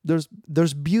because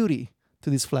there's beauty to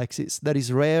these flexes that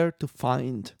is rare to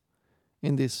find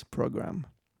in this program.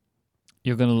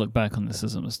 You're going to look back on this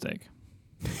as a mistake.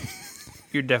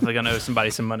 You're definitely going to owe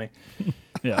somebody some money.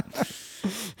 Yeah.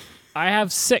 I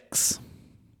have 6.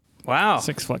 Wow.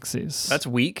 6 flexes. That's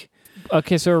weak.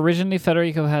 Okay, so originally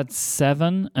Federico had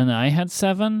 7 and I had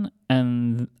 7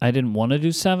 and I didn't want to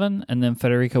do 7 and then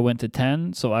Federico went to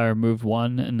 10, so I removed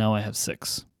 1 and now I have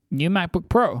 6. New MacBook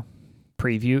Pro.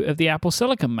 Preview of the Apple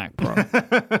Silicon Mac Pro.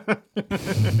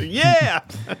 Yeah!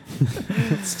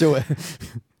 Let's do it.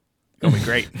 It'll be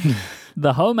great.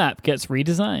 The Home app gets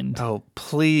redesigned. Oh,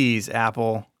 please,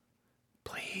 Apple.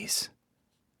 Please.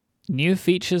 New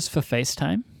features for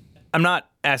FaceTime. I'm not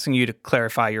asking you to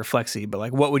clarify your Flexi, but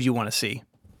like, what would you want to see?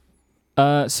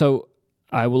 So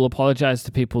I will apologize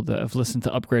to people that have listened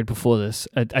to Upgrade before this.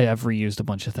 I have reused a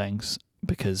bunch of things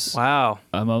because Wow.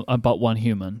 I'm but one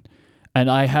human. And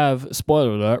I have,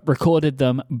 spoiler alert, recorded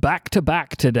them back to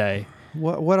back today.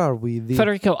 What are we?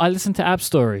 Federico, I listen to App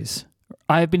Stories.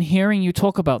 I have been hearing you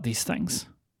talk about these things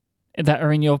that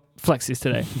are in your Flexis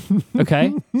today.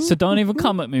 Okay? So don't even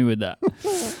come at me with that.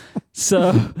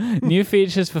 So, new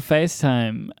features for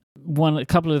FaceTime. A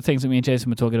couple of the things that me and Jason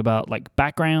were talking about, like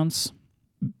backgrounds,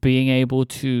 being able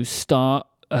to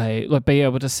being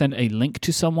able to send a link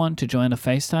to someone to join a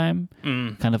FaceTime,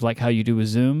 kind of like how you do with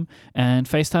Zoom, and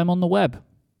FaceTime on the web.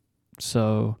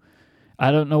 So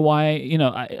I don't know why,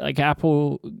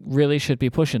 Apple really should be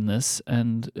pushing this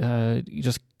and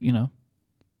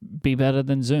be better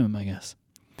than Zoom, I guess.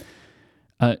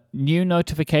 New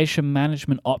notification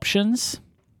management options.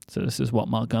 So this is what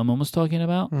Mark Gurman was talking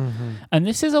about. Mm-hmm. And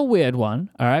this is a weird one,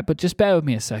 all right? But just bear with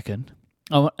me a second.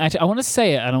 I want to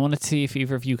say it, and I want to see if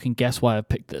either of you can guess why I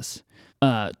picked this.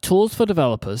 Tools for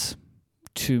developers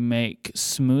to make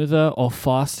smoother or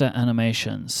faster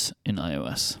animations in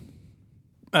iOS.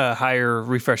 Higher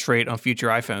refresh rate on future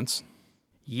iPhones.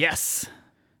 Yes.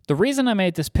 The reason I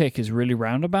made this pick is really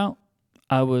roundabout.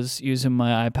 I was using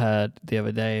my iPad the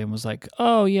other day and was like,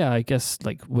 oh yeah, I guess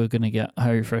like we're going to get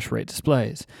high refresh rate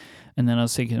displays. And then I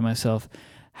was thinking to myself,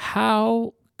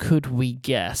 how could we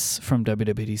guess from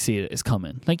WWDC that it's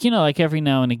coming? Like every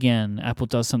now and again, Apple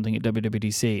does something at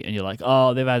WWDC and you're like,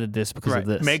 oh, they've added this because of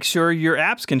this. Make sure your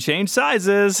apps can change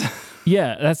sizes.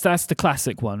 Yeah, that's the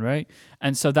classic one, right?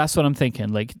 And so that's what I'm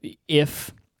thinking. Like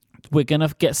if we're going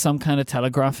to get some kind of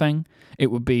telegraphing, it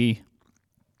would be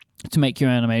to make your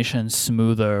animation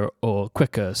smoother or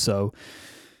quicker. So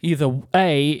either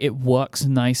A, it works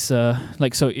nicer,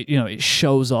 it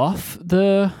shows off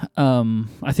the,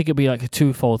 I think it'd be like a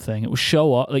twofold thing. It will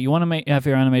show off, you want to have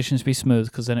your animations be smooth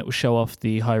because then it will show off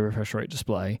the high refresh rate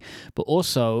display. But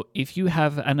also, if you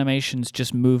have animations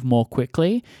just move more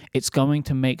quickly, it's going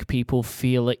to make people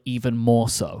feel it even more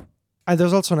so. And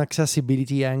there's also an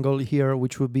accessibility angle here,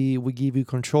 which would be we give you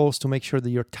controls to make sure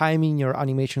that you're timing your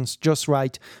animations just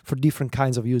right for different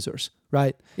kinds of users,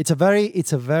 right? It's a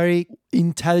very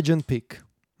intelligent pick,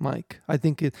 Mike. I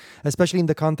think especially in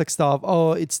the context of,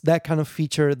 it's that kind of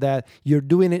feature that you're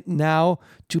doing it now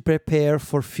to prepare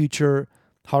for future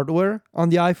hardware on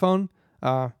the iPhone.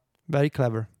 Very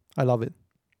clever. I love it.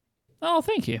 Oh,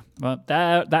 thank you. Well,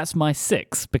 that's my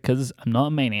 6 because I'm not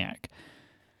a maniac.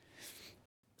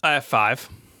 I have 5.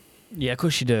 Yeah, of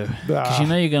course you do. Because you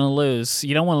know you're going to lose.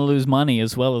 You don't want to lose money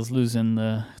as well as losing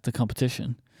the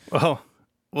competition. Well,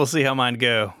 we'll see how mine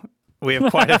go. I have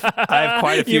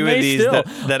quite a few of these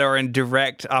that are in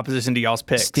direct opposition to y'all's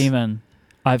picks. Steven,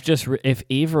 if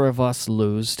either of us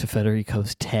lose to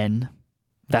Federico's 10,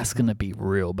 that's going to be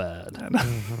real bad.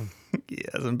 Yeah,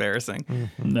 it's embarrassing.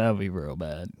 Mm-hmm. That'll be real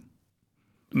bad.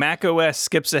 macOS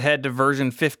skips ahead to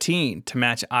version 15 to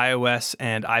match iOS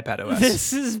and iPadOS.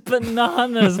 This is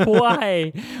bananas.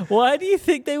 Why? Why do you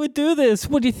think they would do this?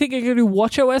 What do you think they're going to do?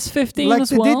 WatchOS 15 like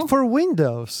as well? Like they did for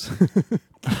Windows.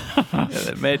 Yeah,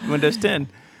 they made Windows 10.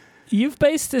 You've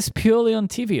based this purely on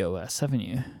tvOS, haven't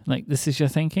you? Like, this is your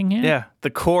thinking here? Yeah, the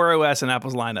core OS in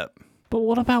Apple's lineup. But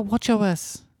what about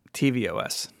WatchOS?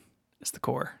 tvOS is the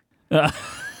core.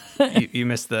 You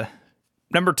missed the...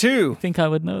 Number 2. I think I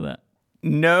would know that.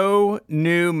 No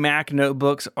new Mac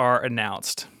notebooks are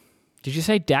announced. Did you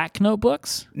say DAC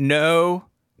notebooks? No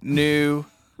new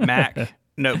Mac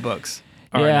notebooks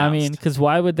are announced. I mean, because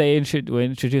why would they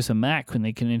introduce a Mac when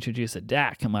they can introduce a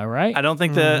DAC? Am I right? I don't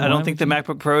think the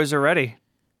MacBook Pros are ready.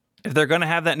 If they're going to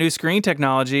have that new screen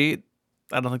technology,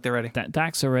 I don't think they're ready.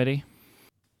 DACs are ready.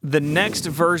 The next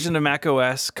version of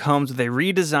macOS comes with a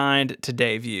redesigned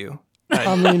Today view.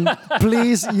 I mean,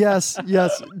 please, yes.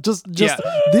 Just. Yeah.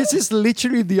 This is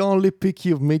literally the only pick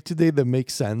you've made today that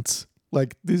makes sense.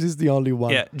 Like, this is the only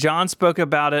one. Yeah, John spoke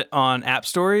about it on App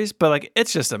Stories, but like,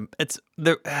 there's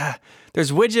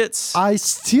widgets. I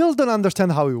still don't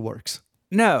understand how it works.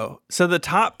 No, so the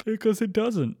top because it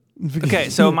doesn't. Okay,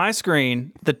 so my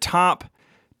screen, the top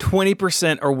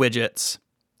 20% are widgets,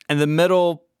 and the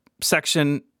middle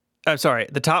section.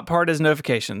 The top part is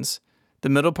notifications. The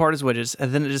middle part is widgets,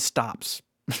 and then it just stops.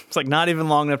 It's like not even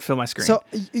long enough to fill my screen. So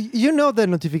you know the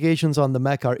notifications on the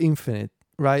Mac are infinite,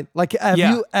 right? Like,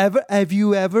 have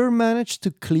you ever managed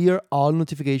to clear all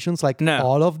notifications, like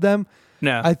all of them?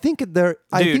 No. I think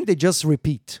they just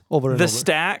repeat over and over. The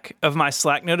stack of my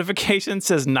Slack notifications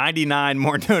says 99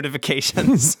 more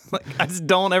notifications. Like, I just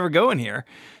don't ever go in here.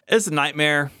 It's a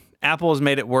nightmare. Apple has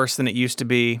made it worse than it used to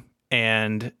be,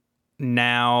 and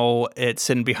now it's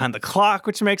sitting behind the clock,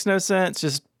 which makes no sense.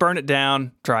 Just burn it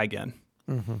down, try again.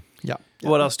 Mm-hmm. Yeah.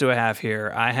 What else do I have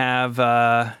here? I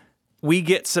have we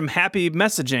get some happy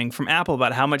messaging from Apple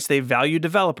about how much they value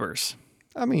developers.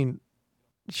 I mean,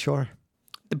 sure.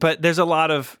 But there's a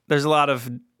lot of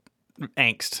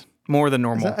angst, more than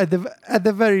normal. So at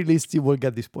the very least, you will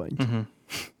get this point.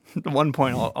 Mm-hmm. 1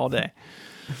 point all day.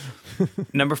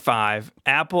 Number 5,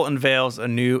 Apple unveils a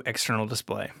new external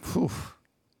display. Oof.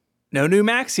 No new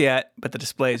Macs yet, but the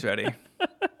display's ready.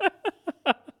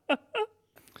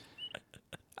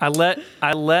 I let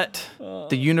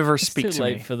the universe speak too to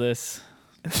late me for this.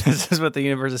 This is what the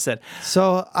universe has said.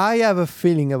 So I have a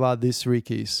feeling about these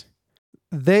Rickies.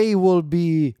 They will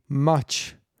be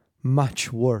much,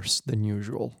 much worse than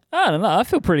usual. I don't know. I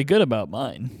feel pretty good about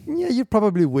mine. Yeah, you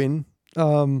probably win.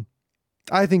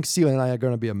 I think Steve and I are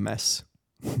going to be a mess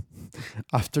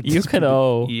after this. You could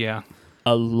owe Yeah.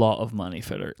 a lot of money,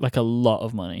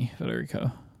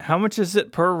 Federico. How much is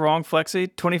it per wrong flexi?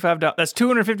 $25. That's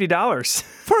 $250.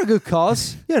 For a good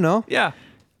cause, you know. Yeah.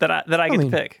 That I get to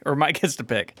pick. Or Mike gets to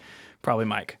pick. Probably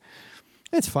Mike.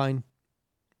 It's fine.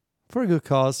 For a good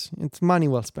cause. It's money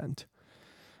well spent.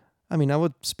 I mean, I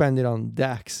would spend it on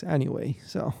DAX anyway,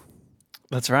 so.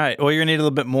 That's right. Well, you're going to need a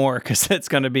little bit more because it's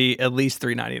going to be at least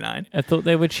 $399. I thought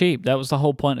they were cheap. That was the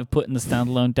whole point of putting the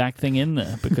standalone DAC thing in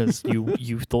there, because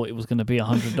you thought it was going to be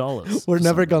 $100. We're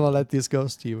never going to let this go,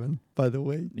 Steven, by the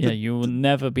way. Yeah, you will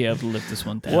never be able to live this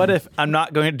one down. What if, I'm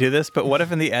not going to do this, but what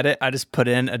if in the edit I just put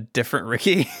in a different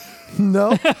Ricky?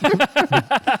 No.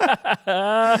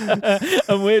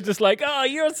 And we're just like, oh,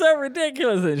 you're so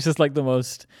ridiculous. It's just like the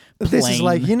most plain. This is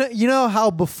like, you know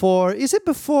how before, is it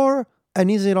before, and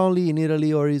is it only in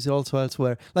Italy or is it also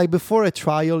elsewhere? Like before a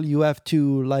trial, you have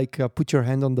to put your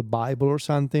hand on the Bible or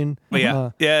something. Well, yeah.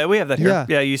 Yeah, we have that here.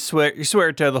 Yeah. You swear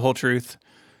to tell the whole truth.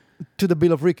 To the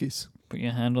Bill of Rickies. Put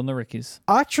your hand on the Rickies.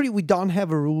 Actually, we don't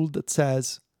have a rule that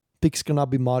says pics cannot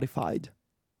be modified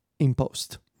in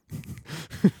post.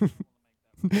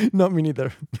 Not me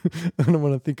neither. I don't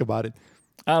want to think about it.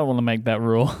 I don't want to make that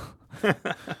rule.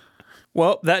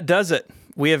 Well, that does it.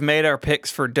 We have made our picks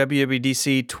for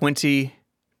WWDC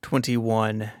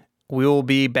 2021. We will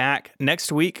be back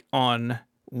next week on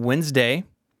Wednesday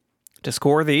to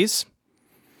score these.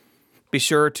 Be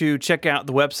sure to check out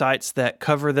the websites that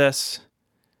cover this.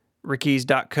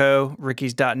 Rickies.co,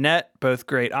 Rickies.net, both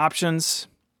great options.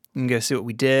 You can go see what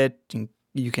we did.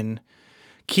 You can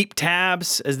keep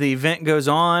tabs as the event goes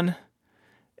on.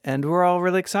 And we're all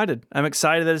really excited. I'm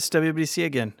excited that it's WWDC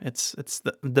again. It's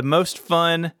the most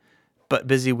fun but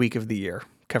busy week of the year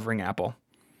covering Apple.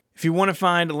 If you want to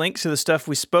find links to the stuff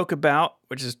we spoke about,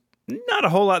 which is not a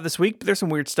whole lot this week, but there's some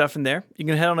weird stuff in there, you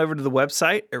can head on over to the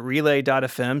website at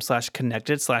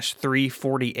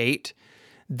relay.fm/connected/348.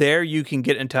 There you can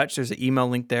get in touch. There's an email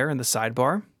link there in the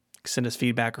sidebar. Send us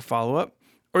feedback or follow up.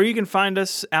 Or you can find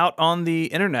us out on the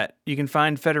internet. You can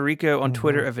find Federico on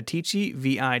Twitter at Viticci,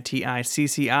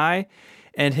 Viticci,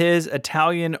 and his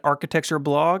Italian architecture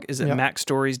blog is at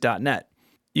macstories.net.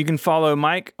 You can follow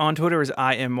Mike on Twitter as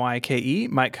IMYKE.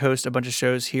 Mike hosts a bunch of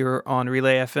shows here on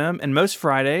Relay FM, and most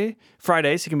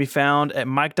Fridays he can be found at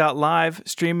Mike.live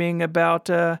streaming about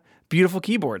beautiful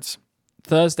keyboards.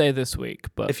 Thursday this week,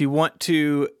 but if you want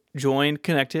to join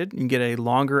Connected, you can get a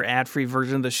longer ad-free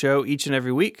version of the show each and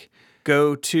every week.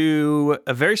 Go to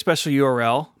a very special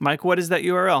URL. Mike, what is that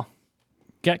URL?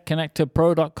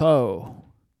 getconnectedpro.co.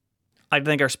 I'd like to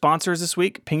thank our sponsors this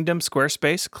week, Pingdom,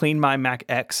 Squarespace, Clean My Mac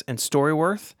X, and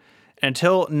Storyworth.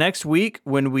 Until next week,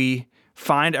 when we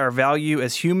find our value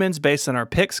as humans based on our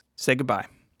picks, say goodbye.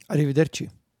 Arrivederci.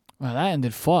 Well, that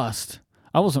ended fast.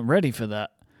 I wasn't ready for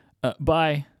that.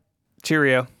 Bye.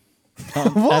 Cheerio.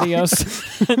 Adios.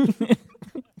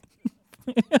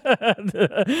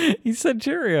 He said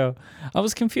cheerio. I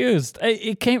was confused.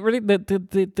 It came really.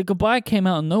 The goodbye came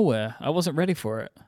out of nowhere. I wasn't ready for it.